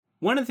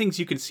one of the things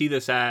you can see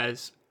this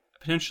as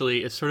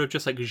potentially is sort of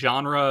just like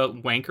genre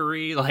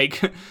wankery, like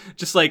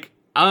just like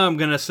I'm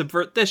gonna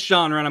subvert this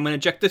genre and I'm gonna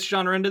inject this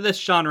genre into this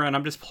genre, and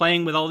I'm just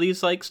playing with all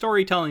these like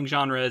storytelling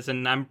genres,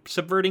 and I'm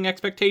subverting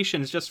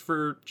expectations just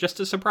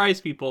to surprise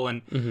people,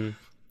 and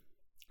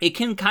it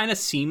can kind of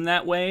seem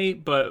that way.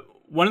 But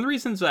one of the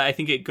reasons that I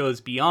think it goes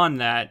beyond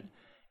that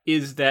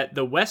is that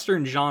the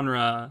Western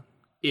genre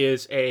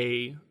is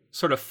a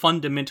sort of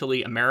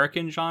fundamentally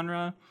American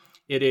genre.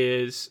 It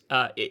is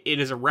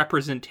a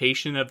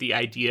representation of the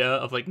idea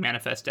of like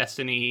manifest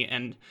destiny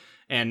and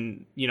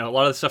you know, a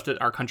lot of the stuff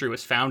that our country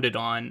was founded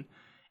on.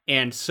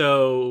 And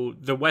so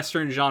the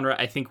Western genre,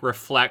 I think,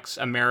 reflects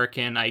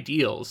American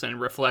ideals and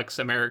reflects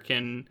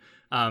American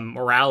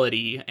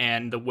morality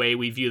and the way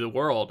we view the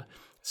world.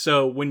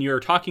 So when you're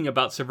talking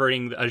about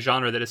subverting a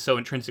genre that is so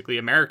intrinsically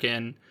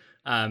American,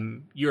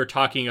 you're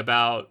talking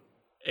about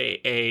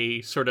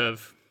a sort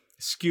of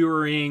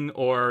skewering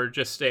or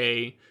just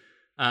a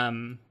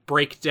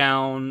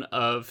breakdown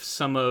of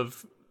some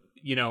of,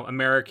 you know,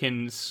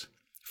 Americans'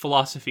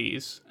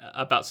 philosophies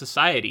about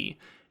society.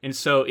 And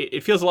so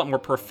it feels a lot more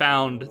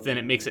profound than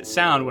it makes it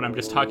sound when I'm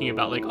just talking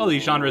about like, oh,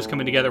 these genres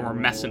coming together and we're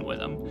messing with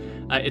them.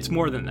 It's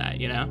more than that,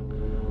 you know?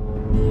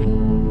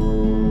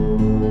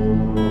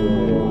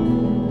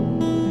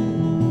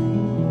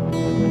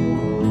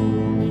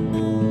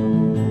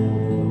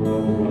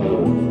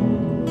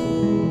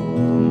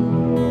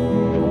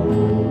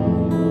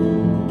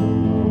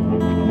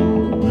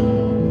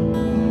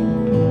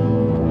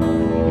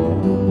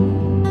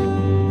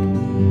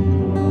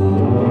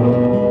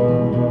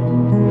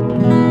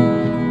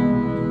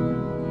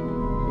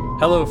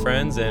 Hello,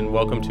 friends, and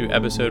welcome to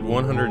episode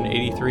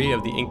 183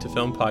 of the Ink to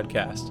Film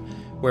podcast,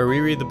 where we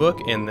read the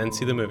book and then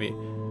see the movie.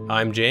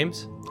 I'm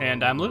James.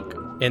 And I'm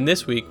Luke. And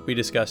this week, we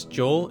discuss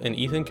Joel and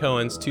Ethan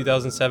Coen's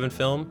 2007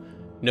 film,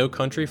 No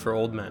Country for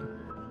Old Men.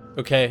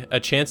 Okay, a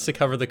chance to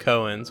cover the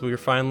Coens. We are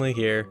finally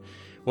here.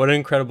 What an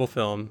incredible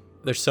film.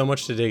 There's so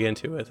much to dig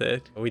into with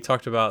it. We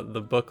talked about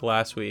the book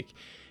last week.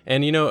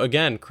 And, you know,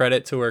 again,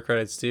 credit to where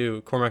credit's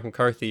due. Cormac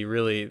McCarthy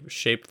really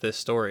shaped this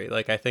story.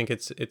 Like, I think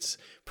it's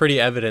pretty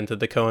evident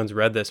that the Coens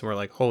read this and were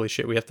like, holy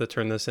shit, we have to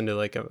turn this into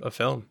like a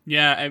film.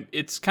 Yeah,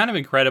 it's kind of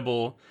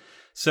incredible.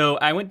 So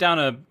I went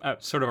down a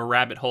sort of a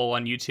rabbit hole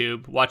on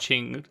YouTube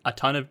watching a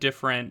ton of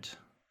different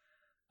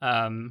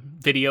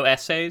video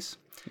essays.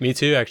 Me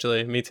too,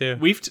 actually. Me too.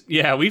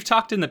 We've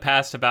talked in the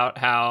past about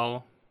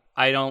how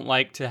I don't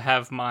like to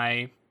have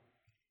my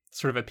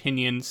sort of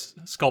opinions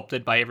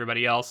sculpted by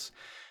everybody else.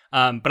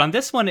 But on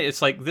this one,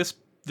 it's like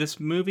this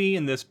movie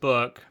and this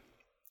book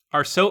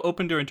are so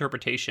open to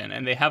interpretation,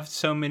 and they have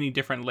so many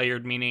different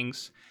layered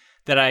meanings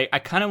that I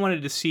kind of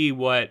wanted to see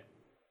what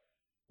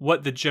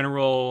the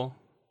general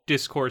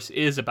discourse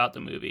is about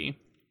the movie.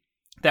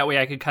 That way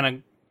I could kind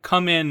of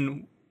come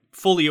in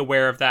fully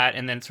aware of that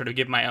and then sort of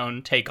give my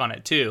own take on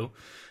it too.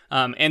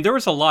 And there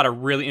was a lot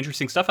of really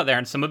interesting stuff out there,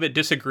 and some of it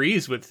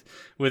disagrees with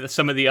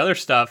some of the other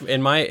stuff.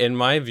 In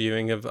my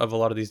viewing of a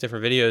lot of these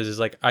different videos is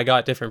like I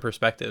got different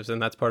perspectives,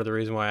 and that's part of the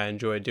reason why I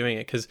enjoyed doing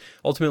it, because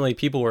ultimately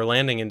people were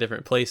landing in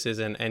different places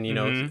and you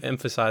know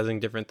emphasizing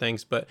different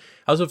things. But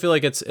I also feel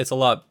like it's a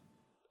lot.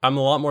 I'm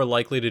a lot more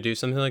likely to do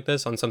something like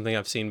this on something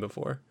I've seen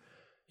before.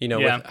 You know,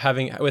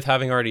 with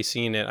having already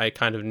seen it, I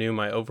kind of knew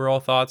my overall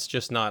thoughts,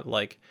 just not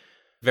like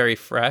very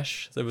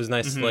fresh. It was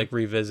nice to like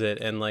revisit,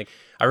 and like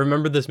I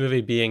remember this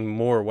movie being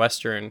more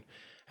Western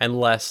and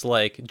less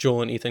like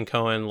Joel and Ethan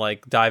Coen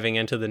like diving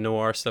into the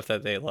noir stuff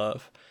that they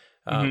love,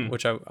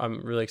 which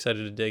I'm really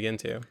excited to dig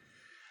into.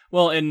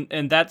 Well,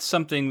 and that's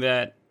something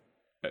that,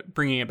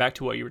 bringing it back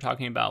to what you were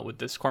talking about with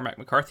this Cormac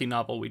McCarthy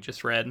novel we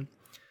just read,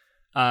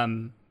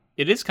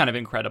 it is kind of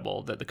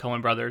incredible that the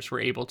Coen brothers were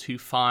able to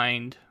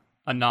find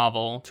a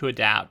novel to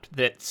adapt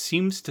that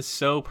seems to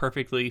so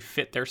perfectly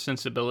fit their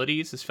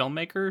sensibilities as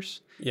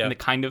filmmakers and the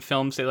kind of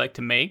films they like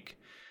to make.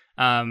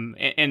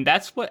 And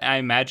that's what I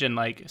imagine,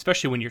 like,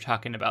 especially when you're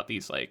talking about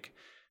these like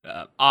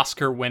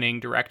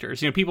Oscar-winning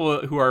directors, you know,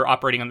 people who are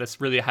operating on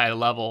this really high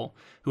level,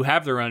 who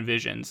have their own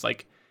visions.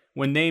 Like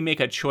when they make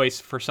a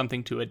choice for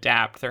something to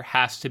adapt, there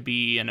has to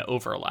be an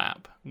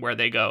overlap where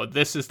they go,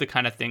 this is the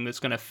kind of thing that's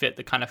going to fit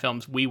the kind of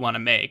films we want to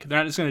make. They're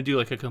not just going to do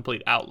like a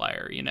complete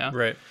outlier, you know?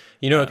 Right.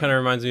 You know, it kind of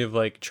reminds me of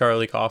like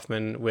Charlie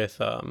Kaufman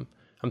with I'm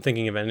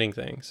Thinking of Ending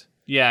Things.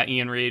 Yeah,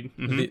 Ian Reid.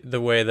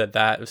 The way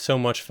that so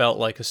much felt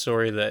like a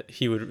story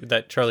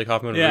that Charlie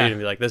Kaufman would read and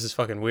be like, this is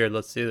fucking weird,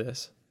 let's do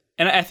this.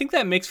 And I think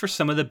that makes for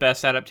some of the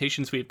best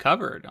adaptations we've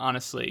covered,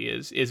 honestly,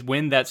 is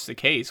when that's the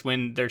case,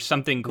 when there's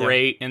something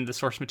great in the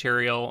source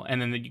material,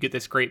 and then you get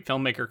this great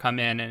filmmaker come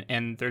in,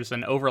 and there's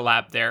an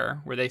overlap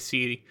there where they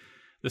see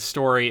the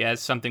story as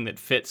something that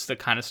fits the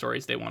kind of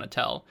stories they want to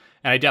tell.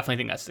 And I definitely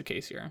think that's the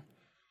case here.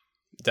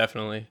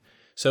 Definitely.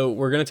 So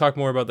we're going to talk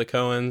more about the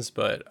Coens,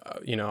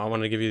 but, you know, I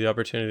want to give you the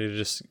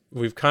opportunity to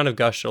we've kind of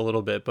gushed a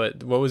little bit,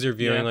 but what was your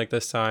viewing like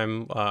this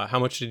time? How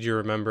much did you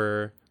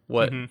remember?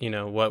 What, you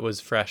know, what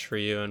was fresh for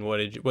you, and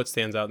what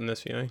stands out in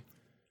this viewing?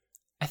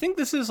 I think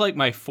this is like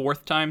my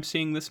fourth time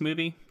seeing this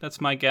movie.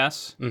 That's my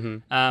guess. Mm-hmm.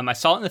 I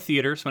saw it in the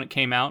theaters when it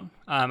came out.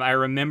 I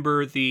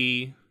remember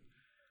the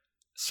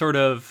sort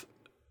of,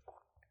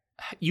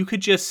 you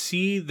could just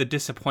see the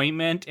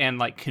disappointment and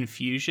like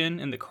confusion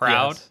in the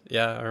crowd. Yes.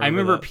 Yeah, I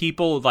remember that.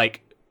 people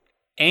like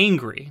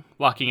angry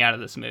walking out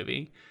of this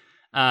movie.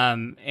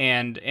 And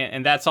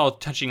that's all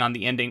touching on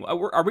the ending.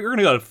 We're going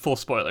to go to full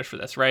spoilers for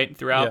this, right?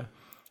 Throughout. Yeah.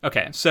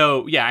 Okay,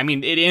 so yeah, I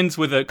mean, it ends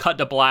with a cut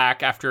to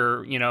black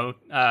after,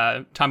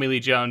 Tommy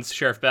Lee Jones,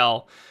 Sheriff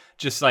Bell,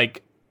 just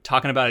like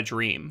talking about a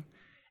dream.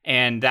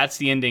 And that's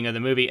the ending of the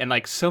movie. And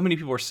like so many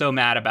people were so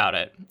mad about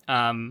it.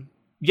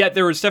 Yet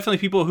there was definitely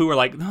people who were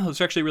like, no,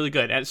 it's actually really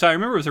good. And so I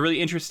remember it was a really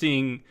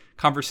interesting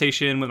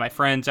conversation with my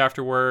friends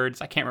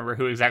afterwards. I can't remember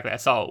who exactly I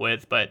saw it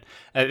with, but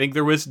I think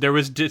there was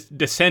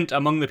dissent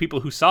among the people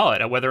who saw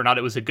it, whether or not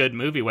it was a good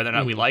movie, whether or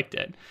not we liked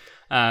it.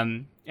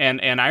 And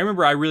I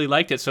remember I really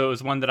liked it, so it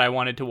was one that I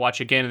wanted to watch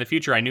again in the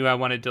future. I knew I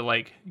wanted to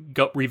like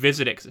go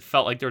revisit it because it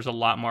felt like there was a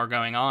lot more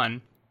going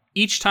on.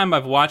 Each time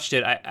I've watched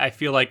it, I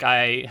feel like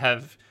I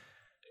have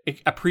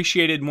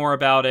appreciated more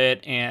about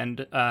it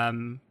and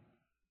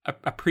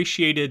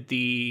appreciated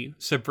the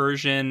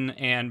subversion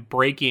and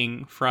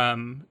breaking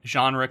from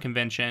genre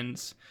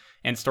conventions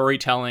and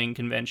storytelling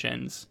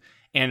conventions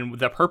and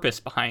the purpose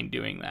behind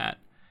doing that.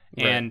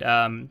 Right.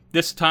 And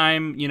this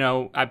time,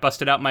 I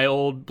busted out my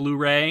old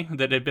Blu-ray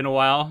that had been a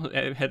while.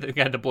 I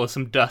had to blow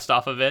some dust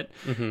off of it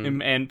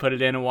and put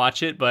it in and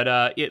watch it.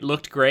 But it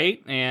looked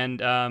great,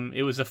 and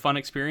it was a fun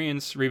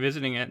experience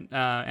revisiting it.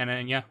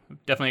 And yeah,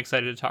 definitely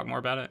excited to talk more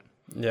about it.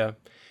 Yeah.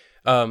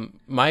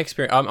 My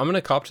experience, I'm going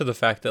to cop to the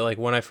fact that like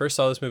when I first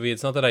saw this movie,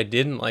 it's not that I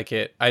didn't like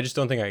it. I just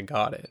don't think I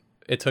got it.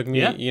 It took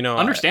me,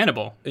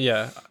 understandable.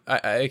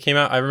 I came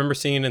out, I remember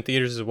seeing it in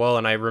theaters as well.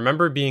 And I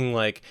remember being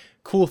like,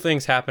 cool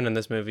things happen in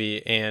this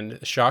movie and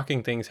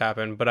shocking things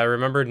happen, but I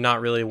remember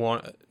not really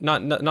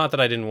not that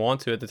I didn't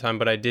want to at the time,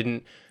 but I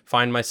didn't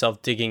find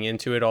myself digging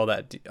into it all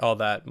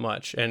that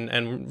much.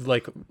 And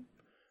like,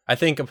 I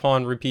think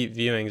upon repeat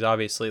viewings,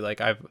 obviously,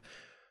 like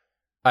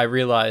I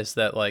realized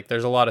that like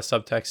there's a lot of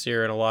subtext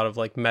here and a lot of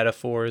like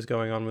metaphors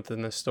going on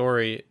within the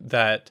story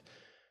that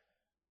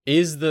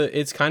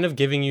it's kind of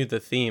giving you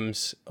the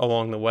themes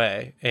along the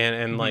way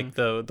and like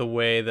the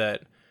way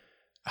that,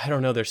 I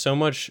don't know, there's so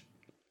much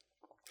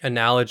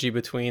analogy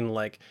between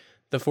like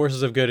the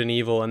forces of good and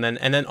evil, and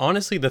then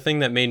honestly the thing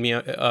that made me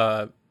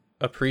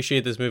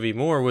appreciate this movie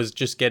more was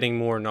just getting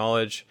more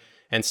knowledge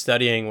and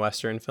studying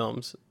Western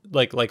films,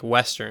 like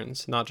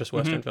Westerns, not just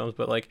Western films,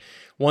 but like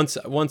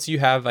once you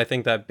have, I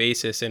think, that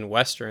basis in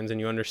Westerns and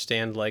you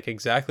understand like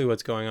exactly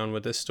what's going on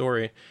with this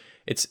story,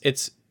 it's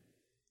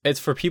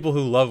for people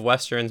who love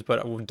Westerns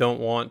but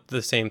don't want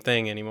the same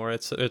thing anymore.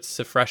 It's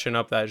to freshen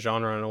up that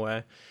genre in a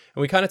way,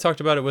 and we kind of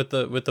talked about it with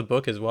the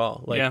book as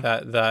well, like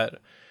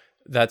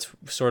that's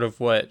sort of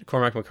what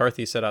Cormac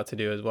McCarthy set out to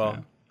do as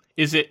well.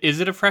 Yeah. Is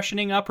it a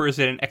freshening up or is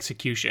it an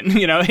execution?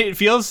 It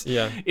feels,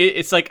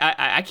 it's like,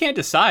 I can't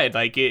decide.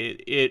 Like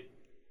it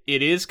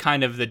is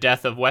kind of the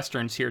death of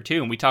Westerns here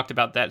too. And we talked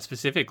about that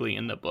specifically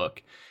in the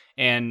book.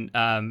 And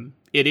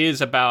it is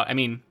about,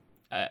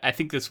 I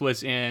think this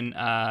was in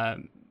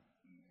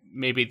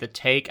maybe The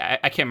Take. I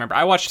can't remember.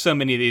 I watched so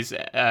many of these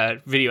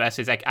video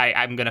essays.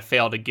 I'm going to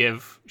fail to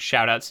give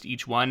shout outs to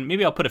each one.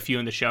 Maybe I'll put a few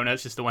in the show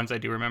notes, just the ones I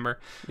do remember.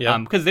 Yeah.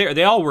 Because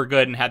they all were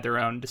good and had their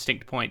own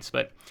distinct points.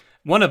 But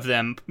one of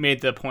them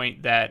made the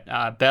point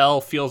that Bell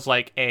feels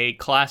like a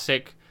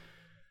classic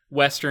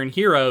Western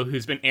hero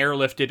who's been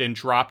airlifted and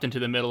dropped into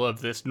the middle of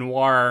this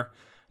noir,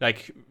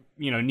 like,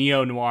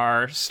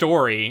 neo-noir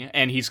story.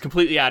 And he's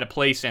completely out of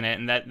place in it.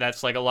 And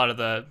that's like a lot of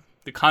the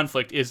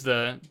conflict is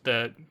the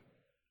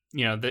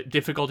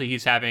difficulty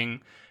he's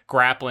having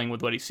grappling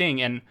with what he's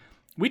seeing. And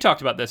we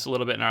talked about this a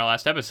little bit in our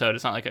last episode.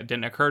 It's not like it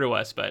didn't occur to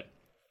us, but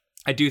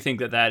I do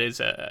think that is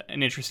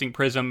an interesting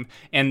prism.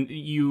 And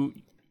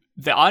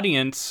the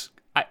audience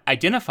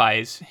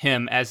identifies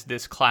him as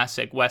this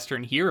classic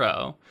Western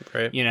hero,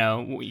 right?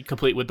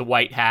 Complete with the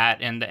white hat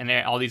and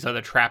all these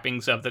other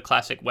trappings of the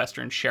classic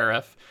Western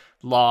sheriff,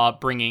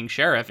 law-bringing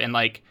sheriff. And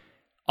like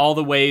all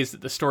the ways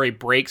that the story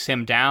breaks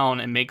him down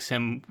and makes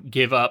him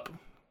give up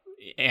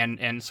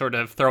and sort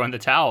of throw in the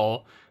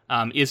towel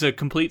is a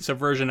complete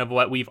subversion of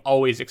what we've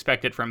always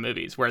expected from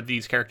movies, where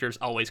these characters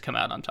always come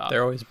out on top.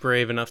 They're always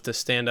brave enough to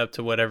stand up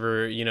to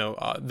whatever,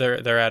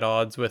 they're at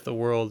odds with the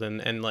world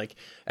and like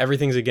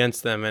everything's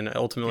against them, and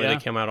ultimately they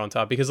come out on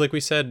top. Because like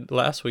we said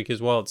last week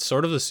as well, it's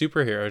sort of the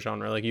superhero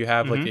genre. Like you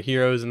have like the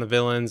heroes and the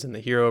villains, and the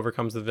hero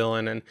overcomes the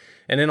villain, and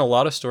in a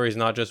lot of stories,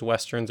 not just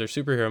Westerns or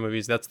superhero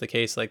movies, that's the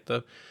case. Like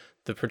the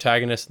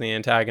protagonist and the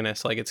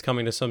antagonist, like it's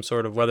coming to some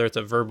sort of, whether it's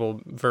a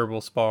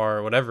verbal spar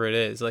or whatever it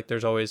is, like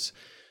there's always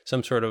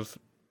some sort of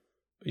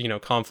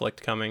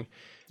conflict coming.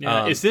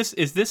 Is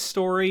this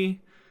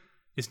story,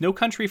 is No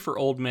Country for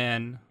Old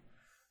Men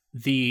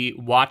the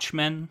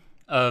Watchmen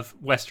of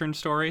Western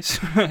stories,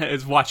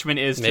 as Watchmen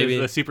is maybe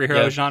to the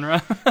superhero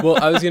genre?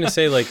 Well, I was gonna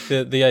say like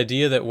the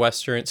idea that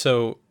Western,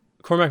 so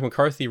Cormac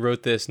McCarthy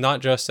wrote this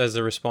not just as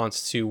a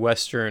response to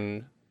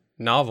Western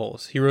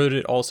novels. He wrote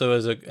it also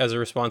as a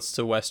response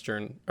to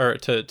Western, or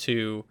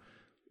to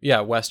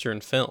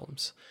Western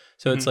films.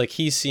 So it's like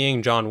he's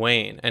seeing John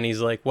Wayne and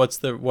he's like,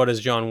 what is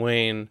John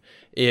Wayne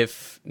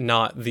if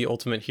not the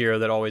ultimate hero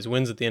that always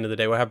wins at the end of the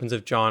day? What happens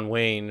if John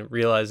Wayne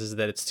realizes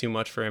that it's too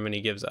much for him and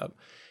he gives up?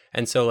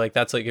 And so like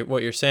that's like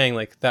what you're saying,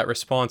 like that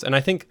response. And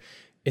I think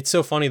it's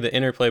so funny, the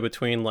interplay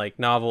between like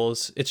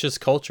novels, it's just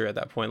culture at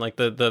that point. Like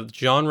the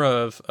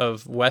genre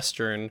of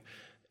Western,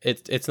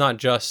 it's not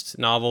just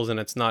novels and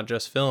it's not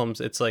just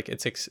films. It's like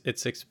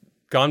it's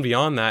gone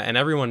beyond that, and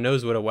everyone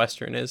knows what a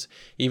Western is,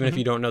 even if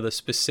you don't know the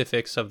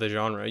specifics of the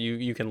genre.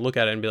 You can look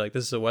at it and be like,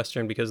 this is a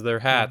Western because of their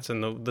hats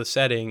and the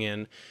setting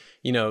and,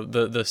 you know,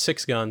 the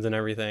six guns and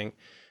everything.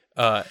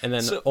 And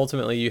then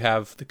ultimately you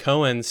have the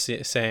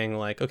Coens saying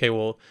like, okay,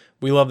 well,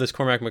 we love this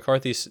Cormac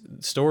McCarthy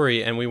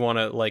story and we want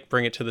to like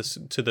bring it to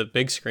the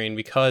big screen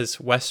because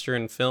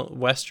Western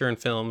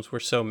films were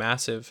so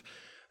massive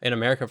in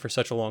America for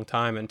such a long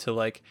time, and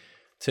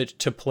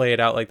to play it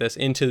out like this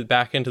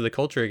back into the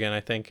culture again, I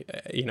think,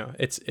 you know,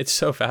 it's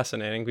so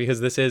fascinating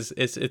because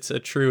it's a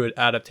true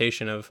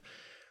adaptation of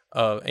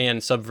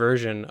and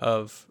subversion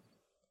of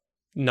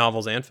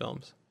novels and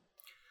films.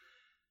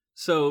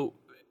 So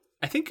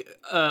I think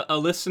a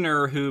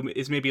listener who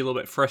is maybe a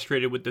little bit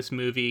frustrated with this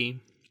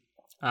movie,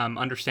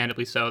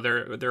 understandably so,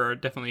 there are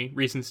definitely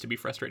reasons to be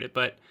frustrated,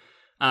 but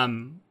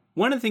one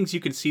of the things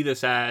you could see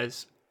this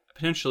as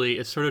potentially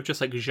is sort of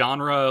just like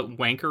genre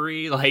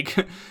wankery,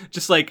 like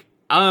just like,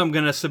 I'm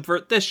going to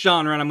subvert this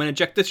genre and I'm going to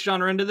inject this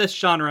genre into this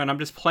genre and I'm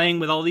just playing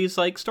with all these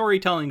like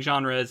storytelling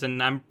genres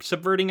and I'm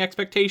subverting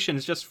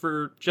expectations just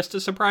to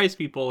surprise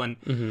people.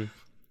 And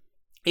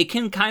it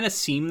can kind of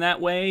seem that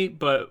way,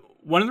 but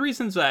one of the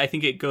reasons that I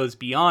think it goes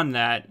beyond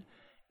that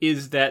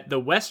is that the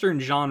Western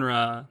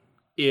genre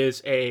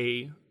is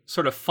a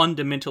sort of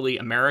fundamentally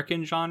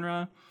American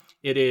genre.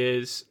 It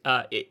is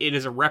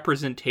a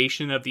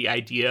representation of the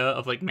idea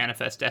of like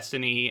manifest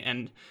destiny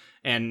and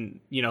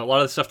you know, a lot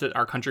of the stuff that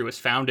our country was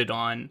founded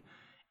on.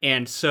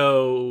 And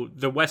so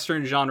the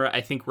Western genre,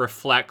 I think,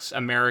 reflects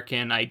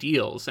American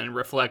ideals and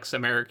reflects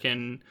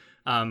American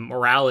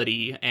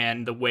morality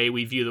and the way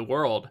we view the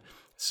world.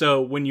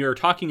 So when you're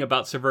talking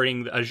about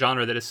subverting a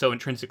genre that is so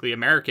intrinsically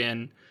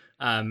American,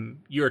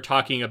 you're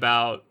talking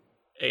about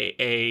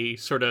a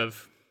sort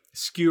of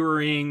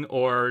skewering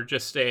or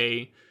just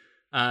a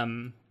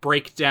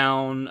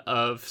breakdown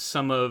of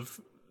some of,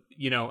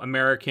 you know,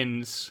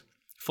 Americans'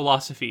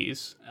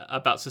 philosophies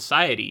about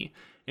society.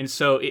 And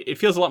so it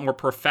feels a lot more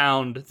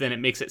profound than it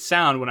makes it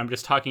sound when I'm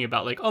just talking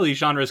about like, oh, these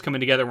genres coming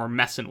together and we're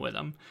messing with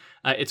them.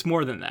 It's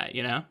more than that,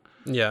 you know?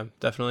 Yeah,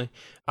 definitely.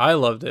 I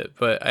loved it,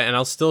 and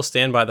I'll still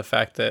stand by the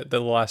fact that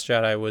The Last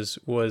Jedi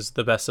was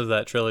the best of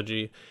that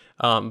trilogy.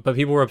 But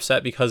people were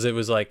upset because it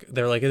was like,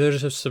 they're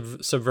just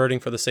subverting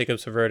for the sake of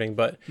subverting.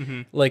 But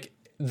like,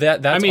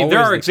 that's I mean, there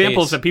are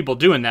examples case. of people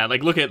doing that.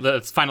 Like, look at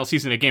the final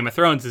season of Game of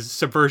Thrones is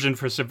subversion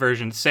for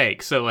subversion's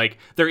sake. So, like,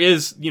 there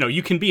is, you know,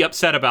 you can be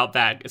upset about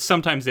that.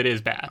 Sometimes it is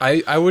bad.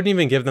 I wouldn't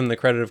even give them the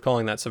credit of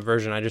calling that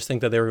subversion. I just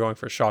think that they were going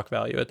for shock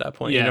value at that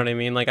point. Yeah. You know what I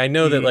mean? Like, I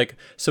know that, like,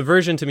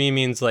 subversion to me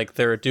means, like,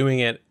 they're doing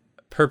it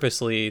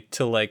purposely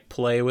to like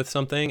play with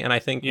something, and I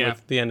think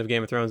with the end of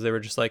Game of Thrones they were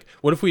just like,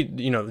 what if we,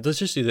 you know, let's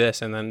just do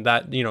this, and then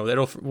that, you know,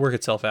 it'll work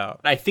itself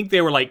out. I think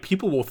they were like,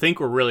 people will think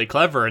we're really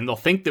clever and they'll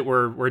think that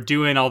we're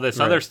doing all this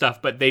other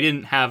stuff, but they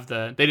didn't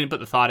put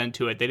the thought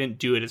into it. They didn't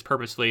do it as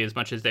purposely as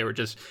much as they were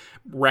just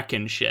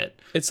wrecking shit.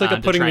 It's like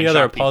a putting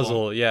together a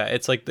puzzle people. Yeah,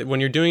 it's like when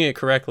you're doing it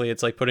correctly,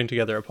 it's like putting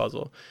together a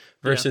puzzle.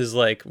 Versus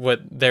like what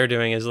they're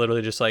doing is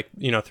literally just like,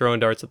 you know, throwing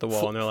darts at the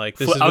wall, and they're like,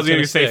 this is, I was going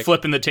to say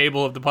flipping the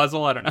table of the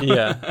puzzle. I don't know.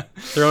 Yeah,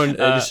 throwing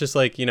it's just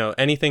like, you know,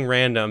 anything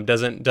random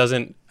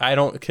doesn't. I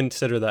don't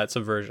consider that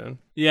subversion.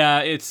 Yeah,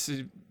 it's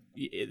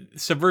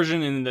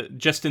subversion in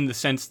the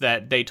sense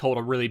that they told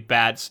a really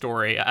bad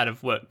story out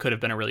of what could have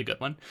been a really good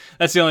one.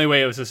 That's the only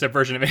way it was a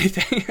subversion of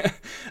anything.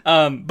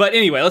 But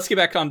anyway, let's get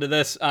back onto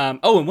this.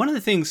 And one of the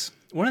things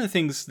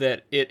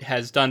that it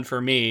has done for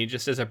me,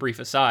 just as a brief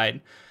aside.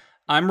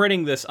 I'm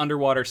reading this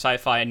underwater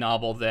sci-fi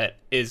novel that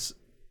is,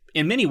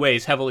 in many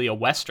ways, heavily a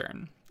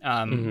Western.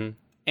 And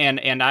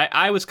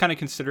I was kind of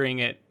considering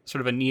it sort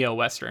of a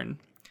neo-Western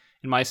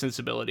in my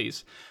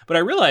sensibilities. But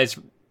I realized,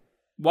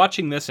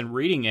 watching this and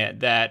reading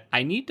it, that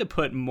I need to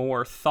put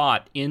more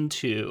thought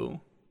into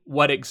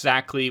what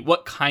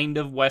kind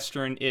of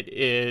Western it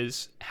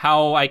is,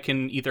 how I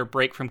can either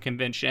break from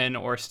convention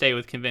or stay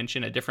with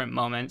convention at different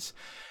moments.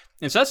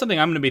 And so that's something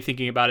I'm going to be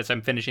thinking about as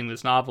I'm finishing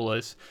this novel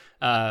is,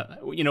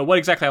 you know, what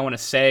exactly I want to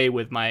say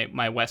with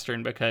my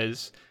Western,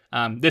 because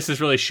this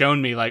has really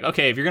shown me, like,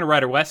 okay, if you're going to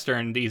write a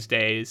Western these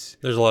days,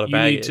 there's a lot of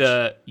baggage.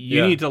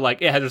 You need to like,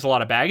 there's a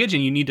lot of baggage,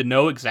 and you need to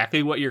know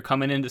exactly what you're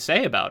coming in to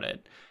say about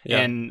it. Yeah.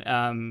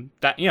 And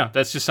that, you know,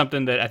 that's just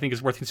something that I think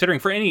is worth considering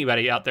for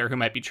anybody out there who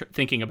might be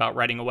thinking about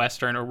writing a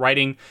Western, or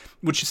writing,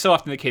 which is so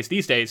often the case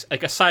these days,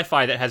 like a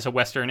sci-fi that has a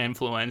Western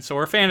influence,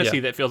 or a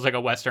fantasy that feels like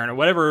a Western, or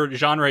whatever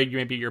genre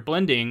maybe you're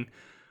blending.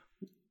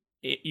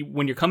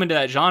 When you're coming to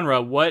that genre,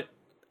 what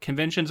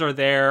conventions are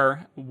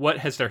there? What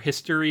has their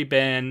history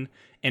been?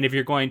 And if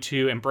you're going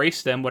to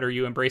embrace them, what are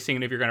you embracing?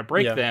 And if you're going to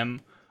break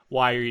them,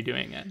 why are you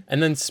doing it?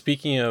 And then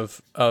speaking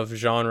of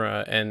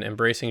genre and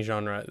embracing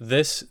genre,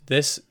 this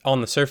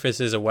on the surface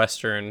is a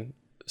Western,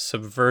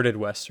 subverted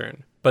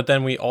Western. But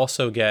then we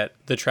also get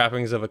the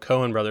trappings of a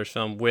Coen Brothers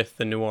film with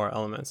the noir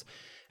elements.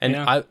 And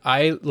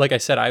I like I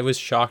said, I was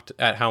shocked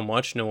at how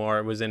much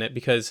noir was in it,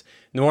 because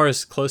noir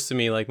is close to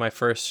me. Like my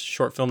first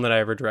short film that I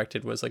ever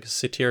directed was like a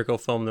satirical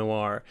film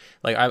noir.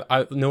 Like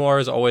noir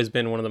has always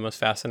been one of the most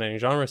fascinating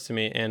genres to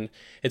me. And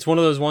it's one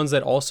of those ones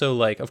that also,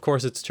 like, of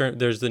course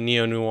there's the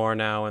neo-noir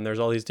now, and there's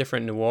all these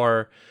different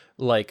noir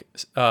like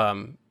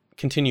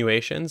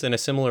continuations in a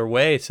similar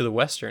way to the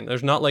Western.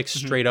 There's not like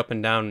straight up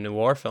and down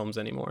noir films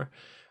anymore.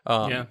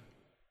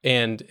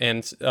 And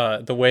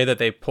the way that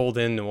they pulled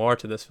in noir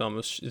to this film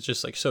is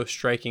just like so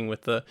striking,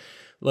 with the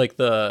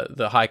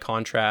high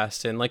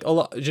contrast and like a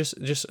lot, just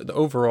the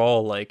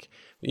overall, like,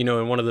 you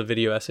know, in one of the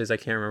video essays, I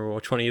can't remember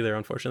which one either,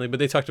 unfortunately, but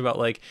they talked about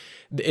like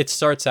it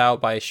starts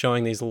out by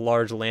showing these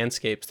large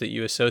landscapes that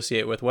you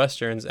associate with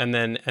Westerns, and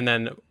then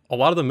a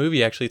lot of the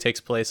movie actually takes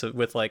place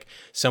with like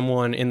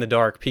someone in the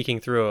dark peeking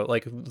through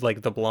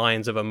like the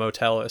blinds of a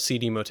motel, a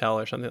seedy motel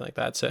or something like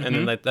that. So and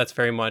then that's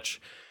very much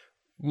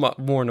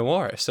more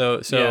noir.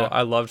 So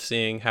I loved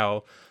seeing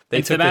how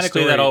they took thematically the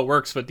story. That all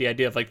works with the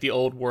idea of like the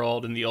old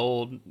world and the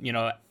old, you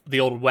know, the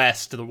old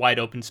West, the wide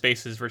open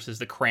spaces versus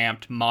the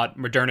cramped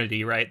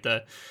modernity, right?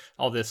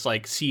 All this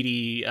like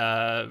seedy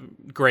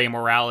gray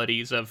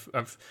moralities of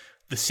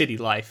the city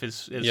life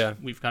is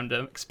we've come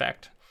to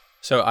expect.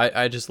 So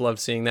I just loved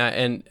seeing that,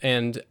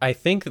 and I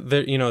think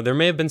that, you know, there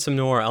may have been some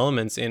noir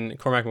elements in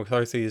Cormac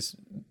McCarthy's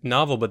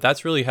novel, but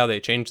that's really how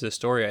they changed the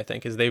story. I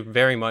think is they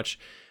very much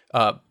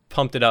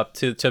pumped it up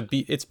to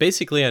be, it's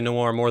basically a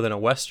noir more than a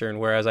Western,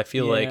 whereas I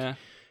feel like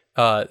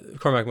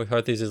Cormac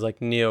McCarthy's is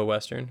like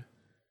neo-Western.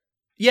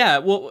 Yeah,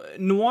 well,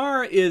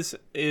 noir is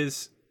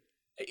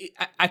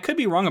I could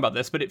be wrong about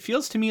this, but it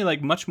feels to me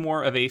like much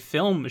more of a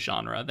film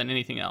genre than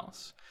anything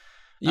else.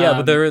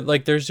 Yeah, but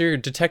there's your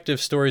detective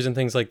stories and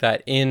things like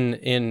that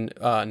in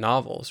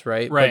novels,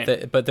 right?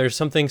 Right. But there's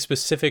something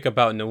specific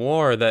about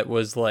noir that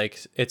was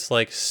like, it's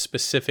like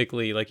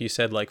specifically, like you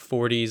said, like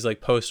 40s, like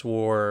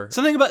post-war.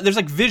 Something about, there's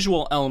like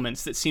visual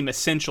elements that seem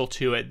essential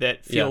to it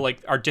that feel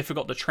like are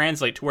difficult to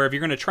translate, to where if you're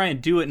going to try and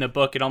do it in a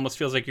book, it almost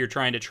feels like you're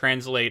trying to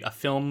translate a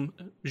film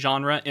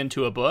genre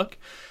into a book.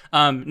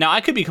 Now,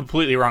 I could be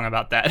completely wrong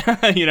about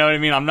that. You know what I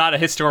mean? I'm not a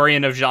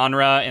historian of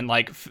genre, and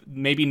like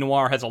maybe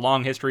noir has a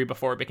long history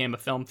before it became a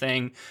film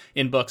thing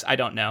in books. I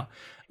don't know.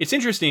 It's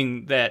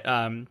interesting that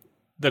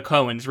the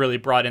Coens really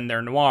brought in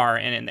their noir,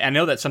 and I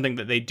know that's something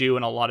that they do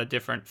in a lot of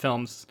different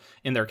films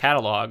in their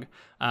catalog,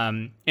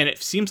 and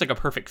it seems like a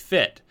perfect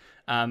fit.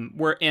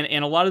 Where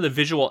and a lot of the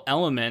visual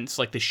elements,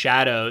 like the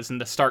shadows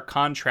and the stark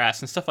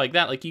contrast and stuff like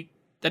that, like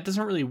that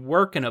doesn't really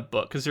work in a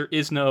book because there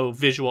is no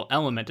visual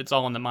element. It's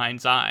all in the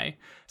mind's eye.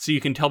 So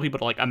you can tell people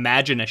to like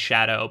imagine a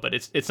shadow, but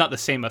it's not the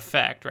same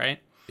effect, right?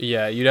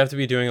 Yeah, you'd have to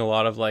be doing a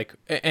lot of like,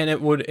 and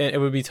it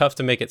would be tough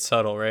to make it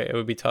subtle, right? It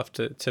would be tough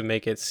to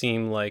make it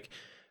seem like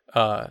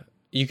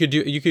you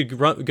could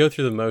go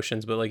through the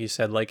motions, but like you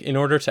said, like in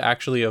order to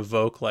actually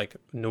evoke like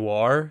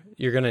noir,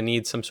 you're gonna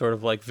need some sort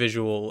of like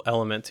visual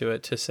element to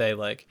it to say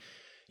like,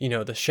 you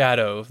know, the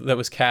shadow that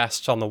was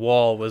cast on the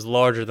wall was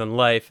larger than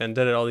life and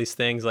did all these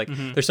things. Like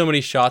there's so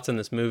many shots in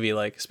this movie,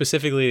 like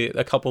specifically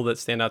a couple that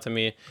stand out to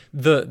me.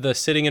 The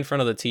sitting in front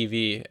of the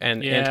TV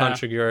and Anton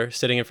Chigurh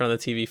sitting in front of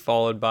the TV,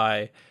 followed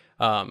by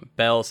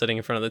Belle sitting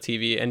in front of the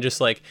TV, and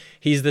just like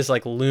he's this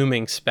like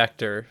looming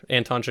specter,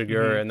 Anton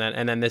Chigurh,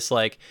 and then this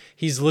like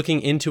he's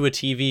looking into a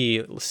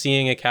TV,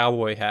 seeing a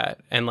cowboy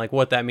hat, and like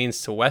what that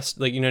means to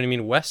like, you know what I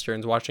mean,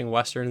 Westerns, watching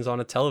Westerns on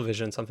a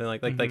television, something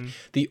like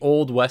the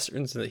old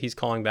Westerns that he's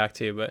calling back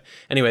to. But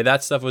anyway,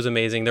 that stuff was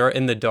amazing. They're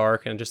in the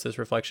dark and just this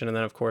reflection, and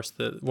then of course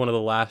one of the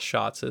last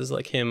shots is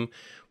like him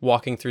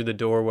walking through the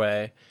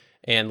doorway,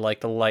 and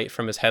like the light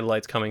from his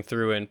headlights coming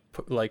through and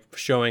like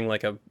showing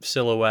like a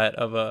silhouette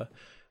of a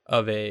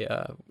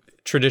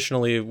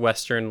traditionally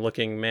Western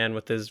looking man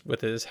with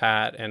his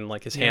hat and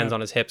like his hands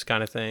on his hips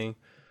kind of thing.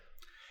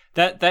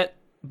 That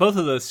both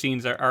of those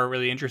scenes are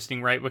really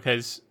interesting, right?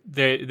 Because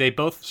they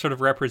both sort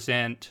of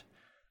represent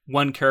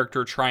one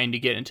character trying to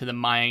get into the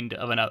mind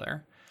of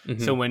another.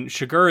 Mm-hmm. So when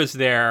Chigurh is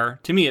there,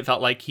 to me it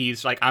felt like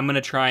he's like, I'm going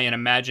to try and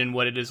imagine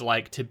what it is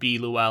like to be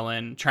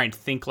Llewellyn, try and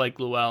think like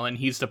Llewellyn.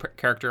 He's the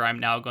character I'm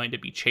now going to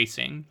be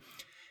chasing.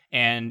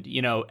 And,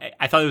 you know,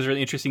 I thought it was a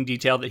really interesting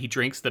detail that he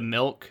drinks the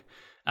milk,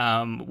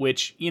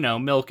 which, you know,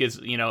 milk is,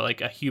 you know,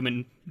 like a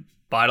human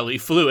bodily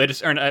fluid,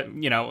 or,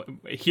 you know,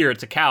 here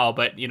it's a cow,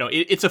 but, you know,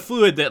 it's a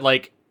fluid that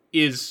like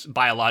is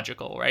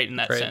biological, right? In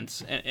that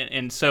sense.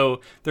 And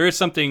so there is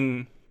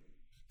something,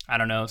 I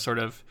don't know, sort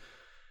of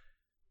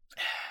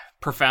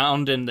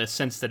profound in the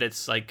sense that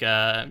it's like,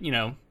 you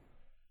know,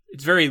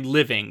 it's very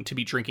living to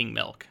be drinking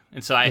milk.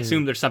 And so I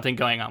assume there's something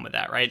going on with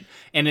that, right?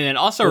 And then it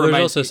also Well, there's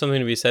reminds also something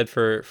to be said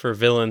for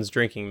villains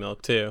drinking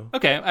milk too.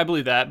 Okay, I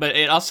believe that, but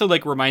it also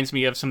like reminds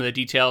me of some of the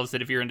details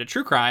that if you're into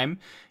true crime,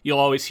 you'll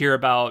always hear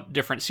about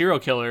different serial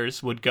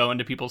killers would go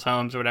into people's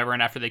homes or whatever,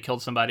 and after they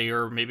killed somebody,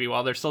 or maybe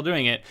while they're still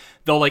doing it,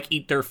 they'll like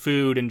eat their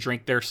food and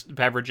drink their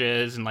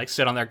beverages and like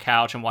sit on their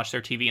couch and watch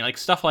their TV, and like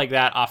stuff like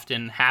that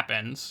often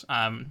happens.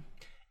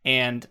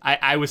 And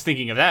I was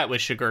thinking of that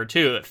with Chigurh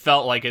too. It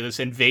felt like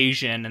this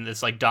invasion and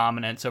this like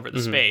dominance over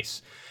the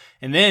space.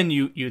 And then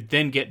you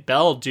then get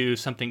Bell do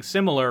something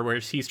similar where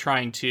he's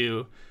trying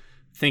to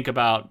think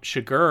about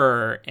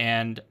Chigurh,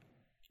 and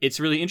it's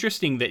really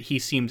interesting that he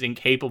seems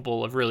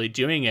incapable of really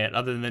doing it,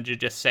 other than to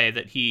just say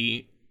that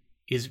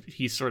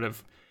he's sort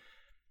of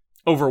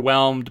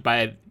overwhelmed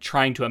by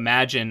trying to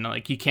imagine.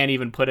 Like he can't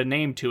even put a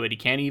name to it. He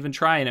can't even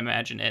try and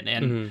imagine it.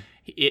 And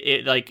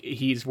it like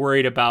he's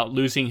worried about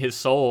losing his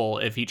soul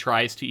if he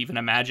tries to even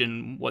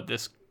imagine what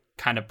this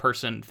kind of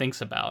person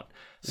thinks about.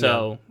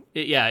 So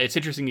it's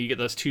interesting you get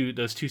those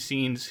two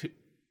scenes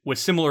with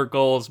similar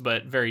goals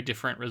but very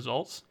different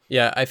results.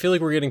 Yeah, I feel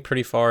like we're getting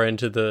pretty far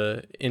into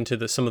the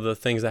some of the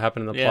things that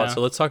happen in the plot.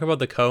 So let's talk about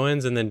the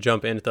Coens and then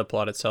jump into the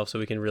plot itself so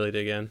we can really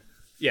dig in.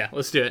 Yeah,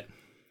 let's do it.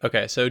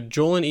 Okay, so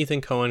Joel and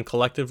Ethan Coen,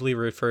 collectively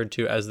referred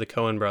to as the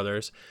Coen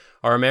brothers,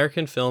 are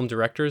American film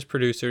directors,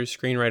 producers,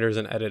 screenwriters,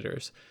 and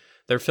editors.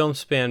 Their films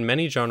span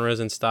many genres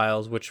and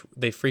styles, which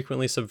they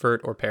frequently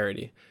subvert or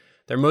parody.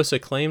 Their most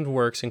acclaimed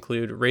works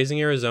include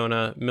Raising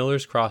Arizona,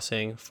 Miller's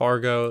Crossing,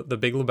 Fargo, The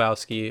Big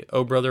Lebowski,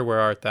 Oh Brother, Where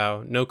Art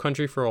Thou, No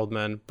Country for Old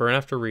Men, Burn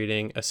After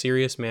Reading, A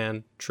Serious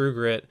Man, True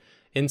Grit,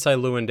 Inside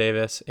Llewyn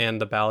Davis,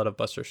 and The Ballad of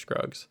Buster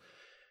Scruggs.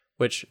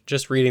 Which,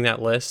 just reading that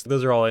list,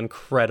 those are all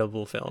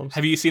incredible films.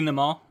 Have you seen them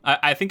all?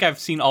 I think I've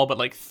seen all but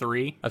like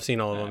 3. I've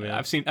seen all of them, yeah.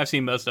 I've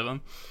seen most of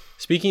them.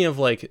 Speaking of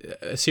like,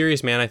 A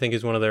Serious Man, I think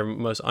is one of their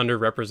most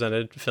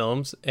underrepresented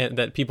films and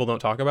that people don't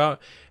talk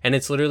about, and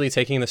it's literally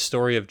taking the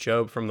story of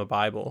Job from the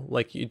Bible.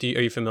 Like, are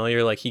you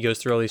familiar? Like, he goes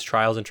through all these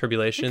trials and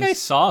tribulations. I think I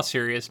saw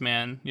Serious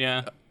Man.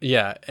 Yeah.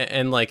 Yeah,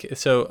 and like,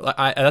 so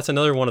that's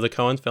another one of the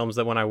Coen films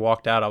that when I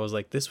walked out, I was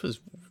like, this was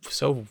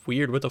so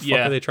weird. What the fuck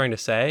are they trying to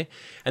say?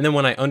 And then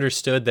when I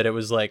understood that it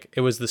was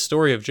the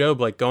story of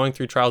Job, like going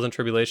through trials and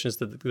tribulations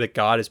that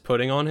God is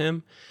putting on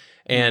him.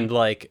 And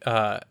like,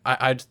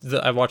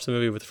 I watched the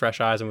movie with fresh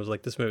eyes and was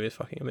like, this movie is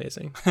fucking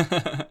amazing.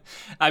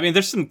 I mean,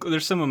 there's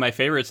some of my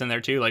favorites in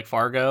there too, like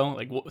Fargo,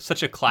 like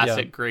such a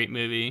classic, great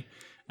movie.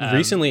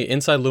 Recently,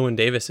 Inside Llewyn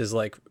Davis is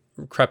like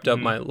crept up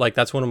my, like,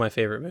 that's one of my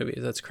favorite movies.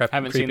 That's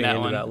creeping seen that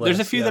into one. that list. There's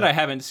a few that I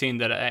haven't seen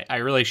that I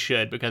really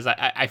should, because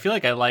I feel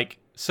like I like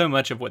so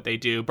much of what they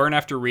do. Burn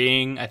After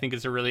Reading, I think,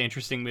 is a really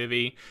interesting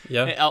movie.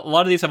 Yeah. A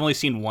lot of these I've only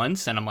seen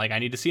once, and I'm like, I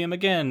need to see them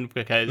again,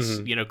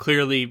 because,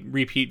 clearly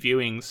repeat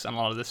viewings on a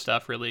lot of this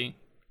stuff really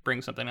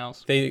bring something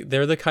else.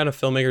 They're the kind of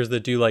filmmakers that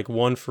do like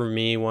one for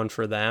me, one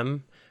for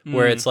them.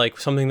 Where it's like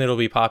something that'll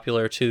be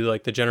popular to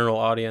like the general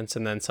audience,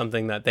 and then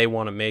something that they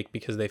want to make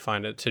because they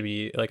find it to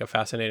be like a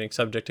fascinating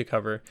subject to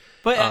cover.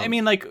 But I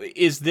mean, like,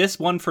 is this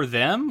one for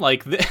them?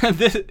 Like,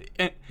 this?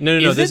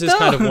 No. This is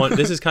kind of one.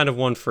 This is kind of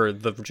one for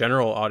the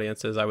general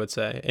audiences, I would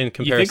say, in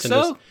comparison.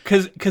 You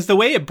think so? Because the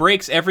way it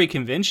breaks every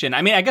convention.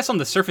 I mean, I guess on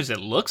the surface it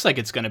looks like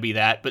it's going to be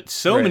that, but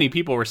so many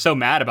people were so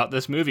mad about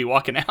this movie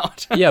walking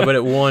out. Yeah, but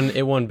it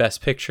won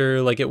Best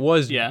Picture. Like, it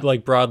was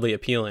like broadly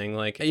appealing.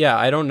 Like, yeah,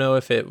 I don't know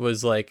if it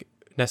was like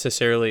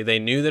necessarily they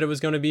knew that it was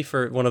going to be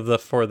for one of the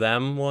for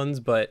them ones,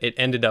 but it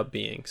ended up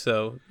being.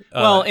 So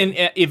well, and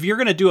if you're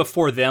going to do a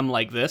for them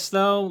like this,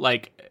 though,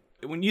 like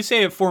when you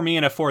say a for me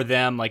and a for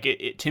them, like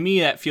it to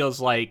me that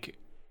feels like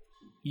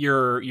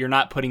you're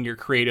not putting your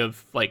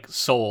creative like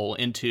soul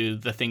into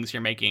the things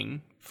you're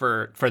making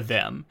for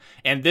them.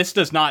 And this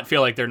does not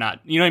feel like they're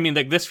not, you know what I mean?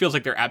 Like, this feels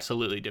like they're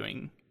absolutely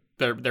doing,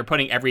 they're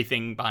putting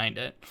everything behind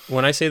it.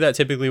 When I say that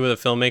typically with a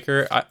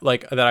filmmaker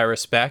that I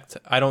respect,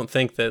 I don't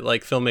think that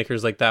like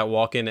filmmakers like that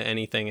walk into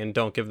anything and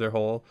don't give their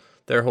whole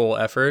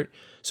effort.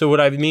 So what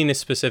I mean is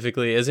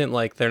specifically isn't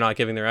like they're not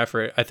giving their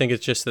effort. I think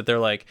it's just that they're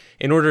like,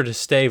 in order to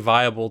stay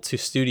viable to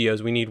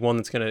studios, we need one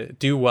that's going to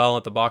do well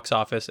at the box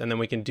office, and then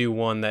we can do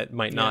one that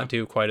might not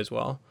do quite as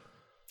well.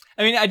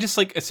 I mean, I just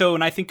like, so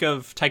when I think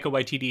of Taika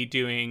Waititi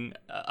doing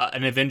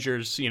an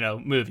Avengers,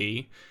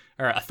 movie,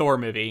 or a Thor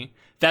movie,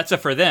 that's a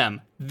for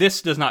them.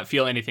 This does not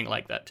feel anything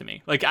like that to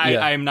me. Like,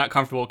 I am not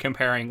comfortable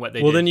comparing what they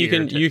did. Well, then you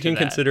can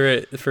consider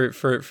it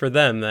for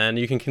them. Then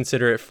you can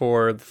consider it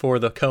for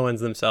the Coens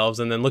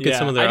themselves, and then look at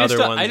some of their other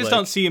ones. I just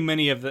don't see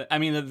many of the. I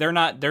mean, they're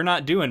not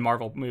doing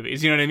Marvel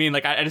movies. You know what I mean?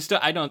 Like, I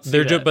don't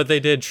see that. But they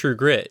did True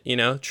Grit.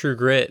 True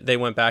Grit. They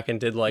went back and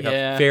did like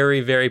a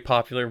very, very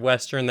popular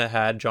Western that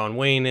had John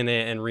Wayne in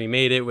it and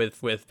remade it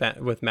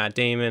with Matt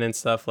Damon and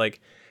stuff like,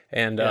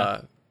 and.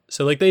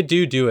 So, like, they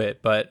do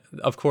it, but,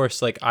 of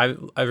course, like, I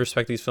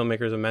respect these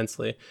filmmakers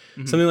immensely.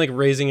 Mm-hmm. Something like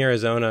Raising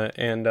Arizona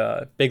and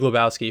Big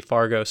Lebowski,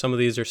 Fargo, some of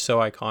these are so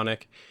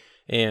iconic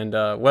And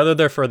whether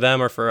they're for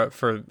them or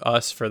for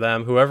us, for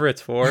them, whoever it's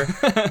for,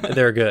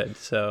 they're good.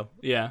 So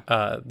Yeah.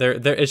 they're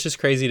it's just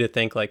crazy to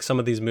think like some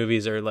of these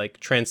movies are like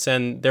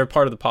transcend. They're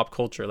part of the pop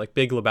culture. Like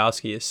Big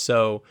Lebowski is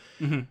so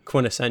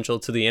quintessential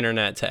to the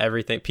internet, to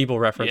everything. People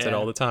reference it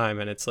all the time,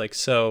 and it's like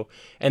so.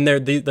 And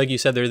like you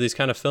said, they're these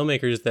kind of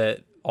filmmakers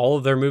that all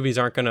of their movies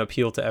aren't going to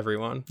appeal to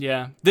everyone.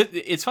 Yeah.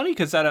 It's funny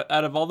because out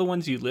of all the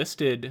ones you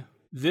listed,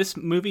 this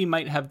movie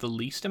might have the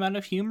least amount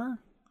of humor.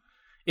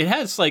 It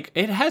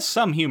has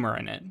some humor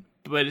in it,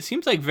 but it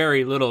seems like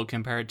very little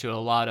compared to a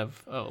lot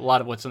of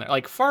what's in there.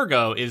 Like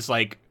Fargo is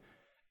like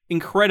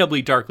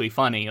incredibly darkly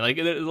funny. Like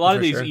a lot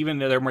of these, even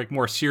though they're like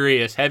more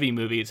serious, heavy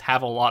movies,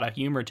 have a lot of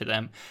humor to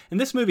them. And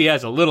this movie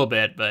has a little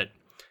bit, but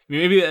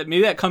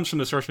maybe that comes from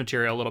the source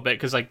material a little bit,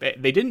 because like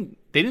they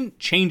didn't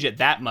change it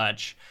that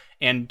much,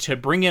 and to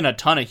bring in a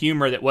ton of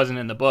humor that wasn't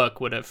in the book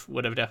would have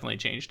definitely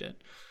changed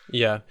it.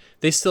 Yeah,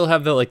 they still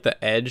have the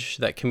edge,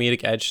 that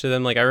comedic edge to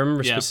them. Like I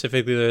remember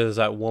specifically, there's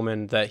that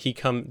woman that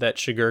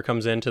Chigurh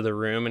comes into the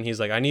room and he's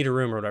like, "I need a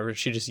room" or whatever.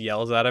 She just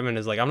yells at him and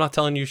is like, "I'm not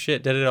telling you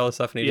shit," did all this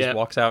stuff, and he just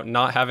walks out,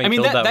 not having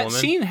killed that woman. That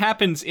scene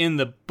happens in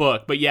the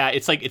book, but yeah,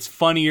 it's like it's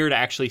funnier to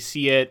actually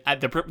see it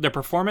at the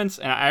performance.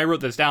 And I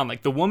wrote this down.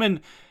 Like the woman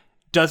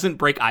doesn't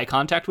break eye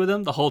contact with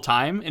him the whole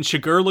time, and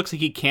Chigurh looks like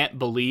he can't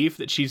believe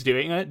that she's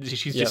doing it.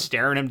 She's just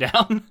staring him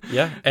down.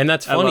 Yeah, and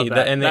that's funny.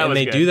 And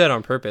they do that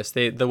on purpose.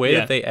 The way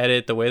that they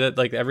edit, the way that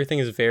like everything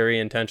is very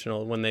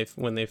intentional when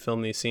they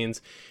film these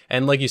scenes.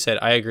 And like you said,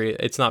 I agree.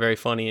 It's not very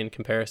funny in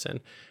comparison.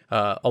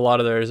 A lot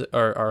of theirs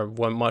are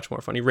much more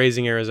funny.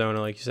 Raising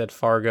Arizona, like you said,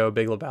 Fargo,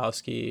 Big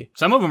Lebowski.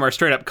 Some of them are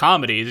straight up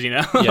comedies, you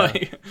know.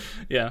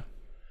 Yeah.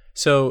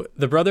 So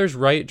the brothers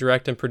write,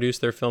 direct, and produce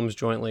their films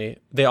jointly.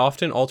 They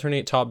often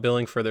alternate top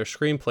billing for their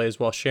screenplays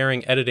while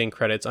sharing editing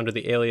credits under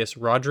the alias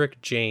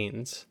Roderick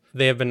Jaynes.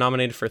 They have been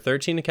nominated for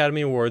 13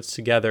 Academy Awards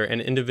together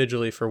and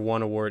individually for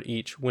 1 award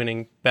each,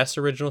 winning Best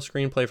Original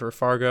Screenplay for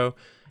Fargo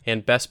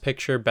and Best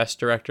Picture, Best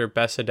Director,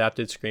 Best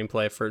Adapted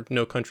Screenplay for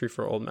No Country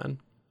for Old Men.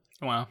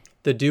 Wow.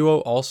 The duo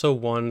also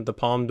won the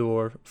Palme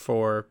d'Or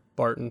for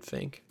Barton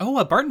Fink.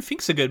 Oh, Barton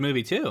Fink's a good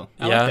movie too.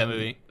 I like that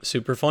movie.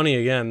 Super funny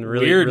again.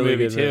 Really weird really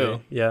movie good too.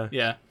 Movie. Yeah.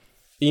 Yeah.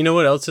 You know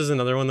what else is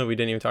another one that we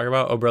didn't even talk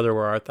about? Oh Brother,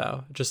 Where Art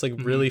Thou? Just like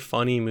really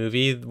funny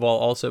movie, while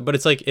also, but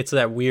it's like it's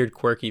that weird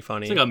quirky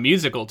funny. It's like a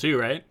musical too,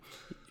 right?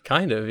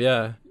 Kind of,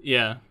 yeah.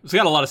 Yeah. It's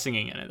got a lot of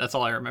singing in it. That's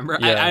all I remember.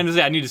 Yeah. I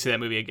need to see that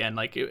movie again.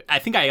 Like I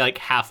think I like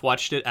half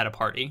watched it at a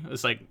party. It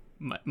was like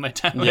my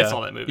time when I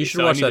saw that movie. You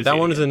should watch that. That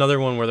one is another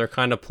one where they're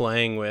kind of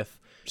playing with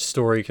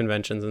story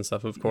conventions and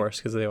stuff, of course,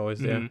 because they always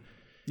do.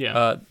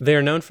 Yeah. They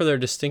are known for their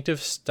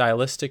distinctive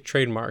stylistic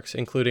trademarks,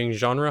 including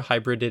genre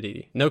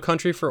hybridity. No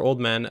Country for Old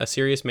Men, A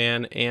Serious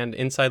Man, and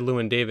Inside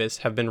Llewyn Davis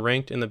have been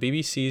ranked in the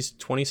BBC's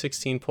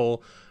 2016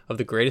 poll of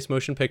the greatest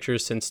motion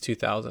pictures since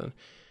 2000.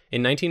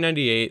 In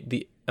 1998,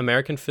 the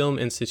American Film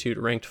Institute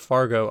ranked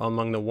Fargo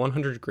among the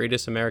 100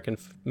 greatest American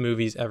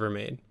movies ever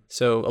made.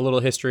 So, a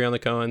little history on the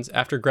Coens.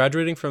 After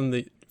graduating from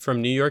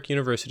New York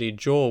University,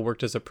 Joel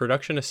worked as a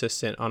production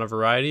assistant on a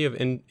variety of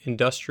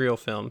industrial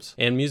films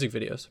and music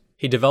videos.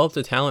 He developed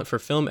a talent for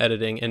film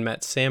editing and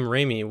met Sam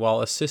Raimi while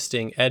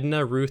assisting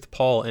Edna Ruth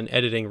Paul in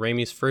editing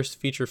Raimi's first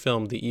feature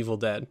film, The Evil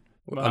Dead.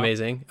 Wow.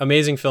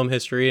 Amazing film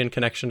history and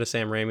connection to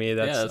Sam Raimi.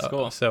 That's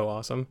cool. So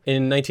awesome.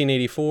 In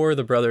 1984,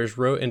 the brothers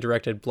wrote and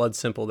directed Blood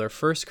Simple, their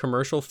first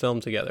commercial film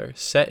together.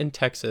 Set in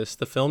Texas,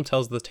 the film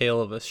tells the tale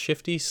of a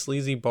shifty,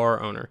 sleazy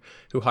bar owner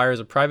who hires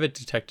a private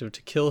detective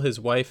to kill his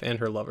wife and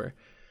her lover.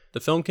 The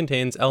film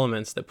contains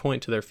elements that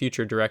point to their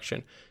future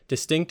direction,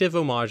 distinctive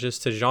homages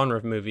to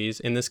genre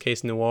movies, in this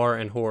case noir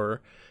and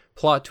horror,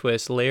 plot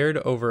twists layered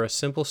over a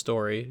simple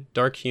story,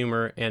 dark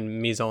humor, and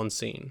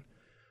mise-en-scene.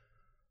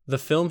 The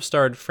film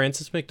starred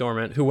Frances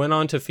McDormand, who went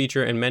on to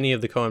feature in many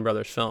of the Coen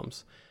brothers'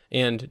 films.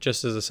 And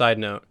just as a side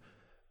note,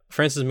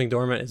 Frances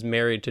McDormand is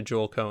married to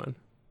Joel Coen.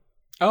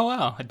 Oh,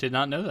 wow. I did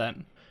not know that.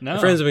 No.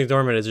 Frances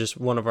McDormand is just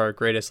one of our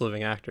greatest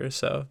living actors,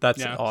 so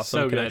that's an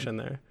awesome connection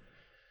there.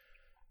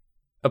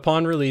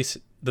 Upon release,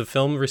 the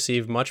film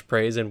received much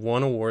praise and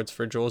won awards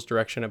for Joel's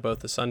direction at both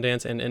the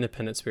Sundance and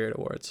Independent Spirit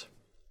Awards.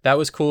 That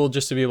was cool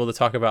just to be able to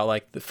talk about,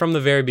 like, from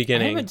the very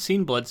beginning. I haven't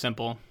seen Blood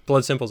Simple.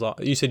 Blood Simple's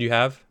you said you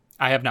have?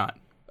 I have not.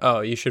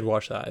 Oh, you should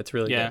watch that. It's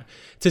really good.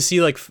 To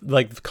see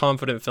like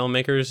confident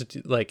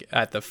filmmakers like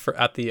at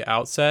the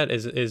outset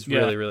is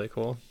really, really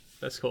cool.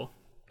 That's cool.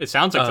 It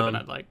sounds like something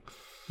I'd like.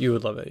 You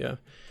would love it, yeah.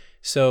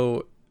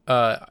 So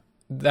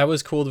that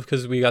was cool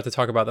because we got to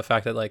talk about the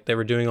fact that like they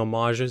were doing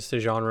homages to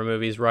genre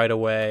movies right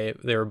away.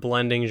 They were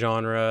blending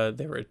genre.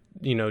 They were,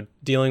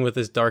 dealing with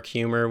this dark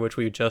humor, which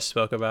we just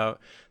spoke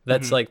about.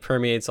 That's like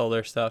permeates all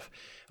their stuff.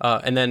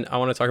 And then I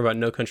want to talk about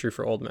No Country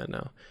for Old Men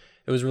now.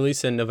 It was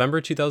released in November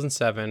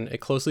 2007. It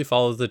closely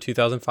follows the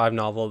 2005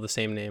 novel of the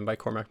same name by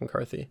Cormac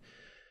McCarthy.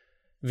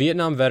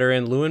 Vietnam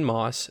veteran Llewyn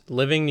Moss,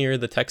 living near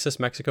the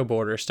Texas-Mexico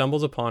border,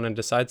 stumbles upon and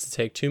decides to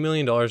take $2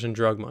 million in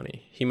drug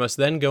money. He must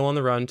then go on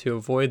the run to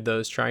avoid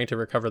those trying to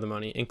recover the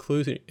money,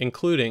 including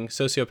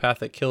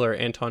sociopathic killer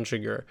Anton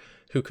Chigurh,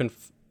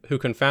 who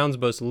confounds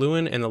both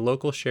Llewyn and the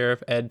local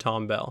sheriff Ed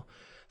Tom Bell.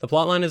 The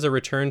plotline is a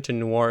return to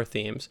noir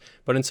themes,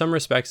 but in some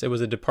respects it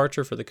was a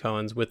departure for the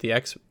Coens. With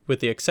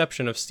the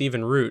exception of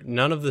Stephen Root,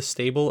 none of the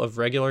stable of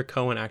regular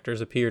Coen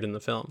actors appeared in the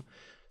film.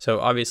 So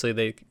obviously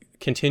they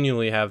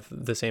continually have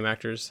the same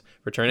actors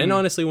return. And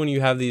honestly, when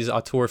you have these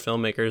auteur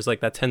filmmakers, like,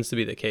 that tends to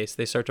be the case.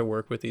 They start to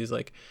work with these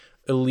like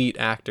elite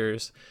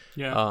actors.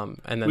 Yeah.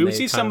 And then we would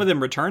see some of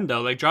them return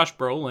though. Like Josh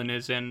Brolin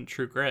is in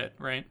True Grit,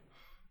 right?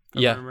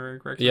 Yeah.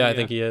 I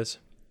think he is.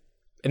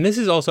 And this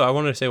is also, I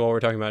wanted to say while we're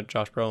talking about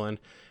Josh Brolin,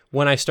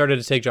 when I started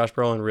to take Josh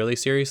Brolin really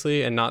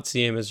seriously and not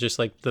see him as just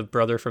like the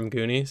brother from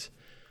Goonies.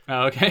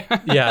 Oh, okay.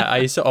 Yeah, I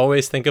used to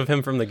always think of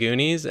him from the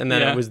Goonies, and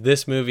then it was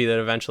this movie that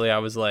eventually I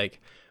was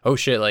like, oh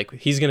shit, like,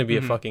 he's gonna be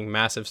a fucking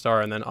massive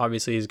star. And then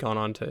obviously he's gone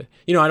on to,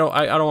 you know,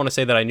 I don't want to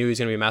say that I knew he was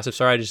gonna be a massive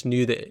star. I just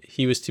knew that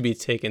he was to be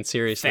taken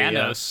seriously.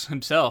 Thanos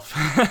himself.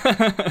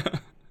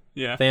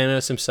 Yeah,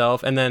 Thanos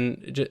himself, and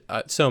then just,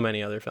 so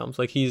many other films.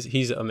 Like,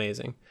 he's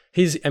amazing.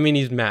 He's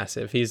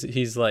massive.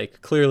 He's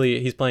like,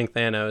 clearly he's playing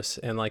Thanos,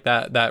 and like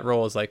that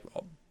role is like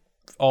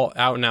all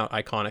out and out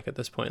iconic at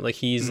this point. Like,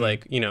 he's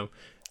like, you know,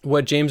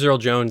 what James Earl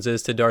Jones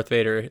is to Darth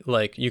Vader.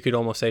 Like, you could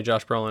almost say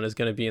Josh Brolin is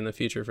going to be in the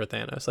future for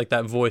Thanos. Like,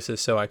 that voice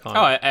is so iconic.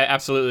 Oh, I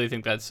absolutely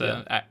think that's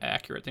an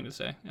accurate thing to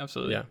say.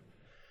 Absolutely. Yeah.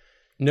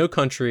 No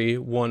Country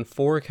won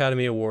 4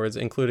 Academy Awards,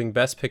 including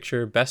Best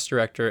Picture, Best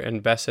Director,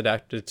 and Best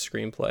Adapted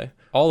Screenplay,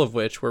 all of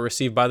which were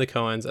received by the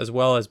Coens, as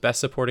well as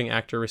Best Supporting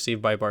Actor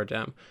received by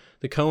Bardem.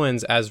 The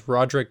Coens, as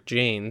Roderick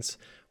Jaynes,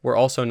 were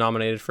also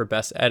nominated for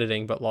Best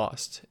Editing, but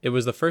lost. It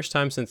was the first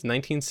time since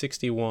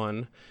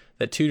 1961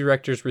 that 2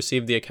 directors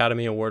received the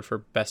Academy Award for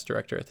Best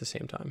Director at the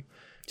same time.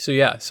 So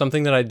yeah,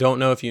 something that I don't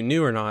know if you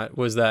knew or not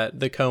was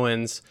that the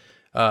Coens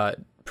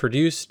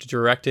produced,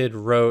 directed,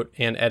 wrote,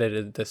 and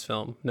edited this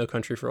film, No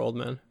Country for Old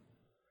Men.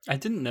 I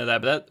didn't know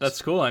that, but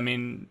that's cool. I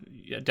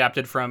mean,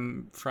 adapted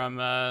from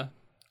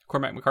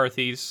Cormac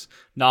McCarthy's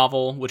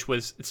novel, which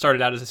it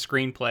started out as a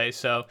screenplay.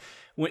 So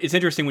it's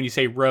interesting when you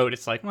say wrote.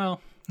 It's like,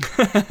 well,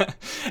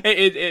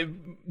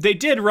 they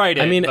did write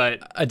it. I mean,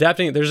 but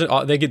adapting.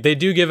 They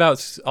do give out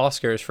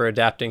Oscars for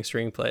adapting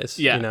screenplays.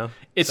 Yeah, you know,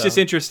 it's just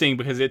interesting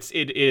because it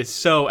is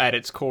so at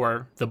its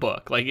core the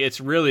book. Like, it's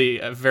really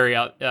a very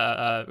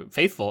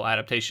faithful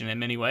adaptation in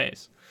many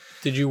ways.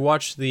 Did you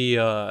watch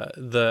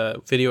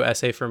the video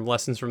essay from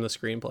Lessons from the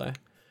Screenplay?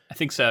 I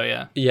think so,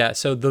 yeah. Yeah,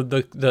 so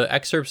the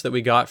excerpts that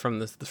we got from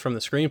the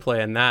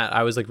screenplay and that,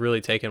 I was like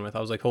really taken with. I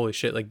was like, holy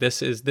shit, like this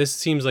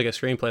seems like a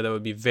screenplay that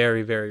would be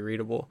very, very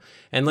readable.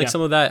 And like some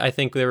of that, I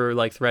think they were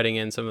like threading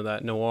in some of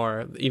that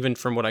noir, even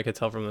from what I could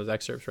tell from those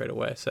excerpts right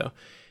away. So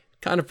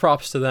kind of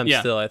props to them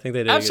still. I think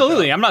they did absolutely. A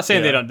good job. I'm not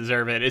saying they don't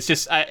deserve it. It's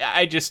just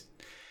I just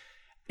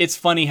it's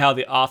funny how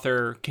the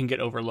author can get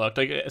overlooked.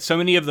 Like, so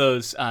many of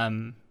those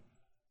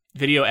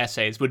video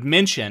essays would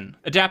mention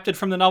adapted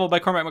from the novel by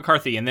Cormac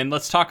McCarthy, and then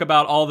let's talk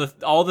about all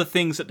the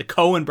things that the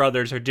Coen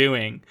brothers are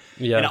doing,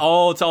 and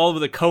it's all of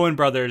the Coen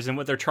brothers and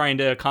what they're trying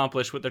to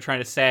accomplish, what they're trying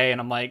to say.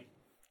 And I'm like,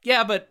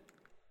 yeah, but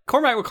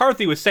Cormac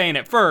McCarthy was saying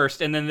it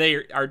first, and then they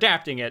are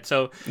adapting it.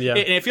 So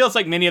it feels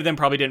like many of them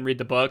probably didn't read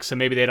the book, so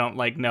maybe they don't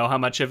like know how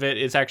much of it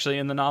is actually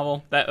in the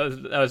novel. That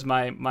was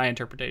my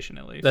interpretation,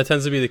 at least. That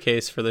tends to be the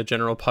case for the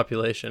general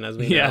population, as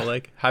we know.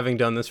 Like, having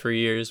done this for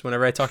years,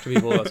 whenever I talk to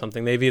people about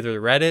something, they've either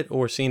read it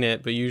or seen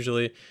it, but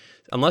usually,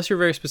 unless you're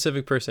a very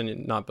specific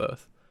person, not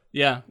both.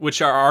 Yeah,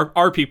 which are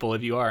our people.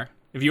 If you are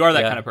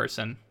that kind of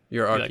person,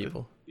 you're our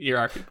people. You're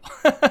our people.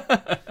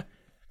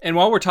 And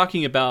while we're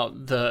talking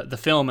about the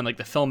film and like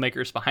the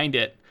filmmakers behind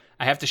it,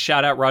 I have to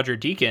shout out Roger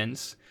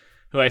Deakins,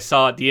 who I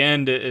saw at the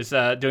end is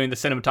doing the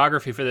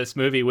cinematography for this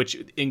movie, which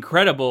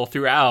incredible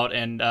throughout.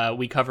 And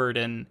we covered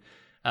in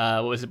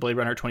what was it, Blade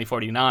Runner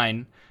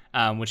 2049,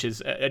 which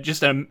is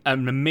just an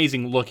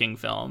amazing looking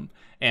film.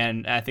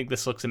 And I think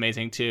this looks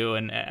amazing too.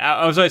 And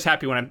I was always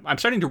happy when I'm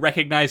starting to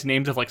recognize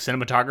names of like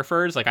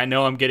cinematographers. Like, I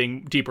know I'm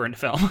getting deeper into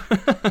film.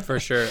 For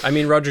sure. I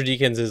mean, Roger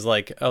Deakins is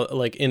like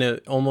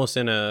almost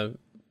in a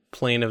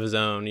plane of his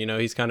own. You know,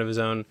 he's kind of his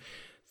own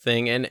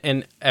thing,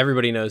 and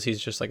everybody knows he's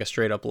just like a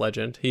straight up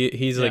legend.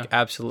 He's like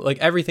absolute, like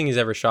everything he's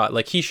ever shot.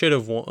 Like, he should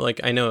have won. Like,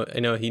 I know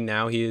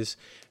he's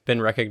been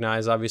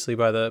recognized obviously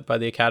by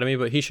the Academy,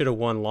 but he should have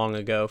won long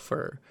ago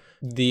for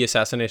The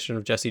Assassination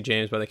of Jesse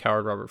James by the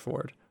Coward Robert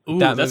Ford. Ooh,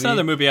 that's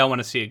another movie I want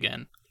to see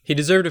again. He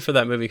deserved it for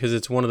that movie because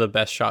it's one of the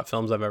best shot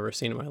films I've ever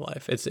seen in my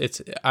life.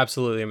 It's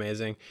absolutely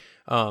amazing.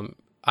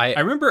 I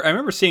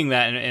remember seeing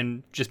that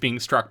and just being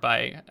struck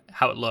by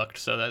how it looked.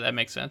 So that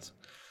makes sense.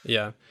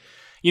 Yeah.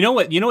 You know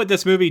what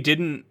this movie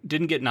didn't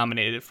get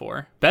nominated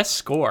for? Best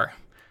score.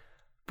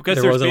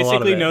 Because there's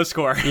basically no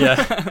score.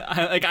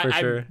 Yeah.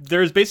 Sure.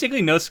 There's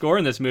basically no score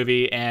in this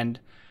movie, and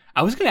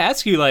I was going to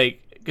ask you,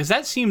 like, because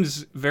that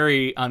seems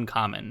very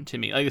uncommon to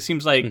me. Like, it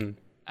seems like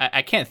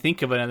I can't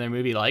think of another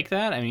movie like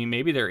that. I mean,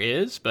 maybe there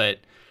is, but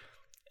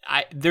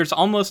there's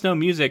almost no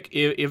music,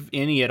 if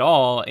any at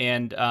all.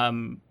 And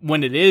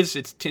when it is,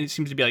 it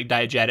seems to be like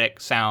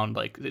diegetic sound,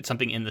 like it's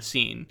something in the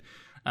scene,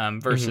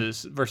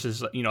 versus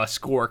a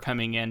score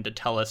coming in to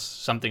tell us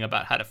something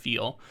about how to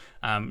feel.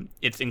 And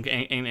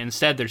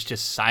instead there's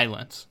just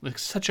silence. Like,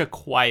 such a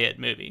quiet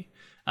movie.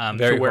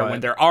 Very to where quiet. when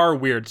there are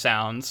weird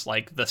sounds,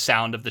 like the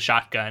sound of the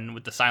shotgun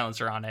with the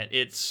silencer on it,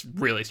 it's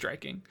really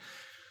striking.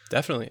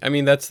 Definitely. I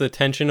mean, that's the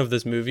tension of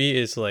this movie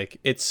is like,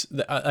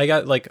 I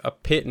got like a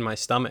pit in my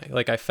stomach.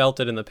 Like I felt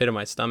it in the pit of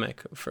my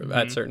stomach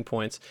at certain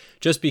points,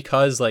 just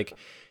because like,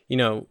 you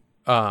know,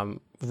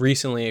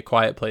 recently A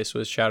Quiet Place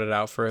was shouted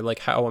out for like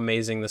how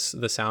amazing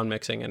the sound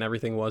mixing and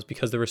everything was,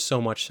 because there was so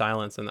much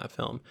silence in that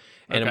film,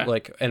 and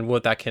and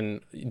what that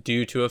can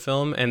do to a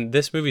film. And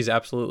this movie's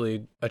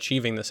absolutely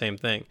achieving the same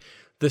thing.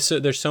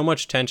 There's so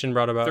much tension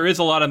brought about. There is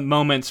a lot of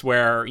moments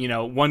where, you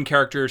know, one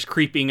character is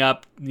creeping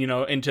up, you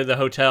know, into the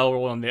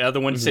hotel, and the other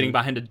one's sitting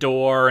behind a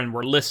door, and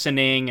we're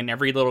listening, and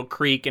every little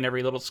creak and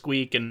every little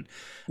squeak, and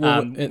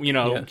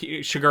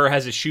Chigurh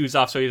has his shoes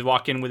off, so he's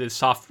walking with his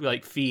soft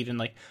like feet, and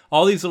like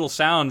all these little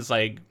sounds,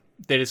 like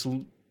they just,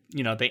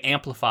 you know, they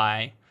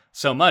amplify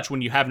so much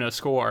when you have no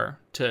score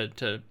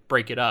to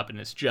break it up, and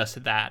it's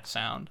just that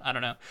sound. I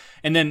don't know.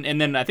 And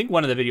then I think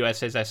one of the video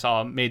essays I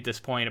saw made this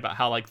point about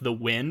how like the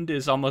wind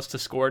is almost a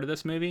score to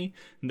this movie,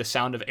 and the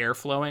sound of air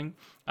flowing.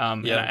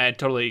 And I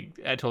totally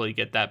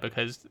get that,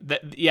 because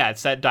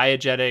it's that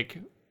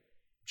diegetic,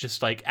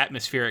 just like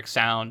atmospheric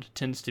sound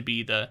tends to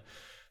be the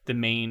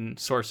main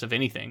source of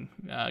anything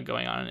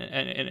going on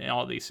in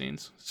all of these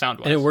scenes,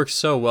 sound-wise. And it works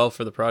so well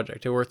for the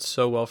project. It works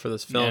so well for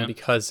this film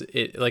because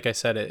it, like I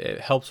said,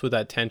 it helps with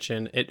that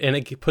tension.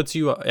 It puts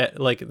you at,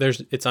 like,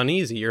 it's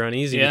uneasy. You're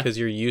uneasy because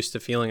you're used to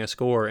feeling a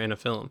score in a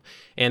film,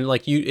 and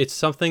like it's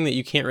something that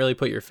you can't really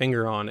put your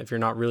finger on if you're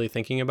not really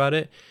thinking about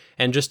it.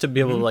 And just to be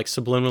able to like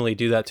subliminally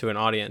do that to an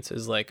audience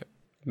is like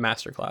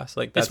masterclass.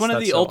 Like that's one of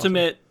the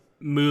ultimate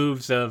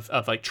moves of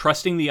like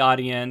trusting the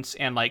audience,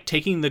 and like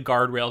taking the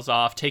guardrails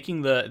off,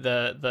 taking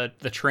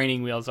the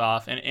training wheels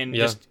off, and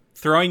just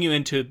throwing you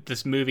into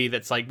this movie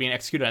that's like being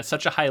executed at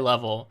such a high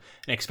level,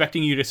 and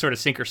expecting you to sort of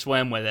sink or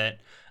swim with it.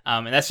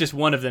 And that's just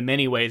one of the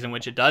many ways in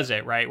which it does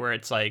it, right? Where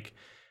it's like,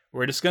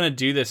 we're just going to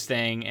do this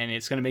thing, and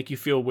it's going to make you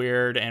feel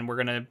weird, and we're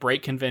going to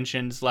break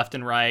conventions left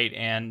and right,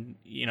 and,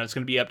 you know, it's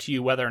going to be up to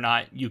you whether or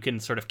not you can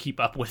sort of keep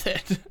up with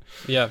it.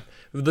 Yeah.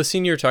 The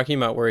scene you're talking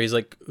about where he's,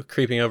 like,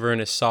 creeping over in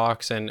his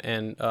socks,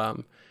 and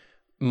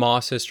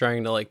Moss is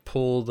trying to, like,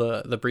 pull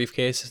the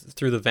briefcase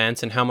through the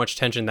vents, and how much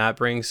tension that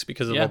brings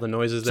because of all the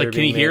noises that are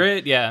being made. Can you hear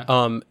it? Yeah.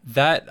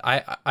 That,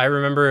 I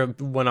remember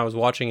when I was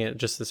watching it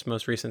just this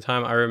most recent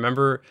time, I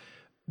remember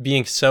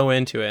being so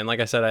into it, and like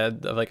I said, I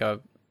had,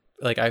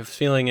 I was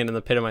feeling it in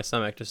the pit of my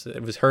stomach. Just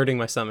it was hurting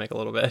my stomach a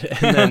little bit,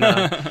 and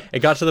then it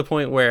got to the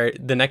point where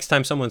the next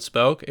time someone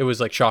spoke, it was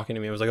like shocking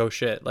to me. It was like, oh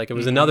shit! Like it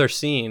was another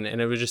scene,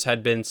 and it just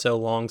had been so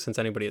long since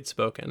anybody had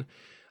spoken,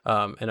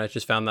 and I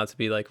just found that to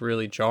be like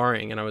really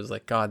jarring. And I was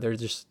like, God,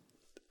 it's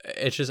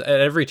just at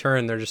every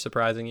turn they're just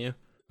surprising you.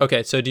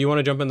 Okay, so do you want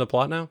to jump in the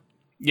plot now?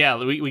 Yeah,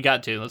 we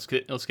got to. Let's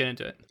get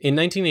into it. In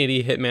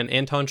 1980, hitman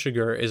Anton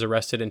Chigurh is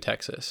arrested in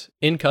Texas.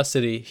 In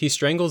custody, he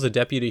strangles a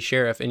deputy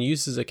sheriff and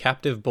uses a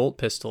captive bolt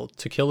pistol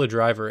to kill a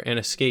driver and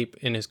escape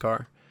in his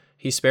car.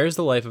 He spares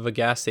the life of a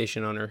gas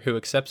station owner who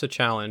accepts a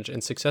challenge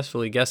and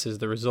successfully guesses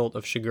the result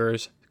of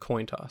Chigurh's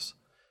coin toss.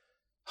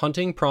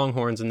 Hunting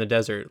pronghorns in the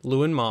desert,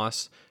 Lewin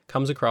Moss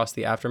comes across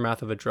the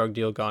aftermath of a drug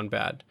deal gone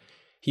bad.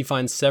 He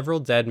finds several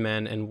dead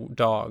men and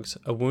dogs,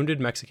 a wounded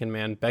Mexican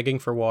man begging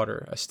for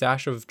water, a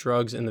stash of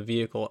drugs in the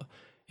vehicle,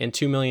 and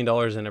 $2 million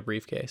in a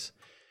briefcase.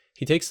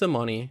 He takes the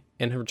money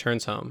and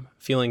returns home.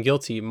 Feeling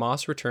guilty,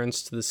 Moss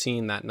returns to the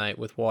scene that night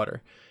with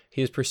water.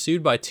 He is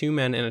pursued by two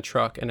men in a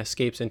truck and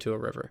escapes into a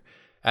river.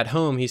 At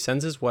home, he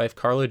sends his wife,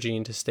 Carla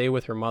Jean, to stay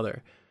with her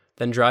mother,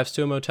 then drives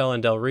to a motel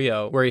in Del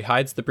Rio, where he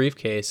hides the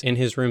briefcase in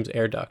his room's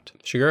air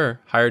duct. Chigurh,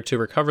 hired to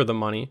recover the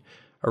money,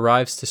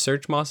 arrives to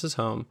search Moss's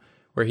home,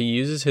 where he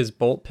uses his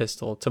bolt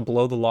pistol to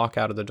blow the lock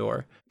out of the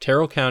door.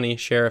 Terrell County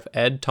Sheriff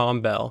Ed Tom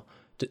Bell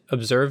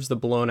observes the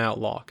blown-out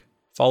lock.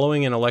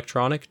 Following an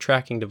electronic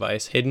tracking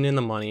device hidden in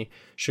the money,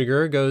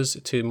 Chigurh goes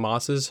to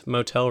Moss's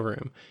motel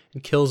room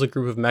and kills a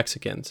group of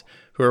Mexicans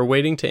who are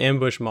waiting to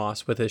ambush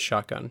Moss with his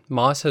shotgun.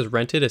 Moss has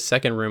rented a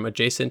second room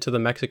adjacent to the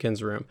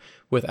Mexicans' room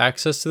with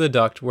access to the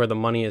duct where the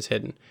money is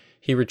hidden.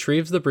 He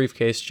retrieves the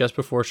briefcase just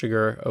before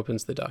Chigurh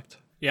opens the duct.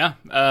 Yeah,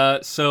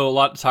 so a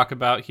lot to talk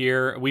about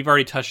here. We've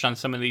already touched on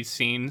some of these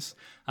scenes,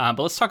 but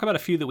let's talk about a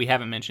few that we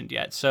haven't mentioned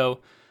yet. So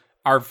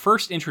our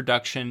first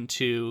introduction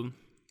to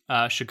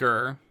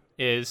Chigurh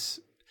is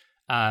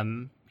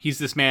he's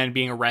this man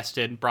being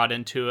arrested, brought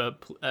into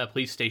a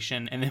police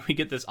station, and then we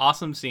get this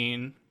awesome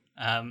scene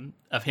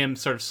of him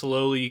sort of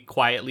slowly,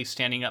 quietly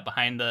standing up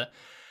behind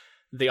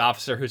the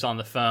officer who's on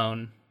the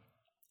phone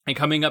and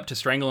coming up to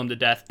strangle him to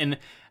death. And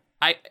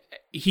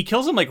he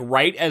kills him like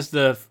right as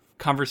the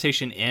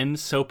conversation ends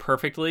so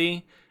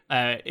perfectly.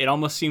 It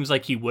almost seems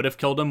like he would have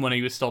killed him when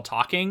he was still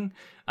talking,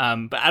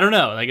 but I don't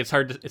know, like it's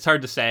hard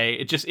to say.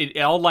 It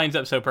all lines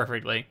up so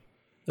perfectly.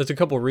 There's a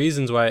couple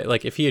reasons why,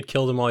 like if he had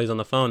killed him while he's on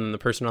the phone, then the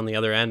person on the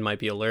other end might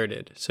be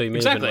alerted, so he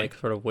may have been like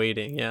sort of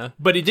waiting. Yeah,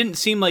 but it didn't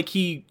seem like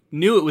he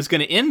knew it was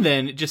going to end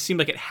then. It just seemed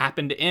like it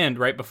happened to end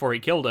right before he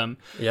killed him.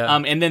 Yeah.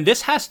 And then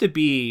this has to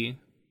be,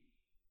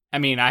 I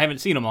mean, I haven't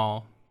seen them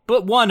all,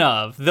 but one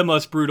of the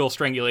most brutal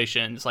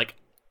strangulations like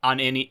on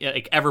any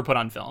like ever put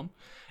on film.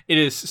 It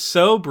is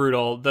so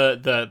brutal.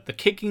 The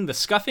kicking, the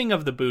scuffing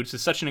of the boots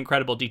is such an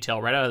incredible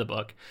detail right out of the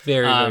book.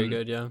 Very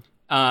good, yeah.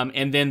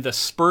 And then the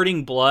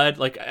spurting blood,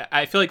 like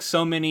I feel like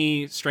so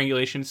many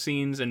strangulation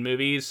scenes in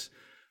movies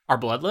are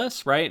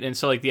bloodless, right? And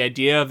so like the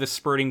idea of the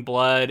spurting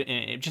blood,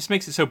 and it just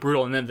makes it so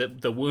brutal. And then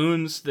the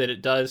wounds that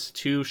it does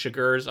to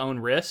Shigur's own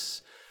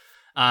wrists,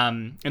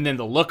 and then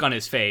the look on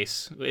his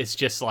face, it's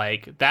just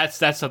like that's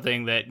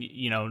something that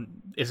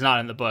is not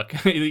in the book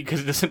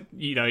because it doesn't,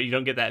 you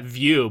don't get that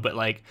view, but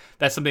like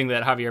that's something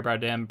that Javier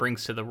Bardem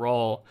brings to the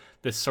role,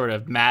 this sort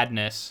of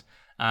madness.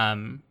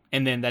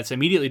 And then that's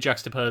immediately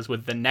juxtaposed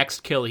with the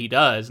next kill he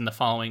does in the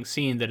following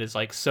scene that is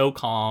like so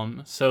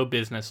calm, so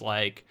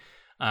businesslike.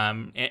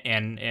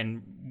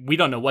 And we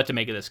don't know what to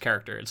make of this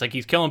character. It's like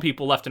he's killing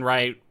people left and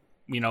right,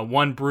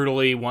 one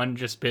brutally, one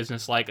just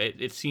businesslike.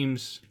 It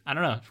seems, I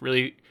don't know, it's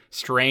really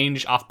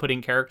strange,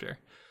 off-putting character.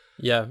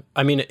 Yeah,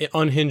 I mean, it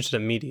unhinged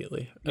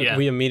immediately. Yeah.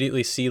 We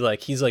immediately see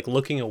like he's like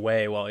looking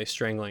away while he's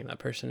strangling that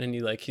person, and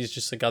he's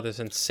just like got this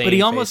insane. But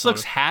he almost face on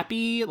looks him.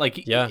 happy,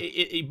 like Yeah.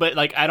 But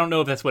like I don't know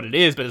if that's what it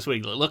is, but it's what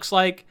he looks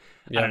like.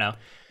 Yeah. I don't know.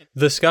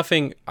 The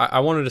scuffing,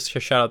 I wanted to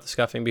shout out the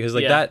scuffing because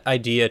like Yeah. that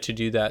idea to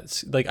do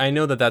that, like I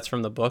know that that's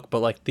from the book, but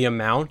like the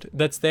amount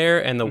that's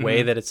there and the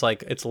way that it's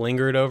like it's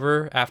lingered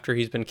over after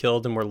he's been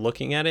killed and we're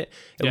looking at it,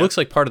 it Yeah. looks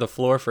like part of the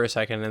floor for a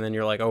second, and then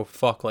you're like, oh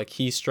fuck, like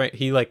he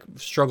like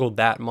struggled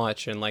that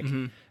much, and like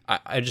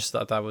I just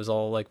thought that was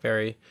all like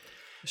very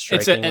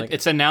striking.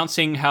 It's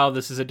announcing how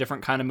this is a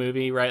different kind of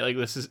movie, right? Like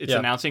it's Yeah.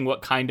 announcing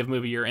what kind of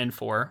movie you're in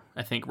for,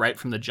 I think, right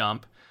from the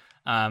jump.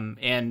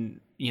 And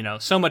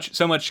so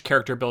much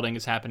character building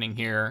is happening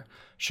here.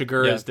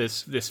 Shigur Yeah.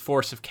 is this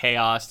force of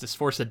chaos, this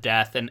force of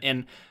death,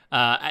 and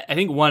I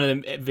think one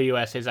of the video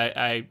essays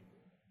I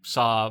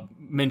saw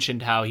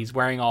mentioned how he's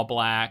wearing all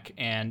black,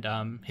 and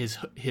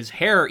his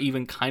hair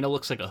even kind of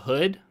looks like a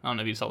hood. I don't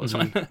know if you saw this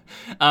one.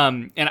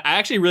 And I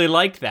actually really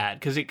liked that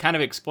because it kind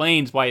of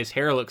explains why his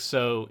hair looks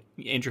so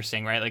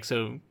interesting, right? Like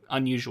so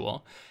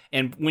unusual.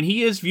 And when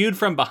he is viewed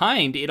from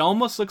behind, it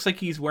almost looks like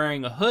he's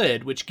wearing a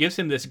hood, which gives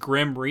him this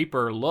Grim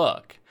Reaper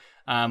look,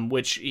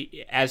 which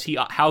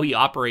how he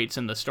operates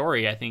in the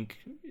story, I think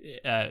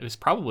is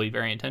probably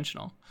very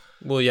intentional.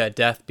 Well, yeah,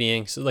 death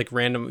being so like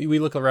random. We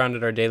look around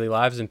at our daily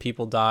lives and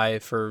people die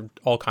for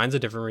all kinds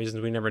of different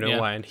reasons. We never know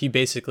why. And he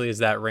basically is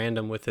that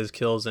random with his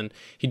kills, and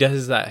he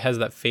has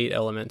that fate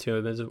element to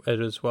him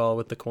as well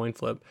with the coin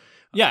flip.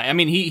 Yeah, I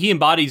mean, he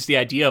embodies the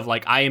idea of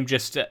like I am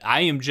just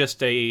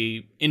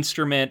a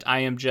instrument. I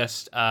am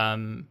just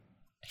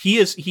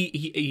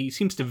he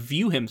seems to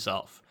view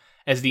himself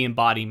as the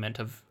embodiment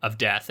of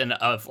death and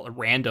of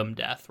random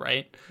death,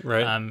 right?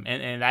 Right.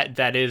 And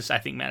that is, I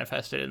think,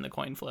 manifested in the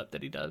coin flip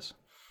that he does.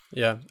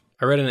 Yeah.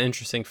 I read an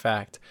interesting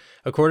fact.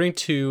 According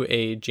to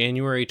a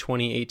January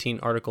 2018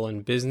 article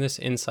in Business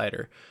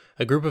Insider,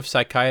 a group of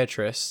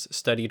psychiatrists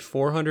studied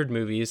 400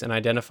 movies and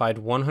identified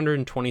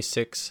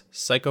 126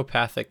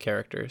 psychopathic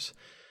characters.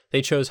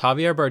 They chose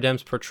Javier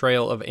Bardem's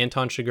portrayal of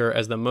Anton Chigurh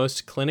as the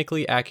most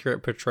clinically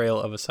accurate portrayal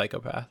of a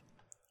psychopath.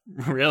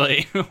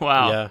 Really?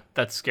 Wow. Yeah.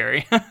 That's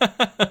scary.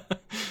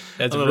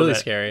 That's really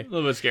scary. A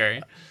little bit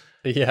scary.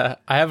 Yeah,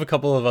 I have a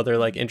couple of other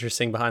like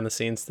interesting behind the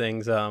scenes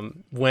things.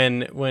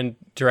 When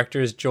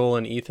directors Joel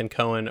and Ethan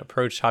Coen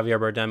approached Javier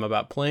Bardem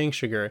about playing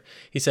Chigurh,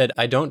 he said,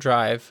 "I don't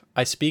drive,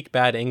 I speak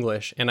bad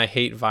English, and I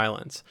hate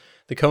violence."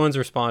 The Coens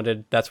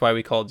responded, "That's why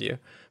we called you."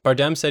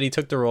 Bardem said he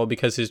took the role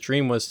because his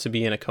dream was to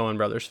be in a Coen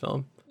Brothers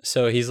film.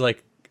 So he's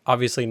like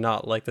obviously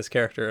not like this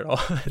character at all.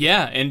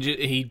 Yeah, and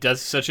he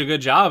does such a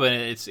good job, and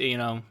it's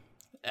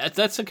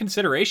that's a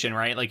consideration,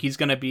 right? Like he's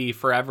gonna be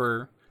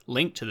forever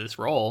linked to this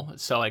role.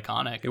 It's so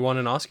iconic. He won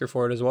an Oscar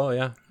for it as well,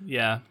 yeah.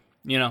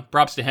 Yeah,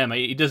 props to him.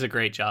 He does a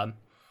great job.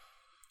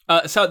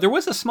 So there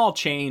was a small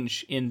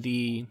change in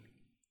the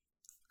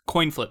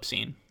coin flip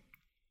scene,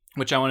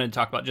 which I wanted to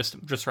talk about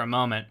just for a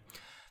moment.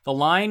 The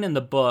line in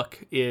the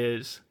book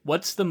is,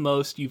 "What's the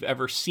most you've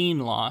ever seen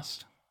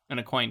lost in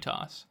a coin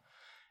toss?"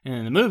 And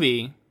in the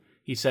movie,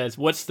 he says,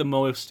 "What's the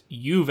most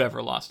you've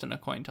ever lost in a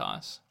coin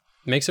toss?"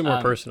 Makes it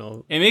more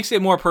personal. It makes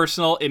it more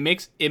personal. It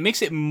makes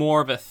it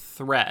more of a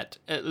threat,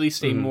 at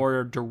least a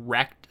more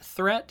direct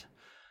threat.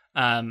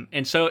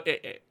 And so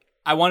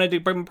I wanted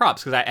to bring him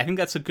props because I think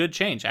that's a good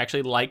change. I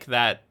actually like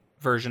that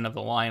version of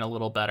the line a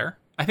little better.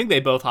 I think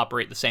they both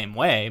operate the same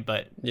way,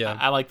 but yeah.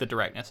 I like the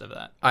directness of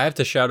that. I have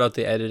to shout out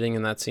the editing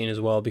in that scene as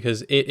well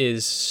because it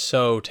is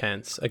so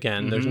tense.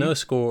 Again, there's no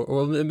score.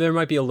 Well, there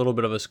might be a little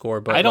bit of a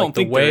score, but I don't like,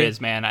 think there is,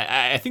 man.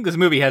 I think this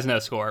movie has no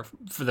score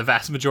for the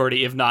vast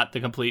majority, if not the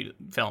complete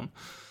film.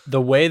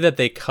 The way that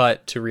they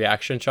cut to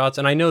reaction shots,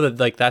 and I know that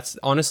like that's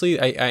honestly,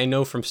 I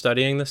know from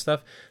studying this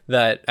stuff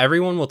that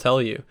everyone will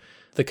tell you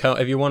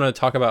if you want to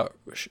talk about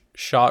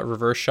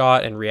reverse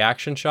shot, and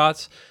reaction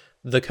shots.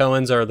 The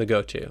Coens are the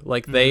go-to.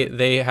 Like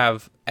they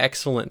have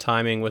excellent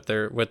timing with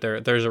their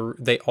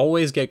they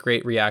always get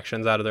great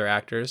reactions out of their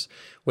actors,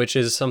 which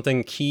is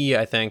something key,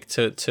 I think,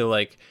 to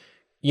like,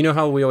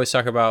 how we always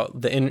talk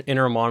about the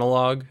inner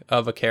monologue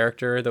of a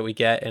character that we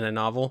get in a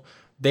novel.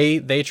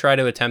 they try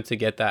to attempt to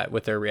get that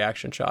with their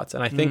reaction shots.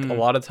 And I think a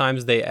lot of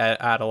times they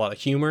add a lot of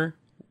humor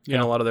in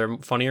a lot of their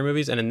funnier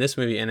movies. And in this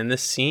movie and in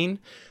this scene,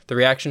 the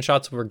reaction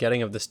shots we're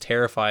getting of this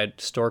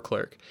terrified store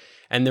clerk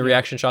and the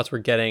reaction shots we're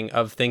getting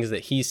of things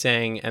that he's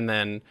saying and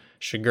then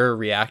Chigurh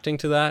reacting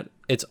to that,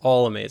 it's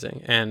all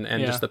amazing. And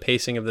just the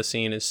pacing of the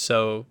scene is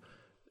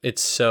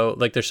it's so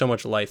like there's so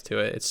much life to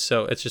it.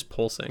 It's just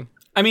pulsing.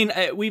 I mean,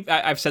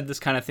 I've said this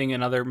kind of thing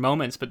in other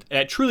moments, but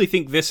I truly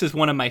think this is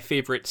one of my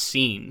favorite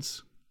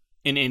scenes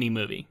in any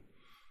movie.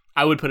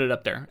 I would put it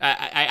up there.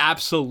 I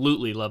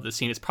absolutely love this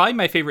scene. It's probably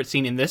my favorite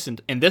scene in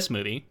this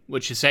movie,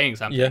 which is saying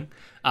something.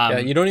 Yeah,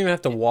 you don't even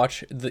have to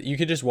watch you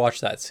could just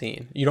watch that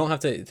scene. You don't have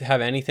to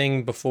have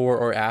anything before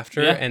or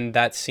after, and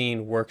that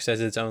scene works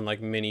as its own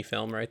like mini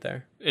film right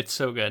there. It's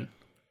so good.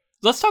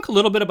 Let's talk a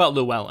little bit about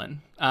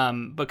Llewellyn,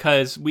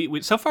 because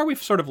we so far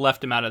we've sort of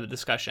left him out of the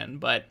discussion,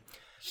 but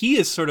he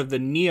is sort of the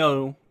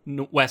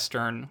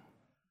neo-Western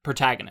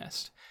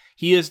protagonist.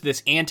 He is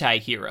this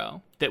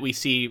anti-hero that we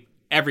see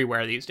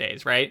everywhere these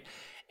days, right?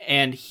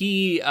 And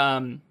he,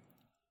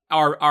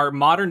 our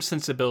modern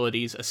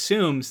sensibilities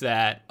assumes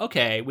that,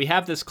 okay, we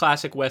have this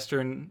classic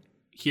Western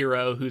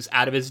hero who's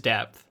out of his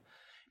depth,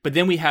 but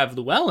then we have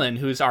Llewellyn,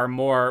 who's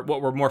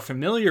what we're more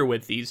familiar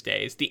with these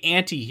days, the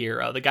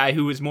anti-hero, the guy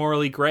who is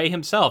morally gray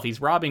himself.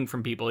 He's robbing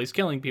from people, he's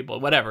killing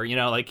people, whatever,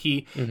 like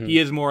he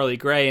is morally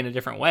gray in a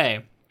different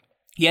way.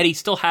 Yet he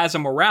still has a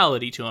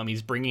morality to him.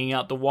 He's bringing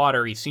out the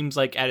water. He seems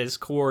like at his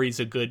core, he's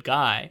a good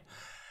guy.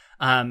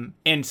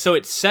 And so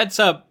it sets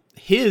up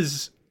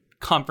his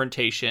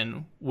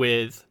confrontation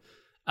with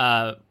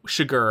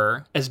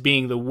Chigurh as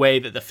being the way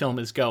that the film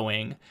is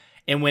going.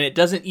 And when it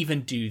doesn't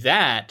even do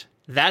that,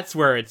 that's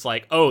where it's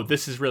like, oh,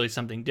 this is really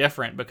something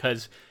different,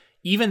 because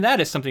even that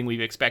is something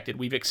we've expected.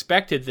 We've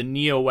expected the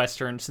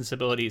neo-Western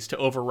sensibilities to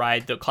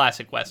override the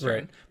classic Western.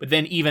 Right. But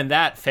then even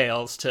that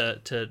fails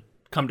to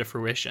come to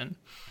fruition.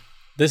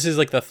 This is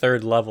like the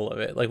third level of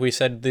it. Like we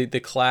said, the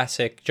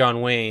classic John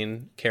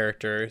Wayne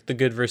character, the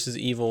good versus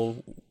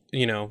evil,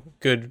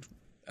 good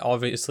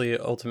obviously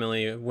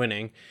ultimately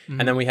winning.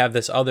 And then we have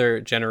this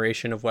other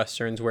generation of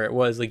Westerns where it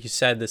was, like you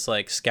said, this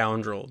like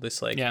scoundrel,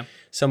 this like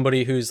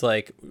somebody who's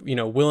like,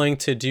 willing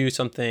to do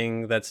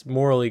something that's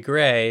morally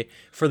gray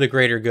for the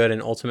greater good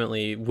and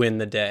ultimately win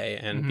the day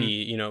and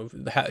be,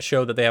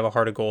 show that they have a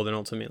heart of gold and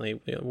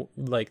ultimately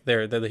like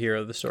they're the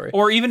hero of the story.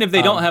 Or even if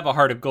they don't have a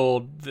heart of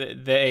gold,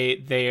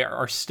 they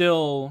are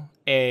still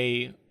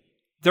they're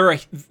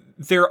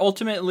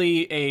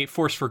ultimately a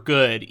force for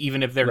good,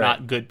 even if they're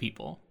not good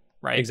people.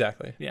 Right.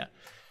 Exactly. Yeah.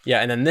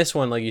 Yeah. And then this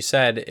one, like you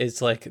said,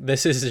 is like,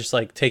 this is just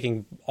like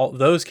taking all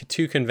those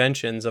two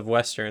conventions of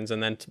Westerns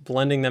and then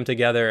blending them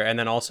together. And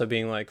then also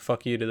being like,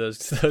 fuck you to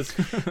those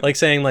like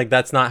saying like,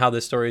 that's not how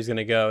this story is going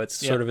to go. It's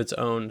sort of its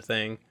own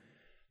thing.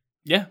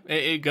 Yeah.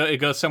 It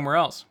goes somewhere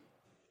else.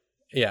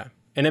 Yeah.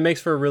 And it makes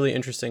for a really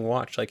interesting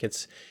watch. Like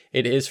it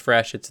is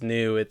fresh. It's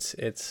new.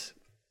 It's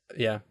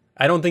yeah.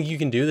 I don't think you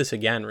can do this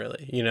again,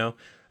 really.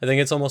 I think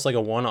it's almost like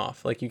a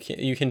one-off. Like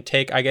you can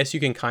take, I guess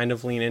you can kind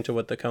of lean into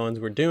what the Coens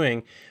were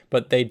doing,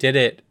 but they did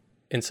it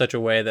in such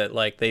a way that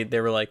like they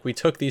were like, we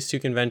took these two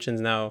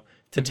conventions, now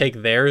to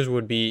take theirs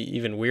would be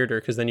even weirder,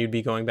 because then you'd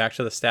be going back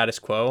to the status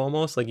quo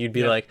almost. Like you'd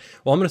be like,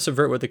 well, I'm going to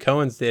subvert what the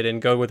Coens did and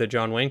go with a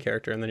John Wayne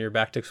character, and then you're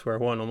back to square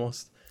one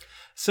almost.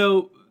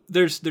 So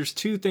there's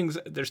two things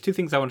I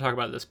want to talk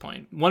about at this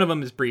point. One of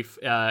them is brief.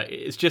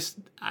 It's just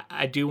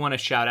I do want to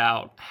shout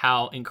out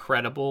how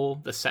incredible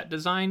the set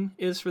design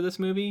is for this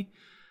movie.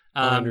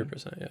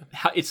 100%, yeah.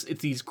 How it's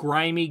these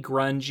grimy,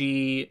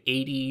 grungy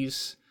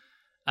 80s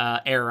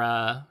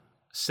era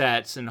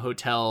sets and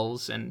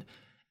hotels, and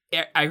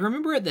I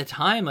remember at the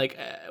time, like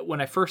when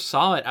I first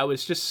saw it, I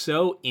was just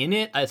so in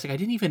it. I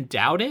didn't even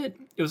doubt it.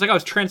 It was like I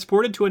was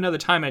transported to another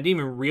time, and I didn't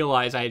even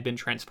realize I had been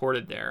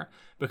transported there,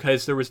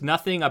 because there was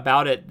nothing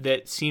about it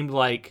that seemed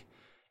like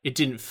it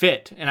didn't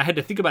fit. And I had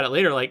to think about it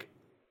later, like,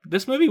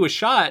 this movie was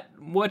shot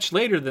much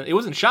later than it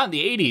wasn't shot in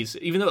the 80s,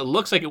 even though it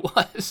looks like it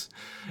was.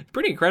 It's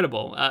pretty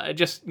incredible.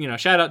 Just,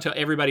 shout out to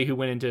everybody who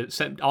went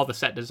into all the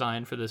set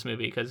design for this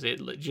movie, because it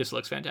just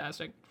looks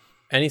fantastic.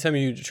 Anytime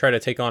you try to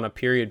take on a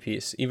period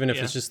piece, even if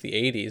it's just the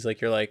 80s,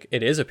 like you're like,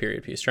 it is a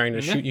period piece trying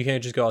to shoot. You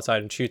can't just go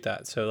outside and shoot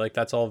that. So like,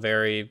 that's all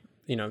very,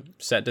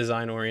 set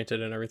design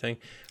oriented and everything.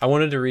 I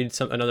wanted to read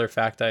another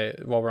fact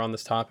while we're on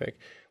this topic.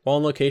 While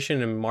on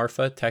location in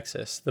Marfa,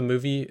 Texas, the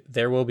movie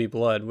There Will Be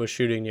Blood was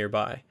shooting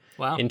nearby.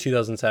 Wow. In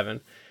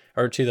 2007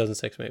 or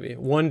 2006 maybe.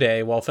 One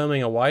day, while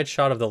filming a wide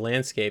shot of the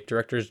landscape,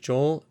 directors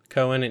Joel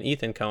Coen and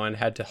Ethan Coen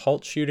had to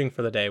halt shooting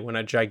for the day when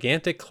a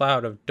gigantic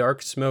cloud of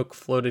dark smoke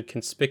floated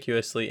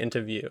conspicuously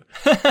into view.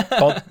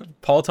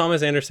 Paul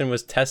Thomas Anderson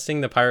was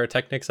testing the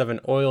pyrotechnics of an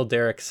oil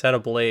derrick set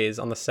ablaze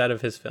on the set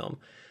of his film.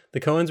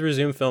 The Coens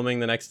resumed filming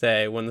the next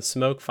day when the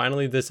smoke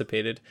finally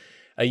dissipated.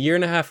 A year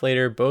and a half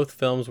later, both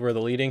films were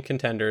the leading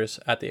contenders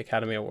at the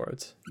Academy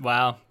Awards.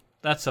 Wow.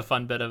 That's a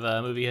fun bit of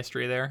movie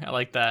history there. I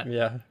like that.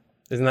 Yeah.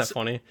 Isn't that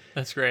funny?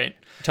 That's great.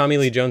 Tommy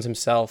Lee Jones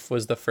himself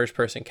was the first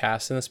person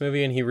cast in this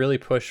movie, and he really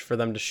pushed for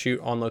them to shoot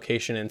on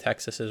location in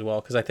Texas as well,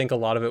 because I think a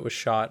lot of it was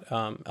shot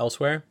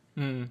elsewhere.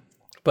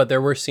 But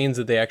there were scenes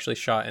that they actually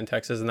shot in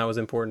Texas, and that was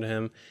important to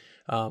him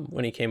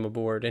when he came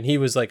aboard. And he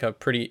was like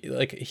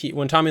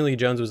when Tommy Lee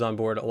Jones was on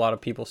board, a lot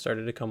of people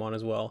started to come on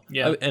as well.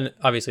 Yeah. And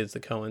obviously it's the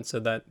Coens, so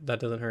that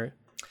doesn't hurt.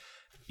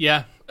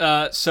 Yeah.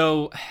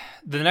 So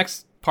the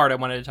next part I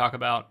wanted to talk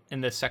about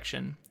in this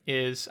section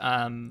is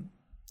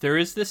there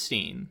is this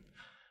scene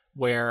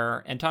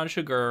where Anton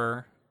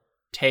Chigurh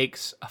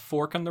takes a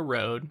fork on the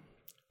road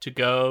to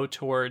go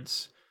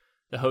towards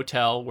the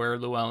hotel where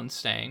Llewellyn's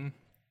staying,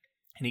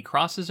 and he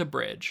crosses a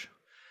bridge,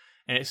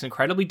 and it's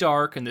incredibly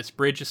dark, and this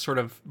bridge is sort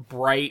of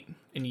bright,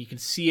 and you can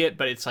see it,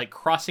 but it's like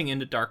crossing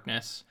into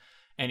darkness,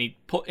 and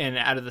and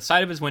out of the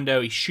side of his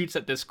window, he shoots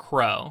at this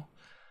crow.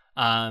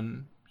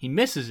 He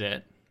misses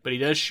it, but he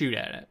does shoot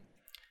at it,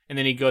 and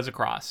then he goes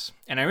across.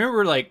 And I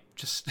remember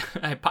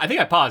I think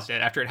I paused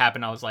it after it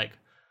happened. I was like,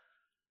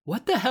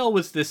 what the hell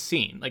was this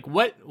scene? Like,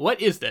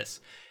 what is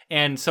this?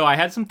 And so I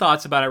had some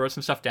thoughts about it. I wrote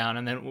some stuff down,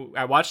 and then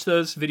I watched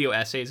those video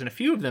essays, and a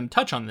few of them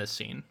touch on this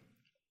scene.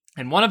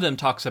 And one of them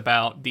talks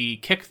about the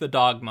kick the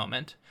dog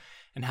moment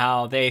and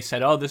how they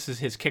said, oh, this is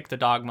his kick the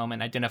dog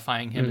moment,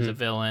 identifying him as a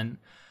villain.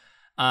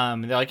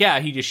 They're like, yeah,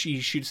 he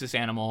shoots this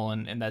animal,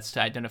 and that's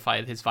to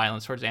identify his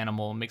violence towards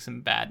animal and makes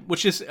him bad,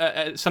 which is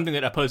something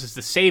that opposes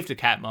the save the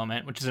cat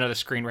moment, which is another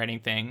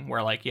screenwriting thing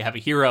where like you have a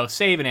hero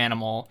save an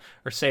animal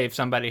or save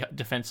somebody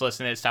defenseless,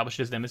 and it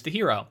establishes them as the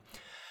hero.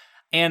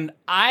 And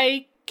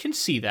I can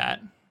see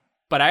that,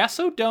 but I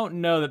also don't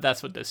know that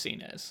that's what this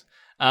scene is.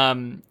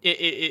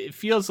 It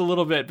feels a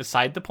little bit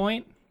beside the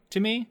point to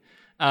me,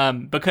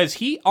 because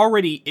he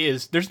already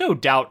is. There's no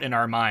doubt in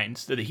our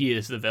minds that he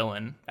is the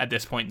villain at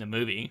this point in the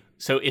movie,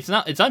 so it's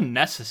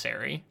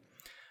unnecessary.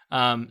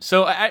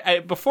 So I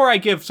before I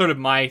give sort of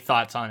my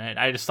thoughts on it,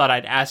 I just thought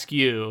I'd ask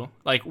you,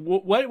 like,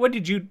 what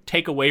did you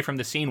take away from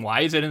the scene?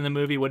 Why is it in the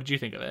movie? What did you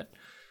think of it?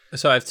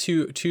 So I have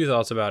two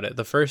thoughts about it.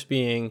 The first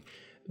being,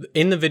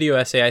 in the video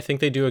essay, I think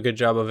they do a good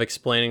job of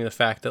explaining the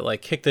fact that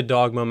like kick the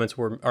dog moments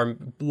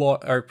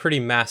are pretty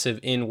massive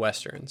in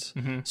Westerns.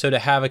 So to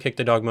have a kick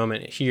the dog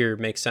moment here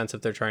makes sense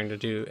if they're trying to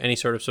do any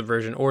sort of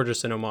subversion or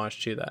just an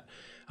homage to that.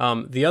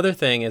 The other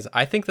thing is,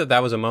 I think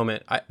that was a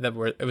moment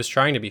it was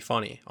trying to be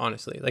funny,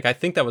 honestly. Like, I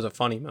think that was a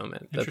funny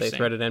moment that they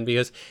threaded in,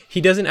 because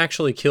he doesn't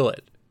actually kill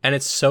it. And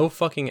it's so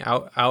fucking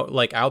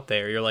out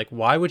there. You're like,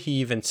 why would he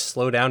even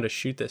slow down to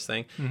shoot this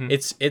thing?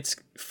 It's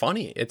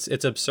funny.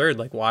 It's absurd.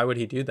 Like, why would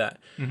he do that?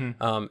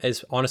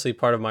 Is honestly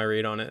part of my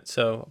read on it.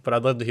 So, but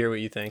I'd love to hear what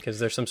you think. Is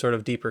there some sort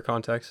of deeper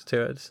context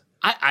to it?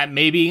 I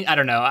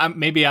don't know.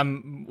 Maybe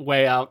I'm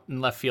way out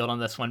in left field on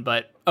this one,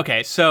 but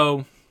okay.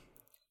 So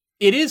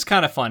it is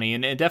kind of funny,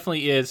 and it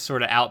definitely is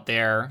sort of out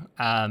there.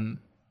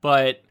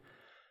 But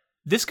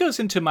this goes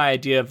into my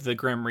idea of the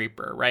Grim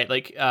Reaper, right?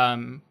 Like,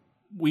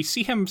 we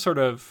see him sort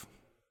of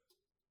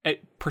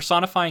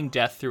personifying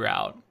death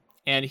throughout,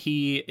 and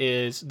he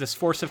is this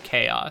force of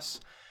chaos.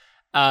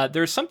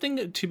 There's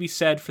something to be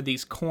said for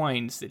these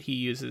coins that he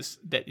uses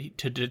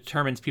to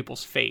determine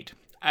people's fate.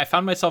 I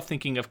found myself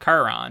thinking of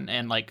Chiron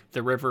and like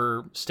the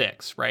river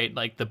Styx, right?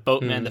 Like the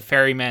boatmen, the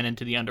ferrymen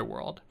into the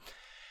underworld.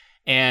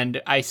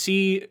 And I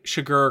see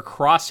Chigurh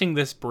crossing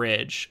this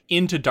bridge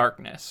into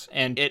darkness,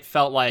 and it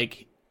felt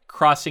like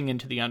crossing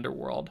into the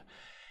underworld.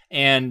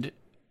 And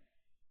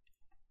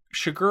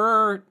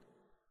Chigurh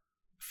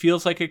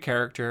feels like a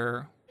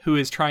character who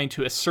is trying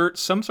to assert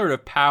some sort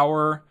of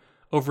power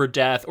over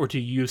death or to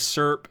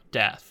usurp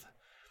death.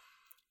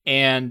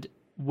 And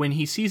when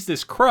he sees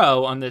this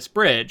crow on this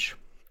bridge,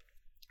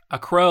 a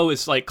crow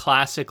is like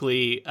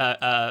classically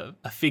a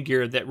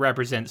figure that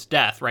represents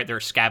death, right? They're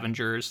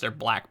scavengers, they're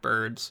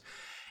blackbirds.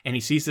 And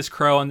he sees this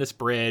crow on this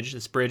bridge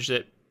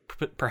that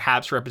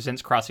perhaps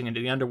represents crossing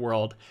into the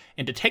underworld.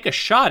 And to take a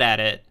shot at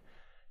it,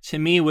 to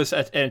me, was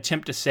an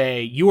attempt to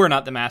say, you are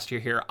not the master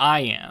here, I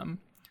am.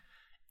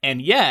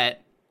 And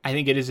yet, I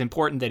think it is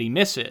important that he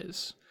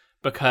misses,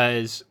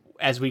 because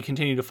as we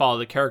continue to follow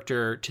the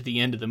character to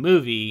the end of the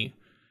movie,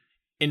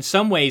 in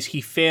some ways,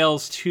 he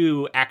fails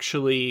to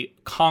actually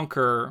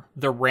conquer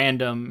the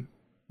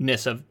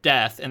randomness of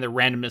death and the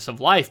randomness of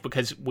life,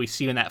 because we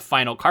see in that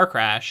final car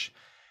crash,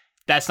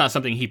 that's not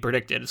something he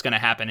predicted is going to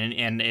happen.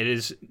 And it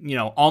is,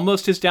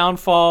 almost his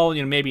downfall,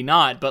 maybe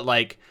not, but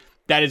like,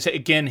 that is,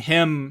 again,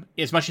 him,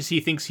 as much as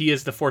he thinks he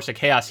is the force of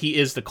chaos, he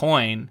is the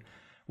coin.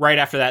 Right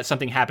after that,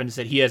 something happens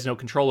that he has no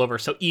control over.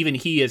 So even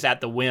he is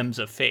at the whims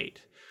of fate.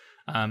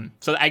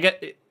 So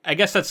I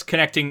guess that's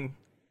connecting.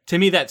 To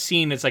me, that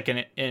scene is like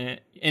an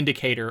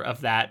indicator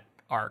of that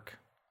arc.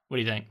 What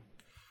do you think?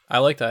 I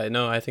like that.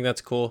 No, I think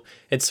that's cool.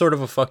 It's sort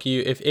of a fuck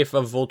you. If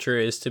a vulture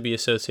is to be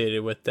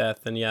associated with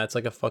death, then yeah, it's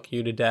like a fuck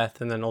you to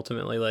death. And then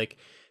ultimately, like,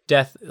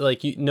 death,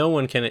 like, no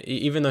one can,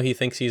 even though he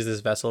thinks he's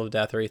this vessel of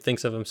death, or he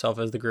thinks of himself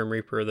as the Grim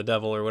Reaper or the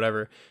devil or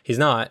whatever, he's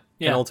not.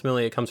 Yeah. And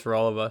ultimately it comes for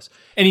all of us.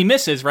 And he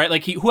misses, right?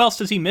 Like, who else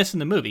does he miss in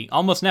the movie?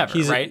 Almost never,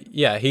 right?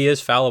 Yeah, he is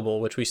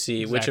fallible, which we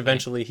see, which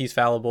eventually he's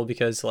fallible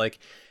because, like,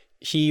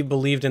 he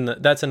believed in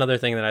that's another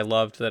thing that I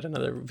loved that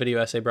another video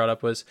essay brought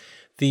up, was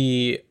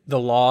the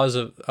laws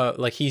of,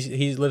 like,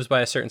 he lives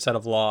by a certain set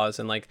of laws,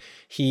 and like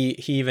he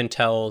even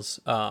tells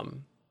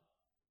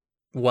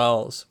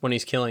Wells when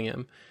he's killing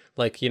him.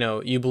 Like,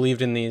 you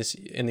believed in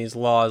these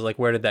laws. Like,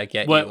 where did that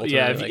get you?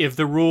 If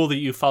the rule that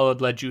you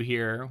followed led you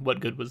here, what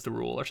good was the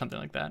rule, or something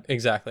like that?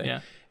 Exactly. Yeah.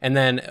 And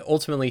then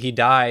ultimately he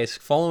dies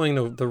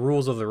following the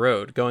rules of the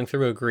road, going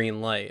through a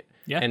green light.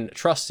 Yeah. And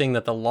trusting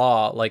that the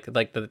law, like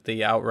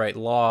the outright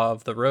law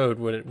of the road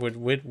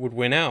would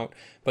win out,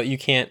 but you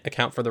can't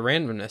account for the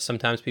randomness.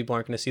 Sometimes people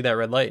aren't going to see that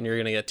red light, and you're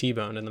going to get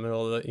T-boned in the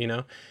middle of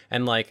the,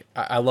 And like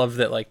I love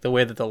that, like the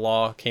way that the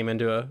law came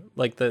into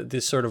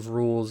this sort of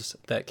rules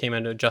that came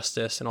into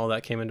justice and all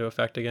that came into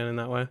effect again in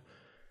that way.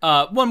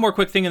 One more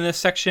quick thing in this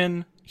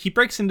section: he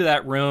breaks into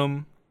that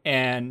room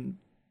and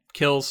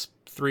kills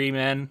 3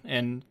 men,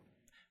 and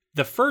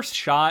the first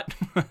shot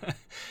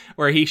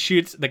where he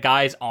shoots the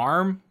guy's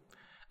arm.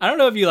 I don't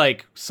know if you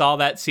saw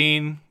that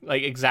scene,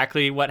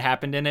 exactly what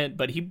happened in it,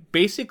 but he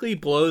basically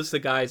blows the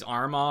guy's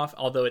arm off,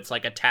 although it's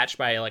attached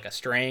by a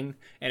string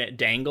and it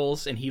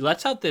dangles, and he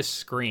lets out this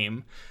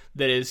scream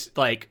that is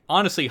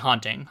honestly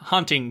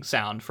haunting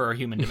sound for a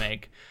human to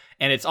make.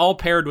 And it's all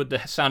paired with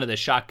the sound of the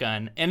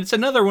shotgun. And it's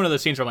another one of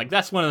those scenes where I'm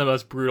that's one of the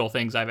most brutal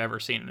things I've ever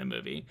seen in a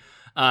movie.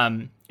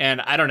 And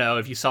I don't know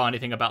if you saw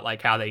anything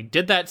about how they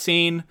did that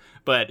scene,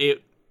 but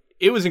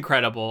it was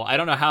incredible. I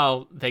don't know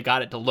how they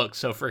got it to look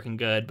so freaking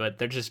good, but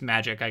they're just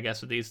magic, I guess,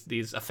 with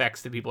these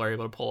effects that people are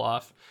able to pull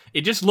off.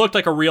 It just looked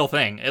like a real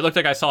thing. It looked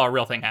like I saw a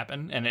real thing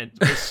happen, and it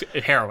was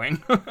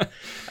harrowing.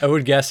 I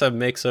would guess a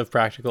mix of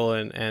practical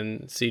and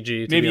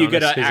CG. Maybe you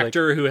get an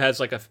actor who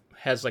has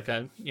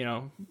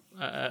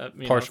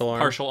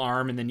partial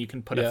arm, and then you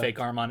can put a fake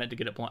arm on it to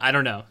get it blown. I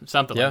don't know,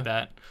 something like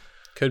that.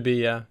 Could be,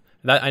 yeah.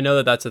 I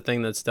know that's a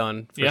thing that's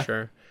done for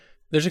sure.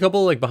 There's a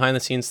couple behind the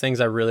scenes things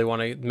I really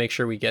want to make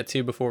sure we get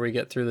to before we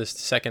get through this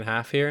second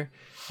half here.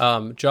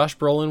 Josh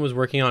Brolin was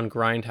working on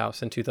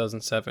Grindhouse in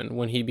 2007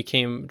 when he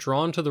became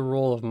drawn to the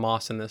role of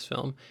Moss in this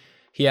film.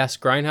 He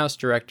asked Grindhouse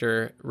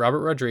director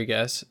Robert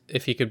Rodriguez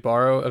if he could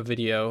borrow a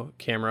video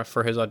camera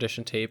for his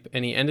audition tape,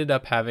 and he ended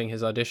up having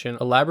his audition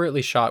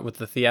elaborately shot with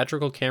the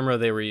theatrical camera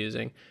they were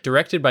using,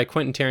 directed by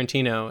Quentin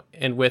Tarantino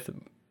and with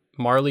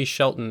Marley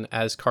Shelton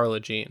as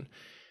Carla Jean.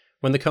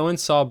 When the Coens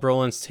saw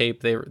Brolin's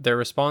tape, their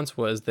response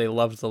was they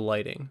loved the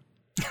lighting.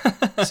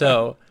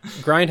 So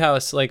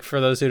Grindhouse,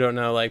 for those who don't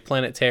know,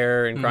 Planet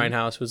Terror and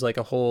Grindhouse was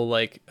a whole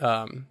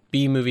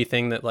B movie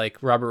thing that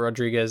Robert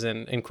Rodriguez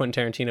and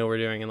Quentin Tarantino were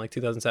doing in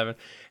 2007,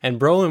 and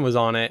Brolin was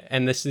on it,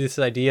 and this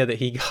idea that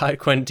he got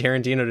Quentin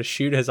Tarantino to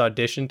shoot his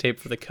audition tape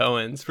for the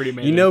Coens. Pretty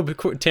amazing.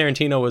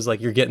 Tarantino was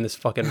you're getting this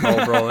fucking role,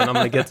 Brolin. I'm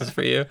gonna get this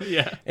for you.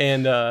 Yeah.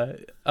 And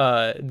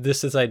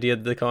this idea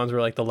that the Coens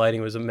were the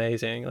lighting was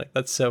amazing.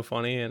 That's so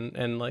funny,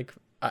 and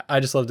I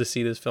just love to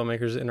see these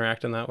filmmakers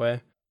interact in that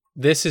way.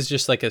 This is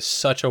just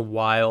such a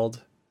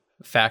wild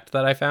fact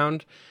that I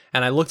found,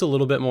 and I looked a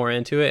little bit more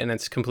into it, and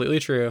it's completely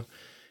true.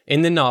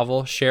 In the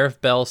novel, Sheriff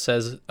Bell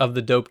says of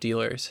the dope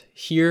dealers,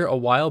 "Here, a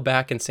while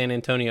back in San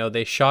Antonio,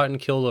 they shot and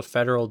killed a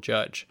federal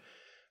judge."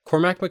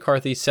 Cormac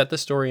McCarthy set the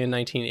story in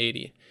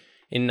 1980.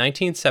 In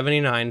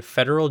 1979,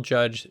 federal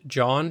judge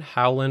John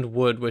Howland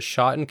Wood was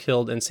shot and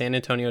killed in San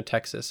Antonio,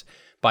 Texas,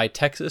 by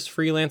Texas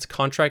freelance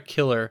contract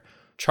killer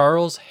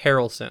Charles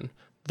Harrelson,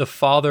 the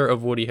father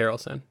of Woody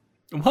Harrelson.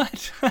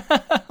 What?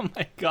 Oh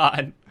my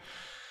God.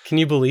 Can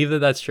you believe that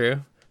that's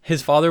true?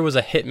 His father was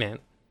a hitman.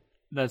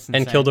 That's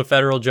insane. And killed a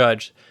federal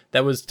judge.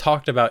 That was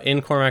talked about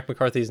in Cormac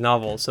McCarthy's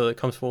novel, so it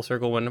comes full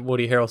circle when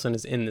Woody Harrelson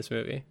is in this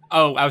movie.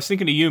 Oh, I was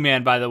thinking of you,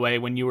 man, by the way,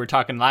 when you were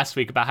talking last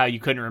week about how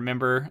you couldn't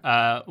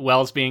remember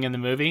Wells being in the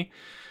movie.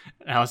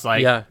 And I was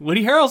like,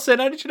 Woody Harrelson,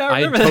 how did you not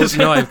remember this?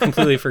 No, I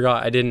completely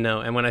forgot. I didn't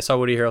know. And when I saw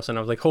Woody Harrelson, I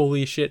was like,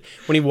 holy shit.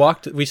 When he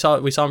walked, we saw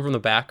him from the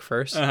back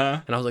first.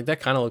 And I was like, that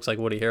kind of looks like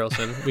Woody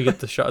Harrelson. We get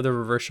the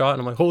reverse shot, and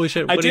I'm like, holy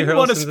shit, Woody Harrelson. I didn't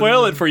want to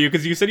spoil it for you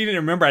because you said you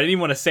didn't remember. I didn't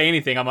even want to say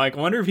anything. I'm like,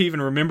 I wonder if he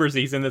even remembers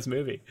he's in this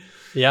movie.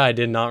 Yeah, I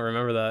did not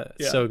remember that.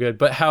 Yeah. So good.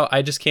 But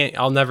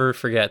I'll never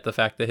forget the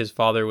fact that his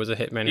father was a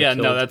hitman. Yeah,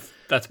 no,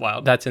 that's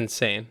wild. That's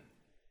insane.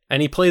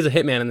 And he plays a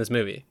hitman in this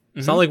movie.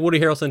 It's not like Woody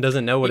Harrelson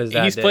doesn't know what his dad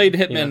did. He's played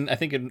hitmen, I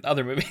think, in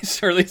other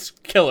movies, or at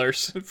least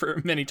killers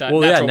for many times.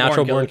 Well,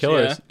 natural born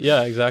killers.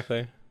 Yeah,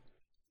 exactly.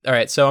 All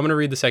right, so I'm going to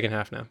read the second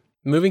half now.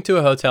 Moving to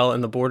a hotel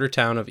in the border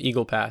town of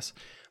Eagle Pass,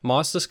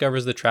 Moss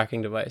discovers the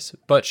tracking device,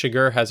 but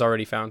Chigurh has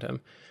already found him.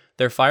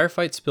 Their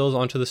firefight spills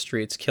onto the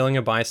streets, killing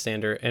a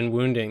bystander and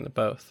wounding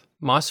both.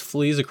 Moss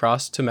flees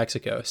across to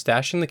Mexico,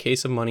 stashing the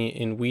case of money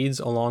in weeds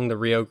along the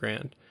Rio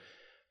Grande.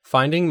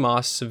 Finding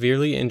Moss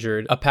severely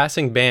injured, a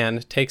passing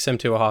band takes him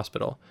to a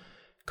hospital.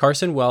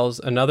 Carson Wells,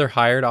 another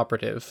hired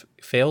operative,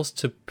 fails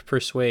to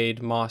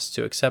persuade Moss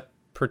to accept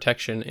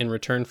protection in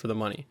return for the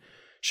money.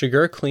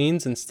 Chigurh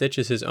cleans and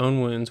stitches his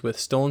own wounds with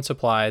stolen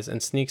supplies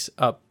and sneaks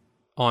up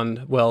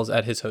on Wells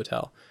at his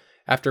hotel.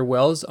 After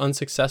Wells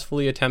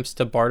unsuccessfully attempts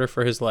to barter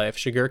for his life,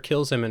 Chigurh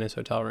kills him in his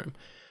hotel room.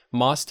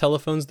 Moss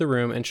telephones the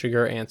room and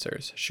Chigurh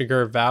answers.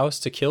 Chigurh vows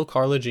to kill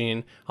Carla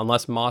Jean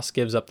unless Moss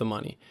gives up the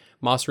money.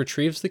 Moss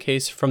retrieves the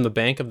case from the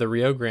bank of the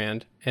Rio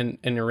Grande and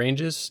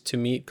arranges to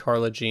meet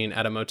Carla Jean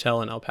at a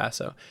motel in El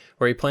Paso,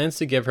 where he plans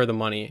to give her the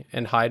money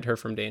and hide her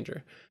from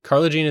danger.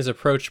 Carla Jean is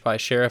approached by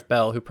Sheriff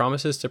Bell, who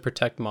promises to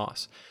protect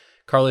Moss.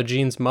 Carla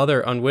Jean's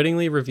mother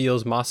unwittingly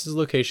reveals Moss's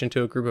location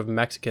to a group of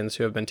Mexicans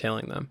who have been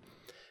tailing them.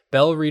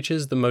 Bell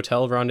reaches the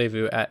motel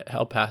rendezvous at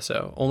El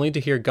Paso, only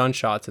to hear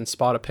gunshots and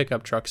spot a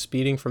pickup truck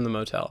speeding from the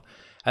motel.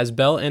 As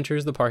Bell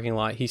enters the parking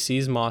lot, he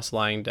sees Moss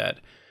lying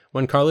dead.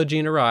 When Carla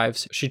Jean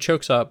arrives, she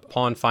chokes up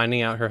upon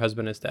finding out her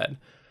husband is dead.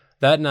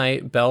 That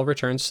night, Bell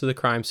returns to the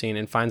crime scene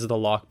and finds the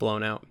lock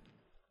blown out.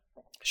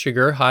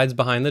 Chigurh hides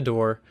behind the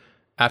door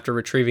after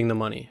retrieving the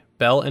money.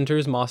 Bell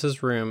enters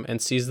Moss's room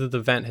and sees that the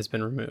vent has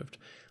been removed.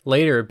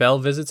 Later, Bell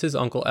visits his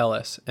uncle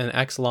Ellis, an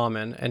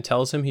ex-lawman, and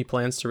tells him he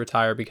plans to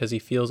retire because he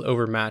feels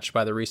overmatched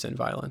by the recent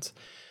violence.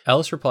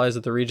 Ellis replies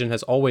that the region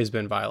has always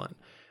been violent.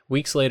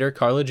 Weeks later,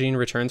 Carla Jean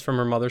returns from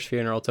her mother's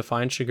funeral to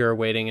find Chigurh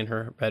waiting in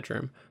her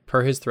bedroom,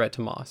 per his threat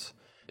to Moss.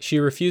 She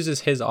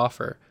refuses his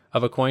offer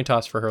of a coin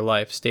toss for her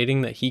life,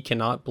 stating that he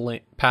cannot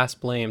pass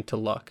blame to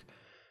luck.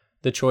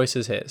 The choice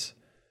is his.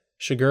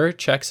 Chigurh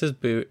checks his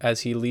boot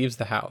as he leaves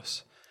the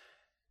house.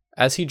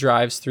 As he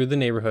drives through the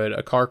neighborhood,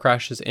 a car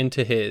crashes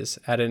into his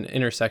at an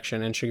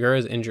intersection and Chigurh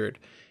is injured.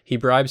 He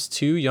bribes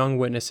 2 young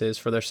witnesses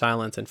for their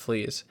silence and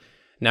flees.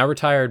 Now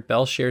retired,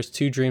 Bell shares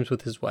 2 dreams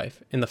with his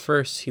wife. In the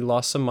first, he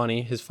lost some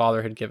money his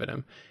father had given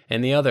him. In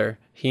the other,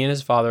 he and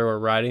his father were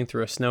riding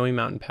through a snowy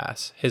mountain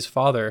pass. His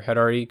father had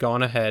already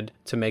gone ahead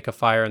to make a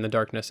fire in the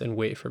darkness and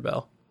wait for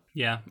Bell.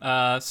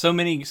 Yeah, so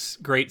many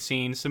great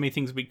scenes, so many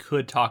things we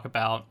could talk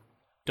about.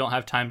 Don't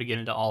have time to get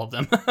into all of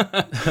them.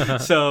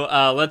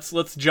 So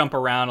let's jump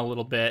around a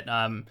little bit.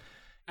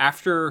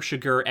 After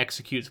Chigurh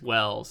executes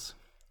Wells,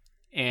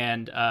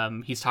 and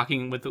he's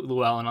talking with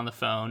Llewellyn on the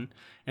phone,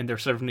 and they're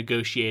sort of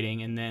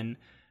negotiating, and then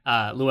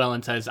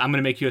Llewellyn says, "I'm going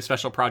to make you a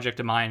special project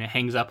of mine," and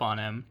hangs up on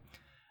him.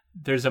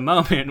 There's a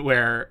moment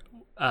where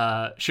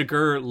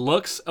Chigurh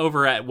looks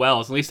over at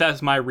Wells, at least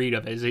that's my read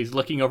of it, is he's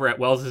looking over at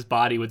Wells'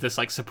 body with this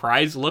like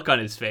surprised look on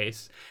his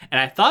face. And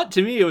I thought,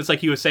 to me, it was like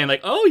he was saying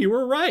like, "Oh, you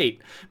were right,"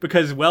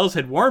 because Wells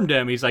had warned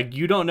him. He's like,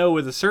 "You don't know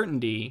with a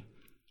certainty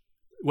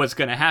what's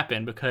going to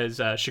happen," because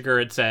Chigurh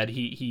had said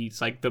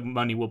he's like, "The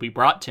money will be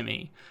brought to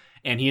me."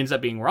 And he ends up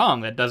being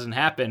wrong. That doesn't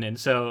happen. And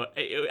so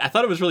I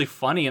thought it was really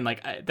funny. And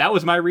like, that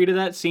was my read of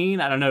that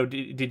scene. I don't know.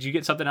 Did you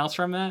get something else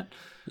from that?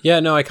 Yeah,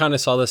 no, I kind of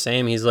saw the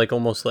same. He's like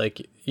almost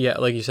like, yeah,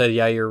 like you said,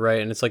 yeah, you're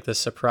right. And it's like the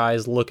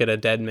surprise look at a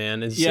dead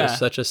man. It's just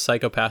such a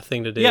psychopath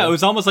thing to do. Yeah, it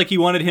was almost like he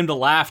wanted him to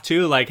laugh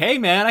too. Like, "Hey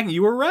man,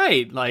 you were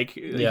right." Like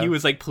he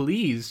was like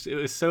pleased. It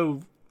was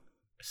so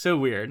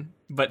weird.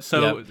 But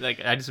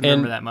like, I just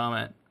remember that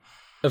moment.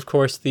 Of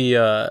course,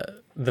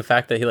 the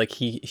fact that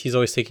he's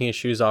always taking his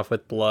shoes off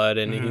with blood,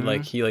 and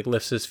he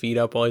lifts his feet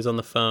up while he's on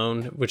the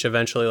phone, which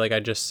eventually, like I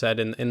just said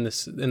in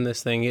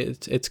this thing,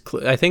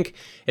 I think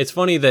it's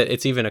funny that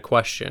it's even a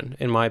question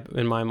in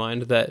my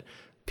mind that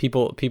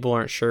people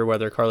aren't sure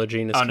whether Carla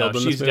Jean is killed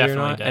in this movie or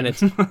not, dead. And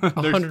it's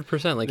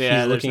 100% like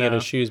he's looking at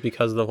his shoes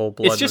because of the whole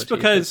blood. It's just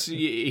because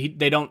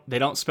they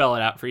don't spell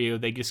it out for you.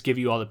 They just give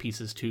you all the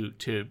pieces to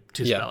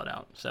spell it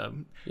out. So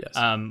yes.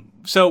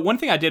 So one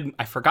thing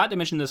I forgot to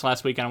mention this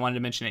last week, and I wanted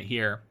to mention it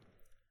here.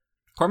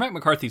 Cormac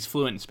McCarthy's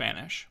fluent in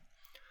Spanish,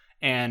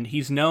 and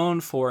he's known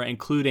for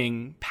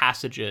including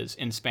passages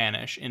in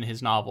Spanish in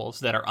his novels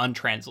that are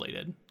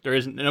untranslated. There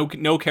is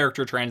no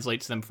character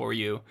translates them for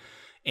you,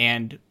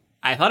 and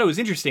I thought it was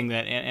interesting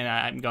that, and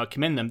I'm going to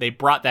commend them, they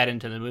brought that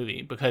into the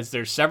movie, because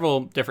there's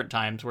several different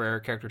times where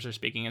characters are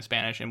speaking in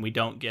Spanish and we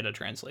don't get a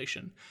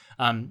translation.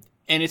 And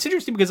it's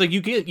interesting because like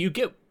you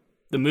get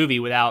the movie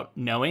without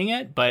knowing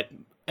it, but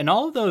in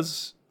all of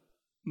those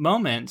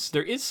moments,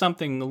 there is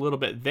something a little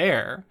bit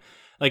there.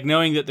 Like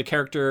knowing that the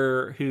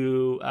character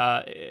who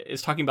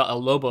is talking about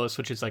El Lobos,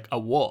 which is like a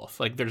wolf,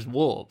 like there's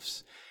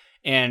wolves.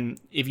 And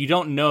if you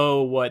don't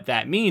know what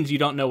that means, you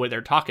don't know what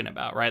they're talking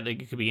about, right?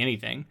 Like it could be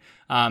anything.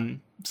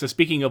 So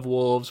speaking of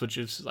wolves, which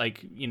is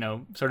like,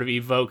 sort of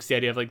evokes the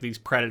idea of like these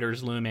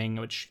predators looming,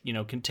 which,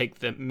 can take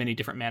the many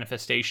different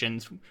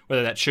manifestations,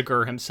 whether that's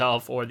Chigurh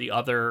himself or the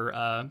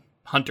other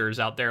hunters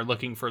out there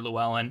looking for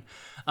Llewellyn.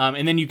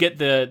 And then you get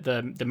the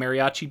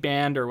mariachi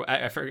band, or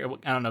I forget,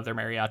 I don't know if they're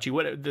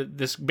mariachi.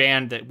 This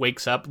band that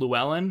wakes up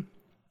Llewellyn.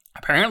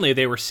 Apparently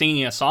they were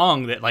singing a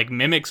song that like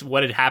mimics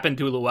what had happened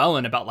to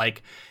Llewellyn about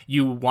like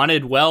you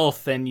wanted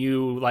wealth and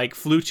you like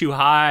flew too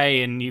high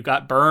and you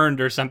got burned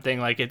or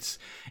something. Like it's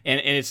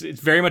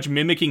very much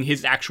mimicking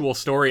his actual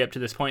story up to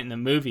this point in the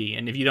movie.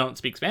 And if you don't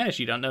speak Spanish,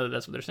 you don't know that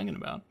that's what they're singing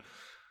about.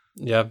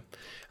 Yeah,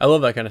 I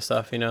love that kind of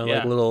stuff.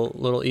 Like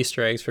little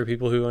Easter eggs for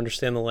people who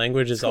understand the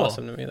language is cool.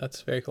 Awesome to me.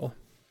 That's very cool.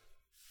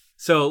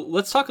 So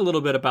let's talk a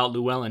little bit about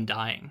Llewellyn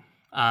dying.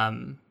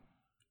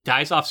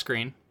 Dies off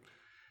screen.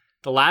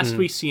 The last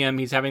we see him,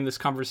 he's having this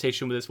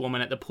conversation with this woman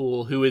at the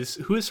pool who is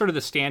sort of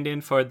the stand-in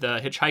for the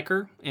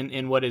hitchhiker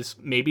in what is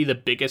maybe the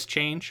biggest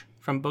change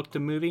from book to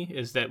movie,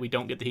 is that we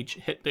don't get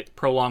the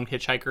prolonged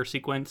hitchhiker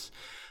sequence.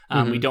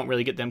 We don't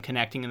really get them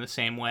connecting in the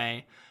same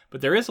way. But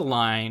there is a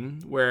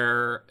line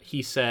where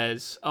he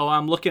says, "Oh,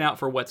 I'm looking out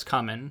for what's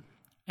coming,"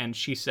 and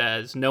she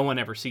says, "No one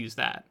ever sees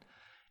that,"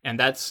 and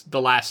that's the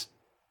last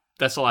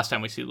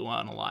time we see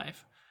Llewellyn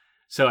alive.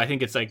 So I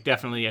think it's like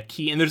definitely a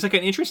key. And there's like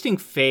an interesting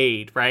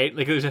fade, right?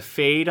 Like there's a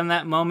fade on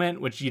that moment,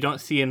 which you don't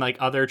see in like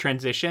other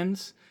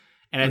transitions.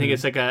 And I think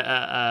it's like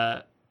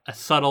a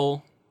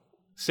subtle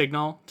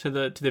signal to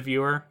the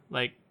viewer,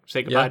 like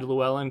say goodbye to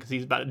Llewellyn because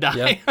he's about to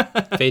die.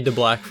 Fade to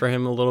black for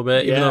him a little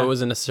bit, even though it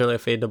wasn't necessarily a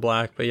fade to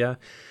black, but yeah.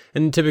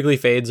 And typically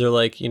fades are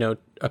like,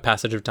 a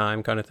passage of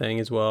time kind of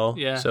thing as well.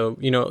 Yeah. So,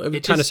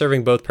 it kind of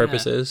serving both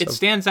purposes. It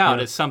stands out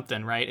as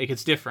something, right? Like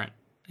it's different.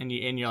 And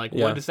you're like,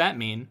 what does that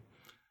mean?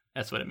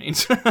 That's what it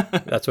means.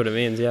 That's what it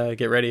means. Yeah.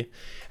 Get ready.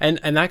 And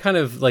that kind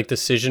of like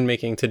decision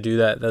making to do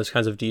that, those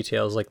kinds of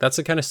details, like that's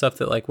the kind of stuff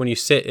that like when you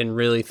sit and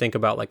really think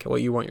about like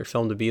what you want your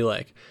film to be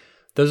like,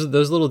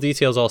 those little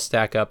details all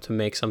stack up to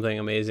make something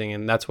amazing.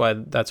 And that's why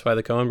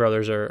the Coen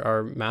brothers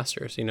are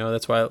masters.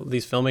 That's why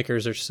these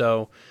filmmakers are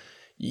so,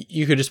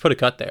 you could just put a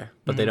cut there,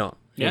 but they don't.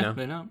 Yeah,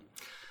 they don't.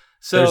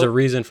 So there's a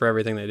reason for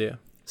everything they do.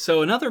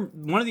 So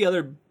one of the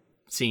other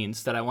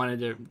scenes that I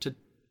wanted to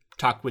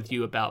talk with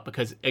you about,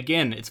 because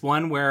again, it's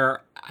one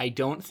where I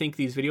don't think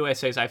these video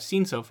essays I've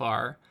seen so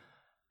far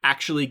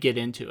actually get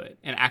into it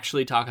and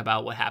actually talk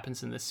about what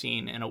happens in this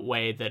scene in a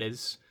way that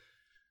is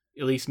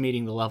at least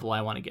meeting the level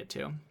I want to get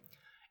to.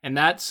 And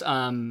that's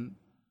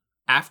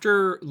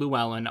after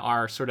Llewellyn,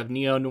 our sort of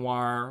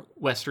neo-noir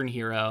Western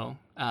hero,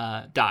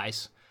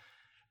 dies.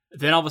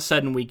 Then all of a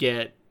sudden we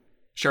get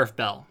Sheriff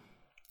Bell.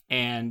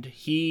 And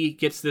he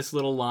gets this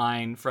little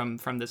line from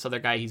this other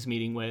guy he's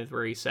meeting with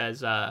where he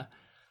says,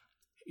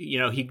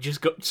 he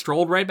just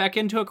strolled right back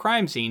into a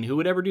crime scene. Who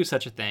would ever do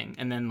such a thing?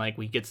 And then like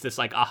we gets this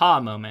like aha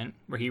moment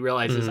where he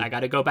realizes I got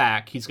to go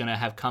back. He's going to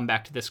have come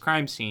back to this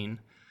crime scene.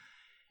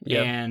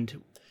 Yep.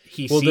 And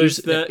he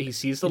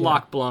sees the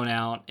lock blown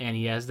out, and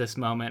he has this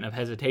moment of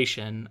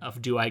hesitation of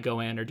do I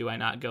go in or do I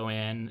not go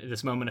in?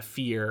 This moment of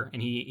fear,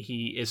 and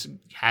he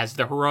has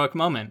the heroic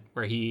moment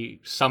where he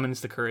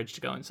summons the courage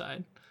to go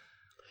inside.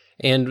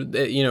 And,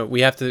 we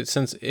have to,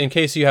 since in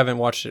case you haven't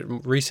watched it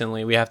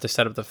recently, we have to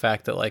set up the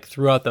fact that like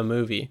throughout the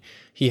movie,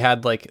 he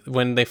had like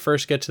when they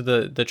first get to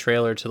the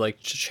trailer to like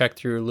check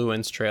through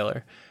Llewellyn's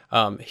trailer,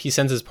 he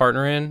sends his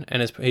partner in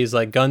and he's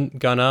like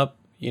gun up,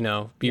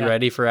 be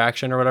ready for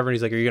action or whatever. And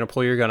he's like, are you going to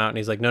pull your gun out? And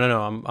he's like, no,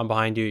 I'm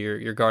behind you.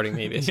 You're guarding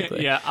me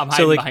basically. I'm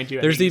hiding behind you.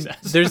 There's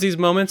these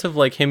moments of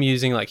like him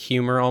using like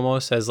humor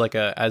almost as like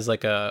a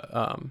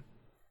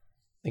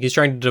like he's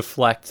trying to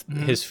deflect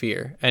his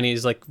fear, and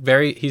he's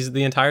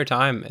the entire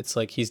time it's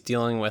like he's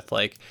dealing with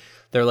like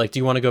they're like, do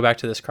you want to go back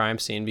to this crime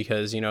scene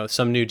because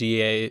some new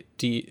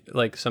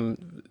some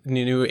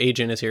new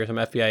agent is here, some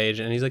FBI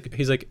agent, and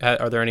he's like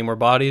are there any more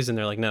bodies? And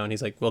they're like no, and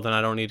he's like, well then I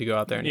don't need to go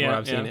out there anymore.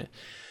 I've seen it.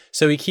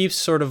 So he keeps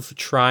sort of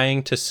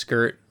trying to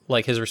skirt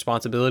like his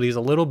responsibilities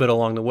a little bit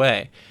along the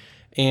way.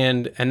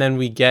 And then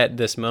we get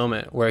this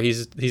moment where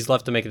he's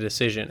left to make a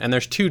decision, and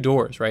there's two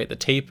doors, right? The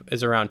tape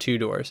is around two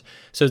doors.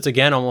 So it's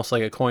again almost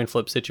like a coin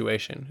flip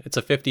situation. It's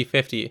a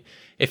 50-50.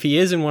 If he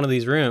is in one of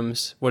these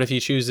rooms, what if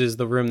he chooses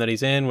the room that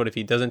he's in? What if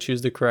he doesn't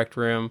choose the correct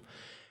room?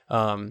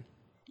 Okay.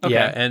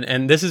 Yeah,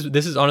 and this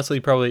is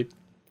honestly probably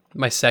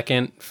my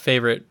second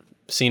favorite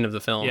scene of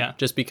the film,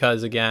 just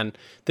because again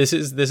this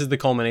is the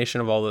culmination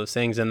of all those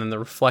things, and then the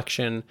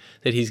reflection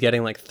that he's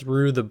getting like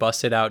through the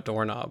busted out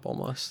doorknob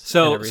almost.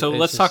 So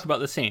let's talk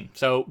about the scene.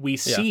 So we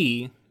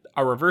see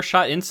a reverse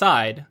shot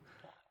inside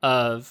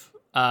of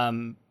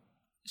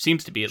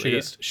seems to be at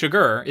least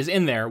Chigurh is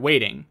in there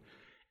waiting,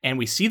 and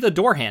we see the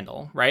door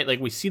handle, right?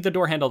 Like we see the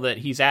door handle that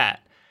he's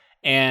at,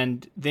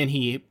 and then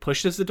he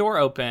pushes the door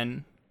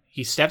open,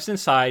 he steps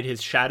inside,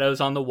 his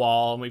shadow's on the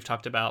wall, and we've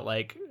talked about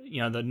like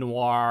the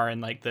noir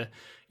and like the,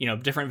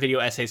 different video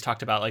essays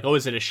talked about like, oh,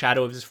 is it a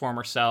shadow of his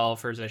former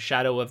self, or is it a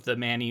shadow of the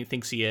man he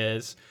thinks he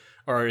is,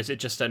 or is it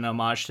just an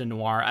homage to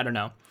noir? I don't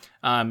know.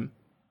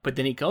 But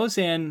then he goes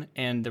in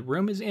and the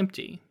room is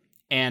empty.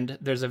 And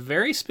there's a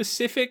very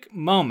specific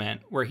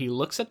moment where he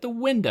looks at the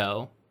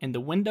window and the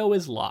window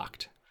is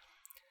locked.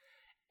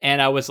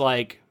 And I was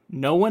like,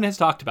 no one has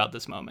talked about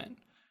this moment,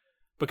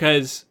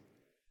 because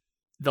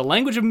the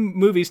language of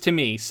movies to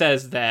me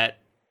says that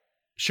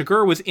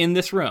Chigurh was in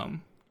this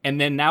room, and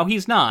then now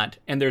he's not,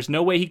 and there's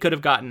no way he could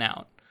have gotten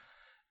out.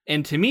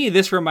 And to me,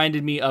 this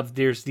reminded me of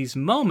there's these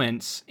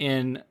moments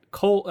in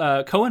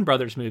Coen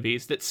Brothers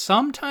movies that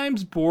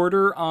sometimes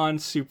border on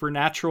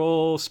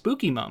supernatural,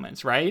 spooky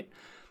moments, right?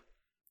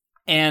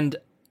 And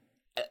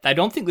I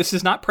don't think this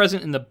is not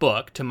present in the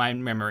book, to my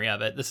memory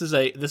of it. This is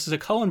a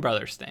Coen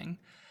Brothers thing.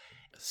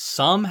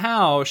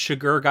 Somehow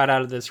Chigurh got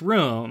out of this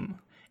room,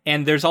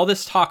 and there's all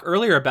this talk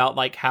earlier about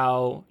like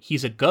how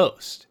he's a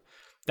ghost.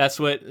 That's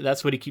what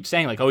he keeps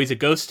saying, like, oh, he's a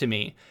ghost to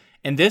me.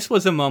 And this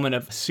was a moment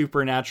of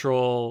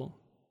supernatural,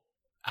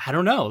 I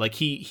don't know, like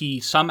he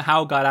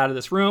somehow got out of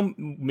this room.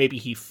 Maybe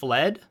he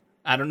fled.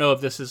 I don't know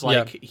if this is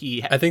like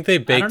I think they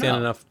baked in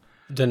enough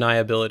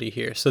deniability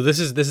here. So this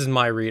is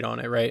my read on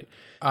it, right?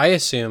 I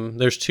assume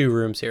there's 2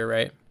 rooms here,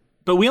 right?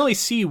 But we only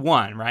see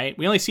one, right?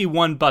 We only see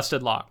one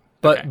busted lock.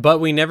 But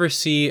we never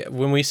see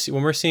when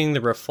we're seeing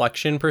the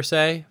reflection per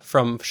se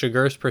from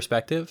Shigur's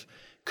perspective.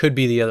 Could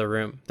be the other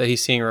room that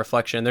he's seeing a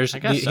reflection.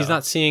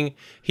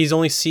 He's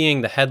only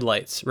seeing the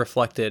headlights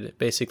reflected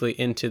basically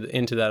into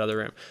that other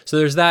room. So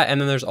there's that,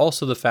 and then there's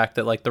also the fact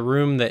that like the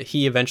room that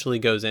he eventually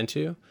goes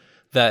into,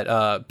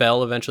 that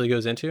Bell eventually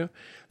goes into,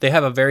 they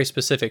have a very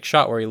specific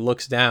shot where he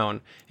looks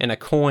down and a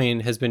coin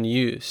has been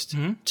used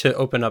to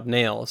open up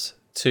nails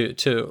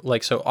to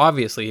like, so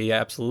obviously he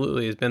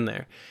absolutely has been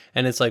there.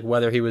 And it's like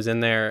whether he was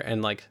in there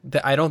and like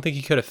I don't think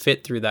he could have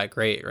fit through that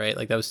grate, right?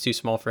 Like that was too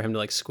small for him to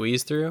like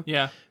squeeze through.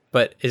 Yeah.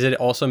 But is it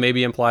also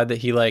maybe implied that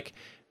he like,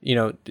 you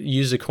know,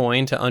 used a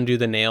coin to undo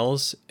the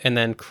nails and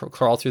then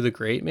crawl through the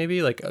grate,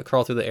 maybe like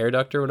crawl through the air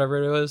duct or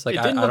whatever it was? Like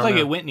it didn't I look don't like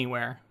know. it went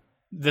anywhere.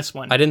 This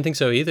one, I didn't think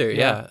so either.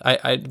 Yeah.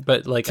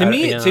 But like to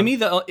me,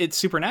 it's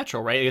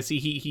supernatural, right? I guess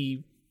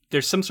he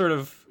there's some sort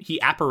of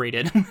he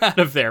apparated out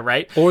of there,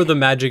 right? Or the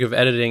magic of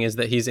editing is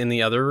that he's in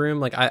the other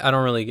room. Like I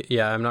don't really,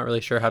 I'm not really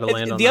sure how to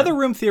land on the that. other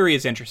room theory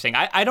is interesting.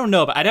 I don't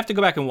know, but I'd have to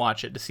go back and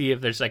watch it to see if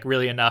there's like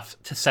really enough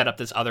to set up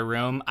this other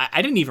room.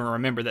 I didn't even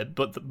remember that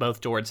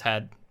both doors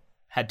had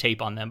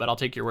tape on them, but I'll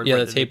take your word for it.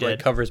 Yeah, the tape like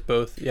covers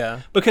both.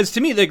 Yeah, because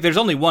to me, like, there's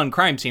only one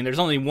crime scene. There's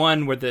only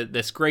one where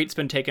this grate's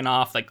been taken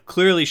off. Like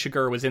clearly,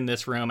 Shigur was in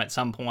this room at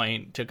some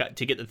point to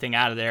get the thing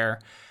out of there,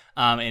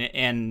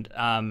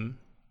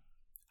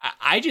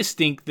 I just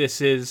think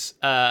this is,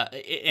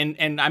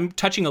 and I'm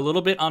touching a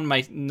little bit on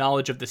my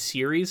knowledge of the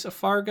series of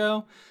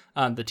Fargo,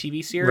 the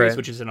TV series, right,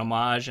 which is an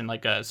homage and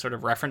like a sort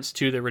of reference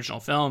to the original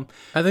film.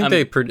 I think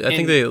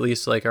they at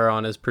least like are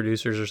on as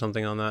producers or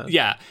something on that.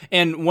 Yeah,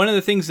 and one of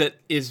the things that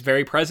is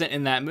very present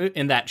in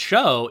that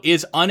show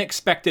is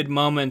unexpected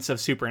moments of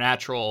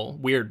supernatural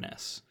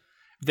weirdness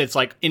that's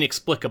like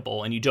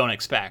inexplicable and you don't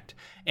expect.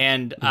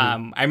 And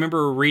I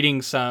remember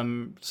reading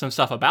some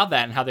stuff about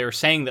that and how they were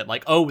saying that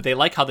like, oh, they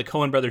like how the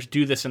Coen brothers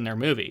do this in their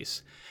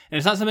movies. And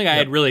it's not something I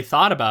had really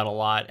thought about a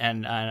lot.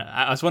 And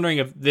I was wondering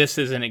if this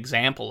is an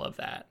example of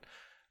that,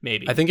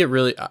 maybe. I think it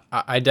really,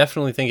 I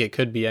definitely think it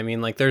could be. I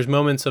mean, like there's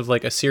moments of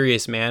like A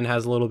Serious Man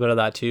has a little bit of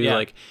that too. Yeah.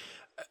 Like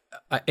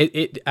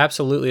it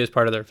absolutely is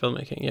part of their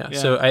filmmaking. Yeah.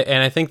 So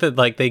I think that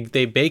like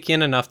they bake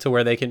in enough to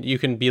where you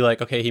can be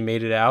like, okay, he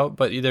made it out.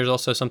 But there's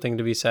also something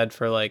to be said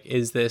for like,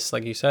 is this,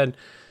 like you said,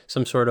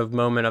 some sort of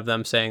moment of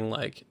them saying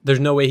like, there's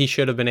no way he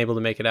should have been able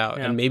to make it out.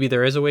 Yeah. And maybe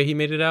there is a way he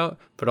made it out,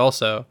 but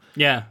also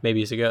maybe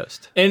he's a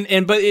ghost.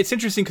 But it's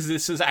interesting because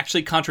this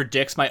actually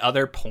contradicts my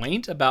other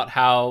point about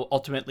how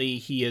ultimately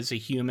he is a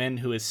human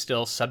who is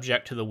still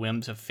subject to the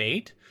whims of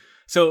fate.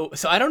 So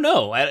I don't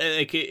know,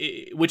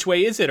 which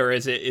way is it, or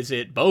is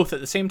it both at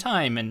the same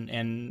time?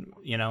 And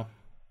you know,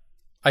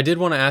 I did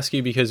want to ask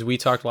you because we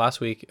talked last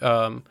week.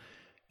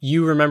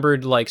 You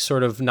remembered like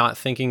sort of not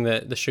thinking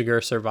that the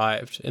Shigur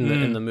survived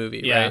in the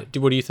movie, right?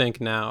 What do you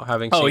think now,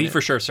 having seen he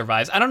for sure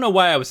survives. I don't know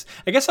why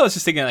I guess I was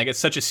just thinking like it's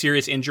such a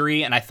serious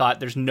injury, and I thought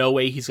there's no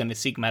way he's going to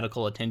seek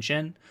medical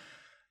attention.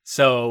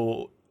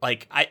 So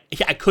like I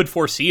could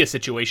foresee a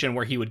situation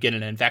where he would get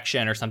an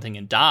infection or something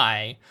and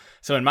die.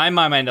 So in my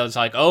mind, I was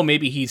like, oh,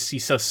 maybe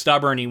he's so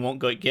stubborn he won't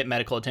go get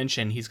medical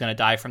attention. He's going to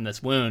die from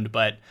this wound.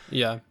 But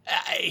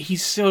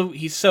he's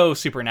so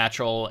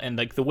supernatural, and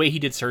like the way he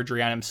did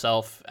surgery on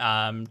himself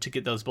to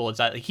get those bullets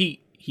out, like, he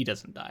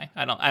doesn't die.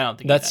 I don't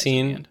think that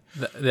scene.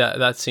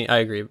 That scene, I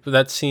agree. But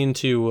that scene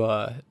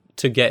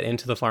to get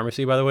into the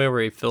pharmacy, by the way,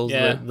 where he fills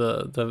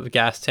the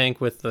gas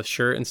tank with the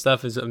shirt and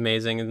stuff is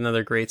amazing.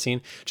 Another great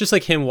scene. Just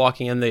like him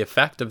walking and the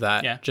effect of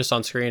that just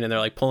on screen, and they're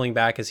like pulling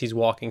back as he's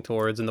walking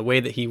towards, and the way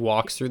that he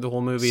walks through the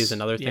whole movie is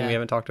another thing we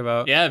haven't talked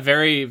about. Yeah,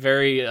 very,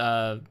 very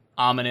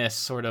ominous,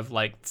 sort of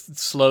like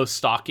slow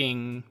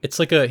stalking. It's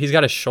like he's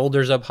got his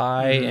shoulders up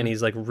high and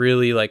he's like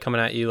really like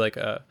coming at you like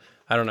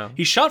I don't know.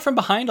 He's shot from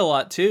behind a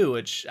lot too,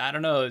 which I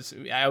don't know.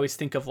 I always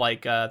think of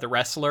like The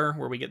Wrestler,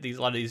 where we get a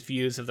lot of these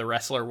views of the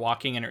wrestler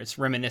walking, and it's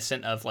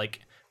reminiscent of like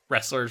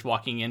wrestlers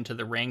walking into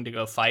the ring to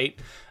go fight.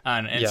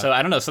 So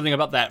I don't know, something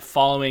about that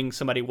following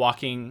somebody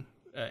walking.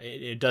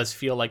 It does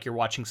feel like you're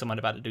watching someone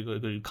about to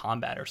do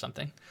combat or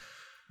something.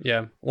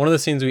 Yeah. One of the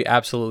scenes we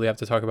absolutely have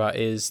to talk about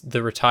is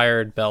the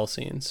retired Bell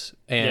scenes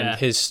and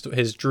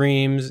his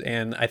dreams.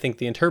 And I think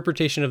the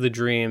interpretation of the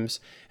dreams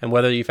and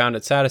whether you found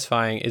it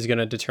satisfying is going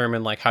to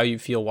determine like how you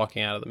feel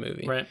walking out of the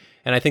movie. Right.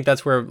 And I think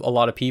that's where a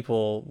lot of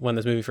people, when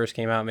this movie first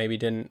came out, maybe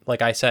didn't,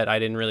 like I said, I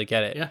didn't really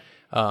get it.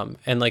 Yeah.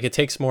 And like it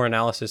takes more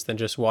analysis than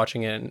just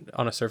watching it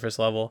on a surface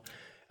level.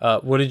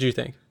 What did you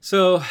think?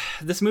 So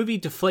this movie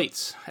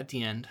deflates at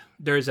the end.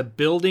 There is a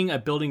building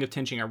of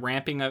tension, a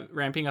ramping up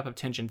of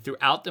tension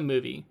throughout the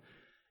movie,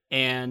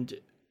 and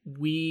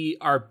we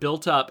are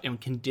built up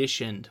and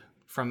conditioned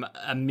from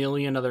a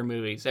million other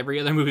movies, every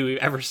other movie we've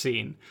ever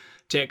seen,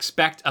 to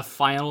expect a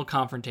final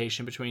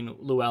confrontation between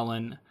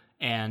Llewellyn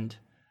and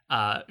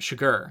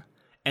Shigur.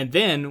 And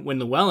then when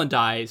Llewellyn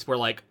dies, we're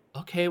like,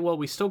 okay, well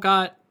we still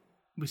got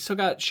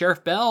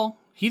Sheriff Bell.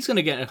 He's going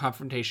to get in a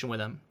confrontation with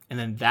him. and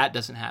then that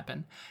doesn't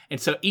happen.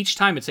 And so each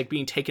time it's like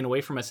being taken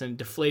away from us and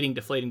deflating,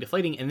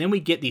 and then we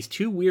get these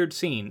two weird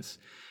scenes.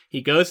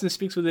 He goes and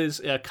speaks with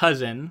his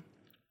cousin,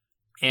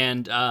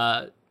 and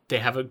they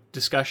have a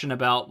discussion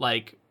about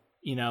like,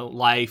 you know,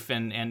 life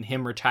and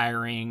him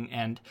retiring,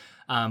 and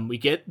we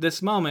get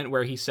this moment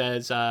where he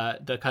says,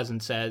 the cousin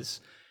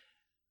says,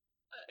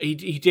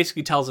 he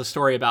basically tells a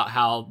story about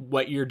how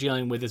what you're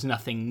dealing with is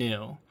nothing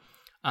new.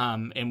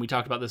 And we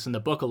talked about this in the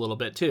book a little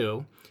bit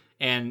too.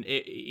 And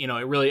it, you know,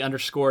 it really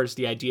underscores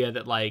the idea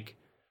that like,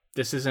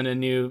 this isn't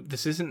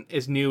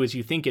as new as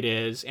you think it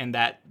is. And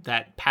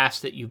that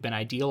past that you've been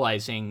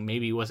idealizing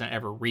maybe wasn't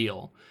ever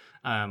real.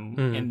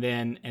 And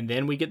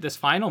then we get this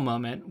final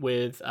moment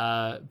with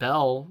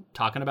Bell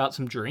talking about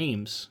some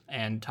dreams,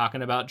 and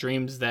talking about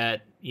dreams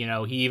that, you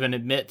know, he even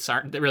admits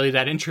aren't really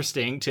that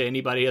interesting to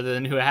anybody other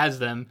than who has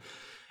them.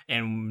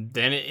 And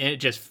then it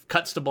just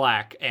cuts to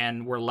black,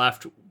 and we're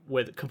left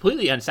with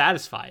completely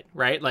unsatisfied,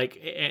 right?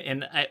 Like,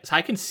 and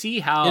I can see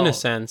how, in a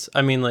sense,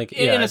 I mean, like,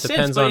 yeah, in a it sense,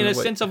 depends but on in a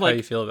sense of like how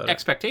you feel about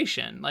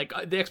expectation, like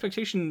the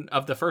expectation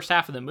of the first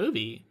half of the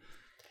movie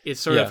is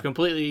sort of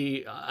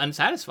completely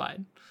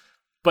unsatisfied.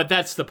 But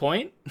that's the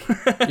point.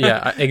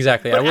 Yeah,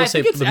 exactly. I will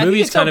say the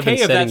movie's kind of been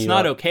setting that's you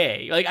not up.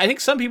 okay. Like, I think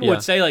some people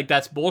would say like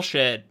that's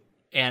bullshit,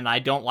 and I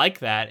don't like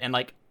that, and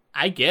like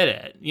I get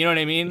it. You know what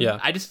I mean? Yeah.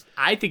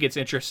 I think it's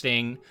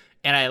interesting,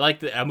 and I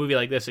like that a movie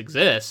like this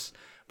exists.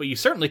 But you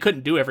certainly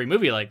couldn't do every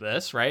movie like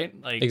this, right?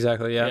 Like,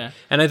 exactly, yeah.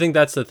 And I think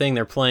that's the thing.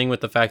 They're playing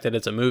with the fact that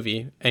it's a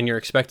movie, and you're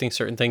expecting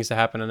certain things to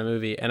happen in a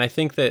movie. And I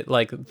think that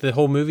like the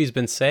whole movie's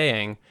been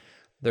saying,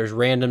 there's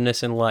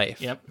randomness in life.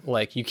 Yep.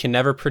 Like, you can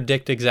never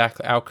predict exact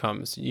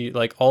outcomes. You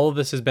like, all of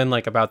this has been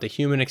like about the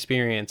human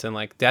experience, and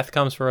like death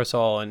comes for us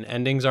all, and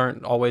endings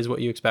aren't always what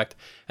you expect.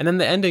 And then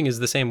the ending is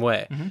the same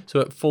way. Mm-hmm.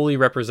 So it fully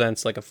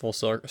represents like a full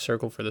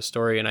circle for the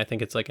story. And I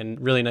think it's like a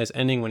really nice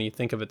ending when you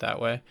think of it that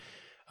way.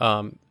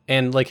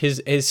 And like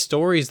his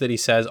stories that he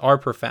says are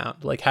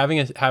profound. Like having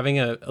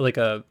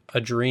a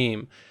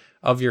dream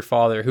of your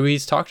father, who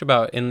he's talked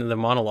about in the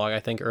monologue,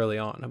 I think early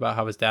on, about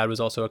how his dad was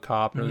also a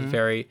cop, and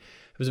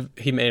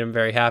he made him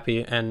very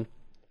happy. And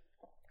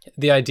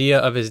the idea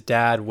of his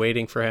dad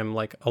waiting for him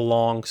like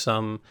along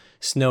some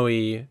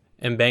snowy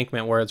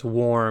embankment where it's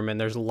warm and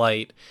there's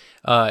light,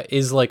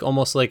 is like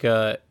almost like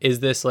is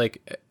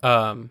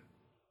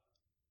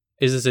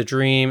this a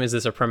dream? Is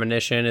this a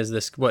premonition? Is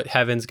this what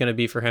heaven's going to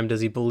be for him?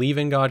 Does he believe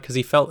in God? Because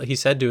he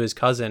said to his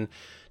cousin,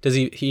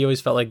 he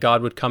always felt like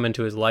God would come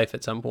into his life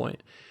at some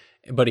point,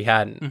 but he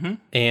hadn't. Mm-hmm.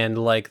 And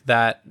like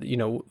that, you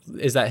know,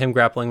 is that him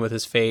grappling with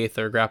his faith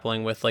or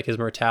grappling with like his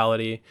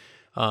mortality?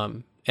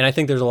 And I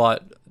think there's a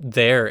lot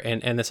there,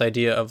 and this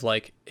idea of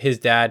like his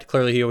dad,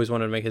 clearly he always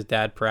wanted to make his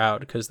dad proud,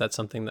 because that's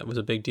something that was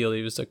a big deal.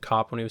 He was a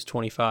cop when he was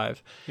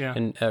 25,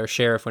 or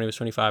sheriff when he was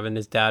 25, and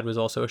his dad was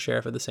also a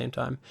sheriff at the same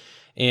time.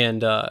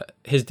 And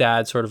his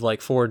dad sort of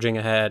like forging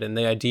ahead, and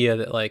the idea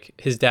that like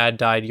his dad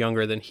died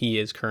younger than he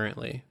is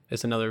currently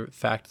is another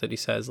fact that he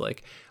says,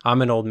 like,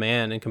 I'm an old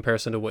man in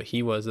comparison to what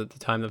he was at the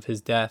time of his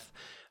death.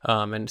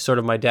 And sort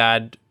of my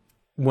dad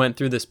went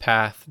through this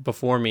path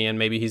before me, and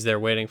maybe he's there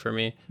waiting for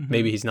me. Mm-hmm.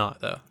 Maybe he's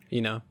not, though,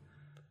 you know?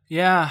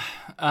 Yeah.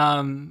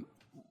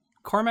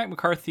 Cormac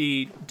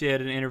McCarthy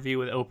did an interview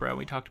with Oprah.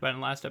 We talked about it in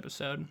the last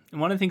episode. And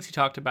one of the things he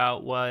talked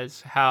about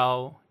was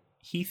how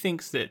he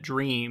thinks that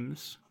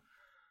dreams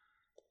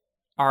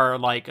are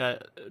like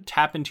a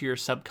tap into your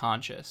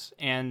subconscious,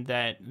 and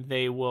that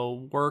they will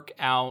work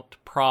out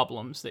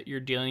problems that you're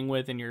dealing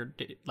with in your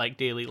like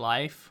daily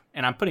life.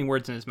 And I'm putting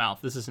words in his mouth.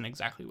 This isn't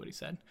exactly what he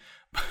said.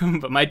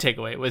 But my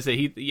takeaway was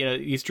that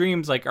these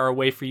dreams like are a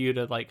way for you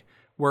to like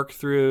work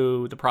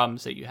through the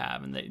problems that you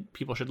have, and that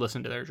people should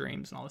listen to their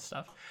dreams and all this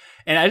stuff.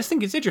 And I just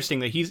think it's interesting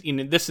that he's, you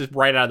know, this is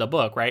right out of the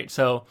book, right?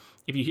 So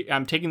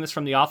I'm taking this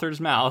from the author's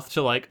mouth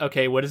to like,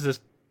 okay, what does this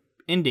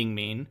ending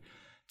mean?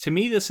 To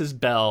me, this is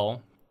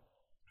Bell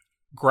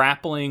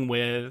grappling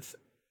with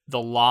the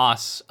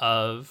loss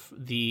of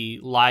the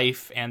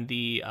life and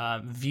the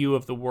view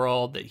of the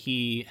world that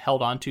he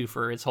held onto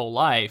for his whole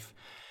life.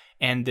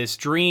 And this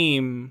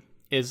dream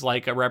is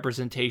like a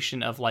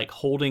representation of like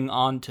holding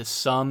on to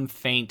some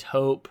faint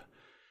hope,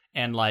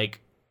 and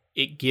like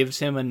it gives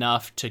him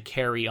enough to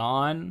carry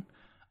on.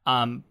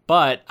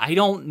 But I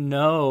don't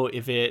know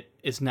if it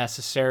is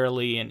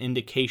necessarily an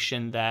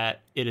indication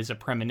that it is a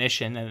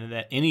premonition and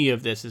that any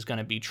of this is going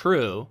to be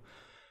true.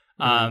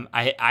 Mm-hmm.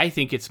 I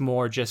think it's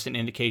more just an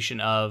indication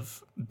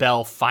of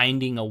Bell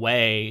finding a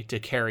way to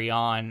carry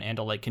on and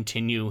to like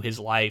continue his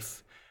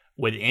life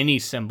with any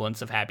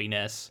semblance of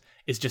happiness,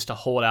 is just to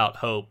hold out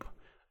hope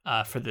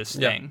for this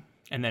thing.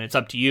 And then it's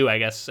up to you, I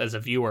guess, as a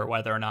viewer,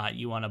 whether or not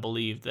you want to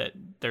believe that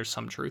there's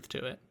some truth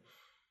to it.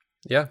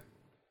 Yeah,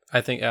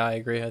 I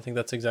agree. I think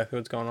that's exactly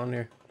what's going on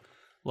here.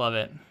 Love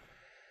it.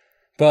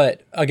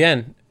 But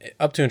again,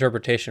 up to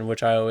interpretation,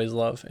 which I always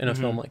love in a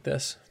film like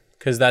this,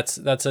 because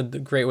that's a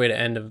great way to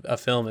end a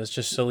film, is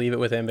just to leave it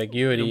with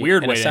ambiguity. A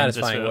weird in way a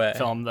satisfying to end this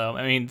film, though.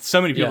 I mean,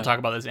 so many people talk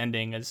about this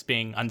ending as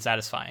being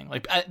unsatisfying.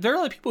 Like, there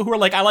are people who are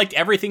like, I liked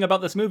everything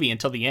about this movie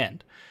until the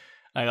end.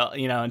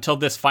 until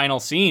this final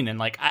scene. And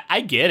like,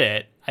 I get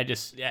it. I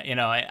just,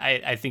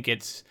 I think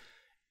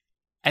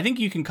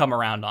you can come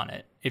around on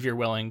it if you're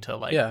willing to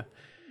like,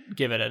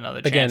 give it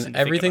another chance. Again,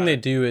 everything they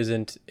do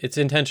it's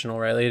intentional,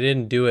 right? Like, they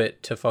didn't do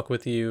it to fuck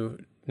with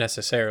you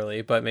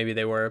necessarily, but maybe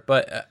they were.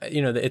 But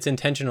it's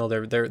intentional.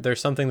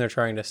 There's something they're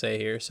trying to say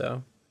here.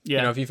 So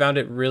if you found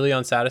it really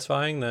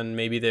unsatisfying, then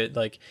maybe that,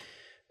 like,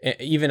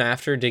 even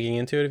after digging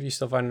into it, if you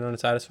still find it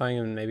unsatisfying,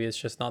 and maybe it's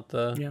just not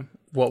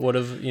what would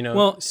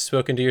have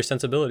spoken to your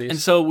sensibilities. And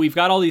so we've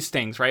got all these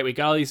things, right? We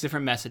got all these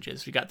different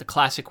messages. We got the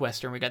classic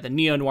Western, we got the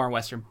neo-noir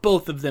Western.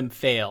 Both of them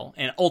fail,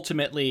 and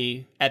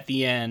ultimately at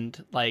the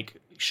end, like,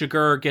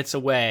 Chigurh gets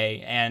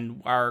away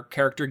and our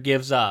character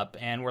gives up,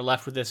 and we're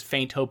left with this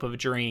faint hope of a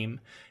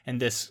dream, and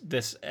this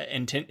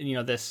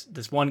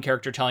one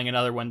character telling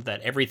another one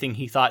that everything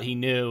he thought he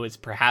knew is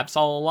perhaps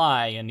all a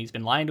lie, and he's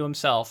been lying to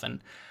himself.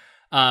 And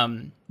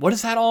what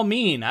does that all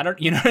mean? I don't,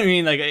 you know what I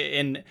mean? Like,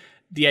 in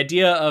the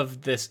idea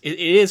of this, it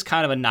is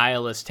kind of a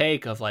nihilist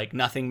take of like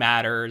nothing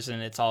matters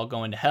and it's all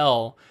going to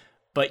hell,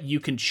 but you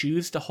can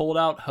choose to hold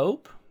out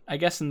hope, I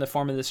guess, in the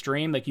form of this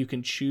dream. Like, you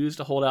can choose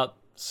to hold out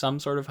some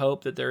sort of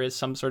hope that there is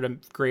some sort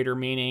of greater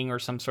meaning or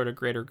some sort of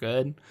greater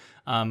good,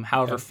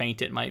 however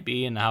faint it might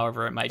be, and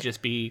however it might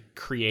just be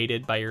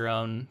created by your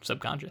own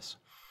subconscious.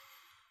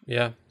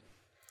 Yeah.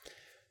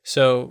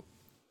 So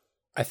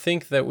I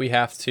think that we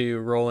have to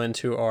roll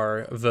into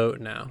our vote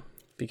now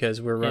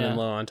because we're running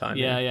low on time.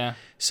 Yeah.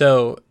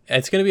 So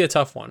it's going to be a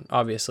tough one,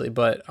 obviously,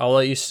 but I'll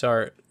let you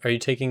start. Are you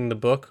taking the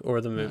book or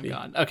the movie? Oh,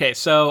 God. Okay,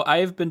 so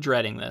I've been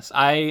dreading this.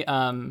 I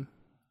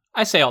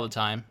say all the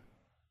time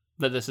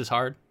that this is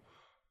hard.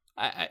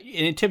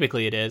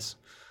 Typically it is.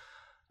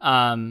 But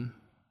I'm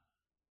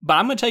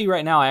going to tell you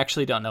right now, I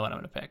actually don't know what I'm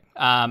going to pick.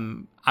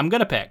 I'm going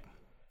to pick.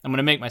 I'm going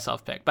to make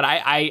myself pick. But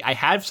I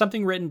have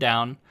something written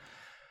down.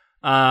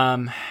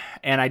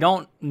 And I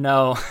don't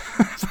know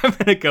if I'm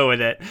going to go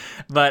with it.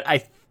 But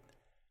I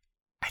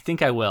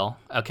think I will.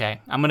 Okay,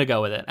 I'm going to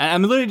go with it.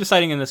 I'm literally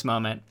deciding in this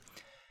moment.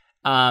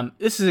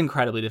 This is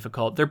incredibly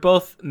difficult. They're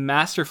both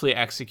masterfully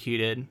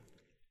executed.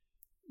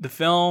 The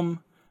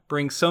film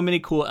brings so many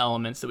cool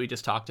elements that we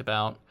just talked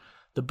about.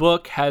 The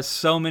book has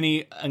so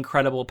many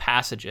incredible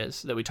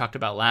passages that we talked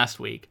about last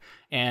week,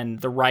 and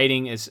the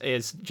writing is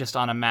just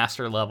on a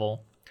master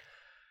level.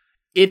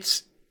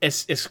 It's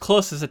as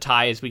close as a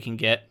tie as we can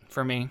get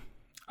for me,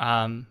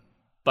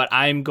 but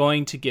I'm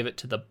going to give it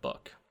to the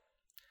book.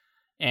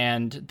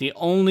 And the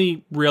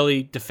only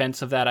really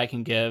defense of that I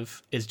can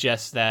give is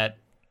just that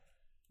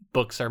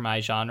books are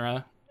my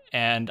genre,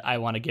 and I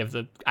want to give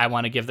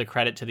the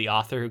credit to the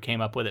author who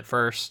came up with it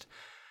first.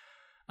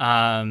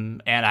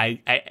 And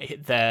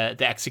the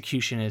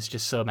execution is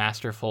just so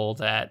masterful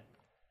that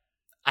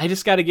I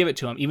just got to give it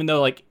to him, even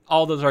though like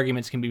all those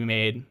arguments can be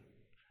made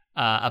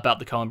about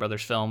the Coen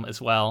Brothers film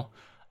as well.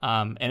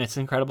 And it's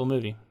an incredible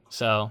movie.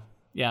 So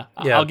yeah,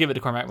 I'll give it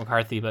to Cormac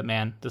McCarthy, but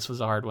man, this was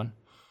a hard one.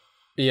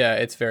 Yeah,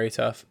 it's very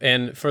tough.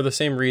 And for the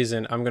same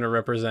reason, I'm going to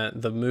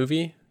represent the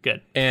movie.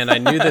 Good. And I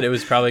knew that it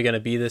was probably going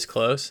to be this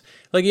close.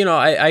 Like,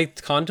 I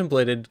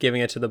contemplated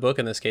giving it to the book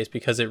in this case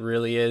because it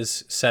really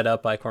is set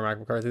up by Cormac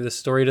McCarthy. The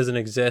story doesn't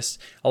exist.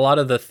 A lot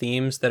of the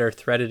themes that are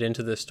threaded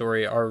into the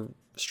story are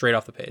straight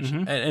off the page.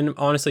 Mm-hmm. And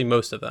honestly,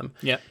 most of them.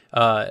 Yeah.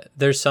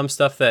 There's some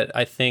stuff that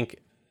I think,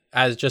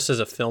 as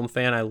a film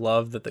fan, I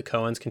love that the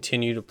Coens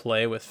continue to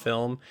play with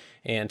film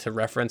and to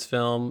reference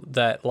film.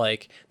 That,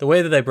 like, the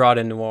way that they brought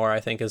in noir, I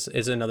think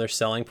is another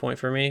selling point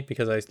for me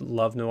because I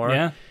love noir.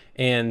 Yeah.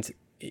 And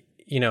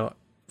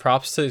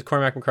props to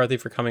Cormac McCarthy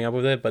for coming up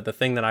with it. But the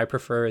thing that I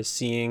prefer is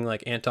seeing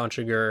like Anton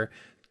Chigurh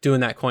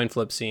doing that coin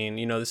flip scene.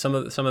 Some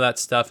of that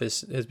stuff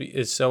is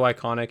so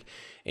iconic,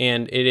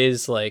 and it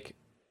is like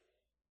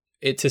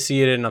to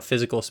see it in a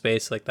physical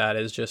space like that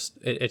is just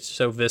it's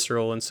so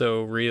visceral and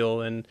so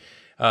real. And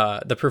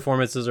the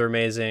performances are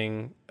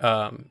amazing,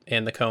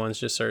 and the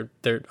Coens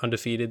they're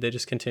undefeated. They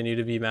just continue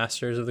to be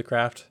masters of the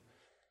craft.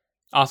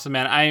 Awesome,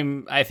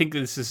 man. I think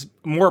this is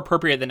more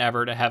appropriate than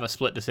ever to have a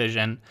split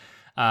decision,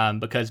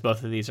 because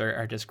both of these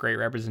are just great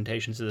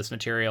representations of this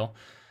material.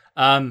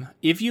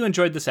 If you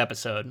enjoyed this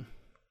episode,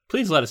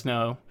 please let us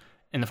know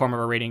in the form of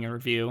a rating and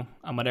review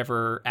on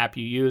whatever app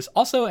you use.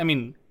 Also,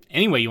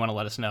 any way you want to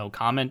let us know,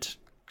 comment,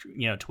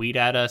 tweet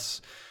at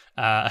us,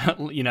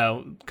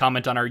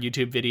 comment on our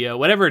YouTube video,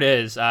 whatever it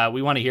is.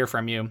 We want to hear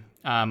from you.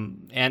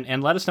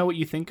 And let us know what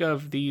you think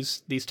of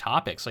these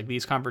topics, like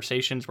these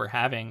conversations we're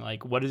having.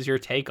 Like, what is your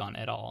take on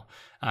it all?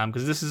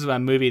 Because this is a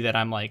movie that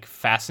I'm like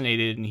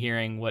fascinated in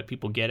hearing what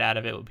people get out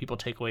of it, what people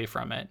take away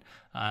from it,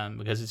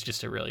 because it's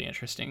just a really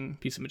interesting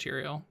piece of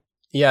material.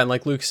 Yeah, and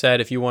like Luke said,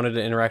 if you wanted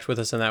to interact with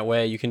us in that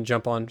way, you can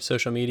jump on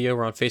social media.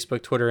 We're on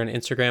Facebook, Twitter, and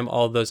Instagram,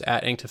 all of those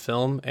at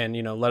Ink2Film, and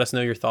let us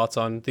know your thoughts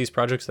on these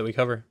projects that we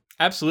cover.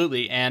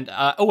 Absolutely. And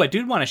I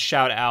do want to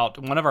shout out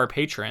one of our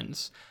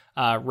patrons,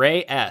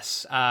 Ray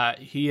S.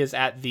 He is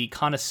at the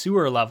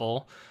connoisseur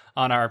level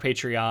on our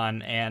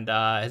Patreon and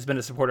has been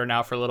a supporter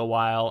now for a little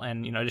while.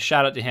 And, just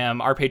shout out to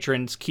him. Our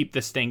patrons keep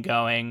this thing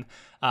going,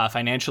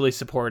 financially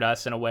support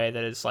us in a way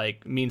that is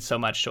means so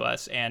much to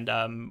us. And,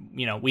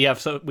 we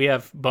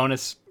have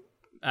bonus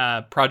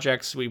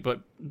projects. We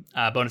put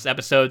bonus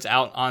episodes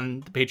out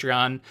on the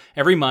Patreon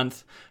every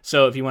month.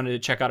 So if you wanted to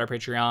check out our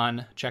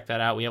Patreon, check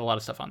that out. We have a lot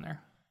of stuff on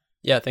there.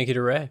 Yeah, thank you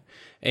to Ray.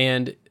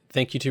 And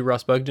thank you to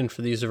Ross Bugden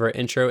for the use of our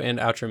intro and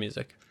outro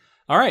music.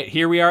 All right,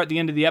 here we are at the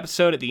end of the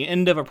episode, at the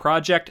end of a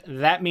project.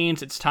 That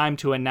means it's time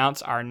to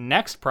announce our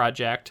next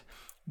project.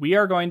 We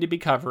are going to be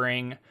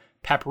covering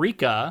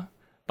Paprika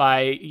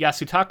by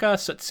Yasutaka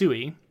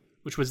Tsutsui,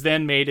 which was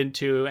then made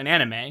into an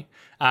anime,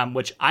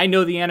 which I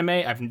know the anime.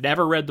 I've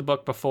never read the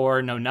book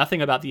before, know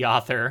nothing about the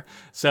author.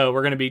 So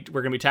we're gonna be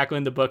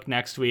tackling the book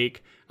next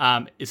week.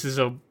 This is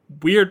a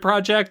weird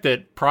project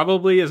that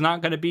probably is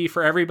not going to be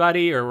for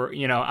everybody, or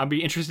I'll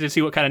be interested to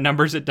see what kind of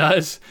numbers it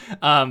does.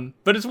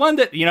 But it's one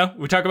that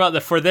we talk about the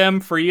for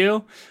them, for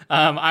you.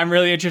 I'm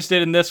really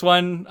interested in this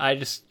one. I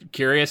just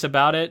curious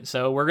about it,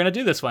 so we're gonna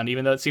do this one,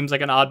 even though it seems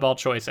like an oddball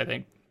choice, I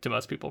think, to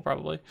most people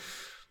probably.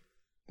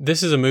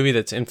 This is a movie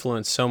that's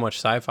influenced so much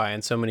sci-fi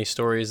and so many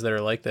stories that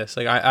are like this.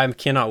 I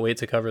cannot wait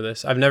to cover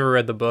this. I've never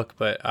read the book,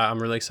 but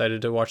I'm really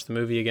excited to watch the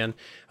movie again.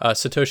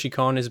 Satoshi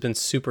Kon has been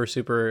super,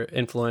 super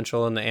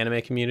influential in the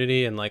anime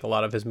community, and a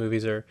lot of his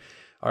movies are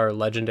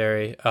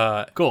legendary.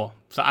 Cool.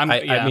 So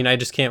I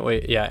just can't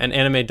wait. Yeah, and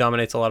anime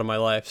dominates a lot of my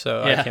life,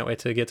 so I can't wait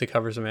to get to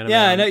cover some anime.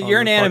 Yeah, I know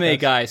you're an anime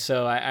guy,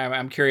 so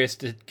I'm curious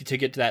to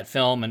get to that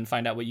film and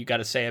find out what you got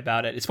to say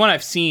about it. It's one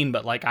I've seen,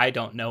 but I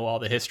don't know all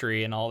the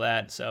history and all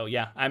that. So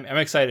yeah, I'm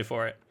excited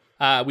for it.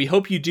 We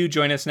hope you do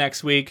join us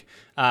next week.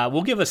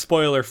 We'll give a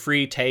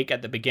spoiler-free take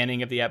at the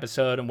beginning of the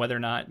episode on whether or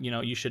not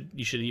you should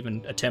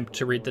even attempt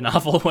to read the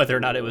novel, whether or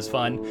not it was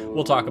fun.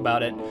 We'll talk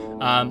about it.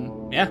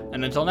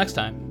 And until next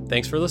time.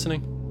 Thanks for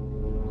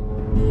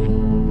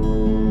listening.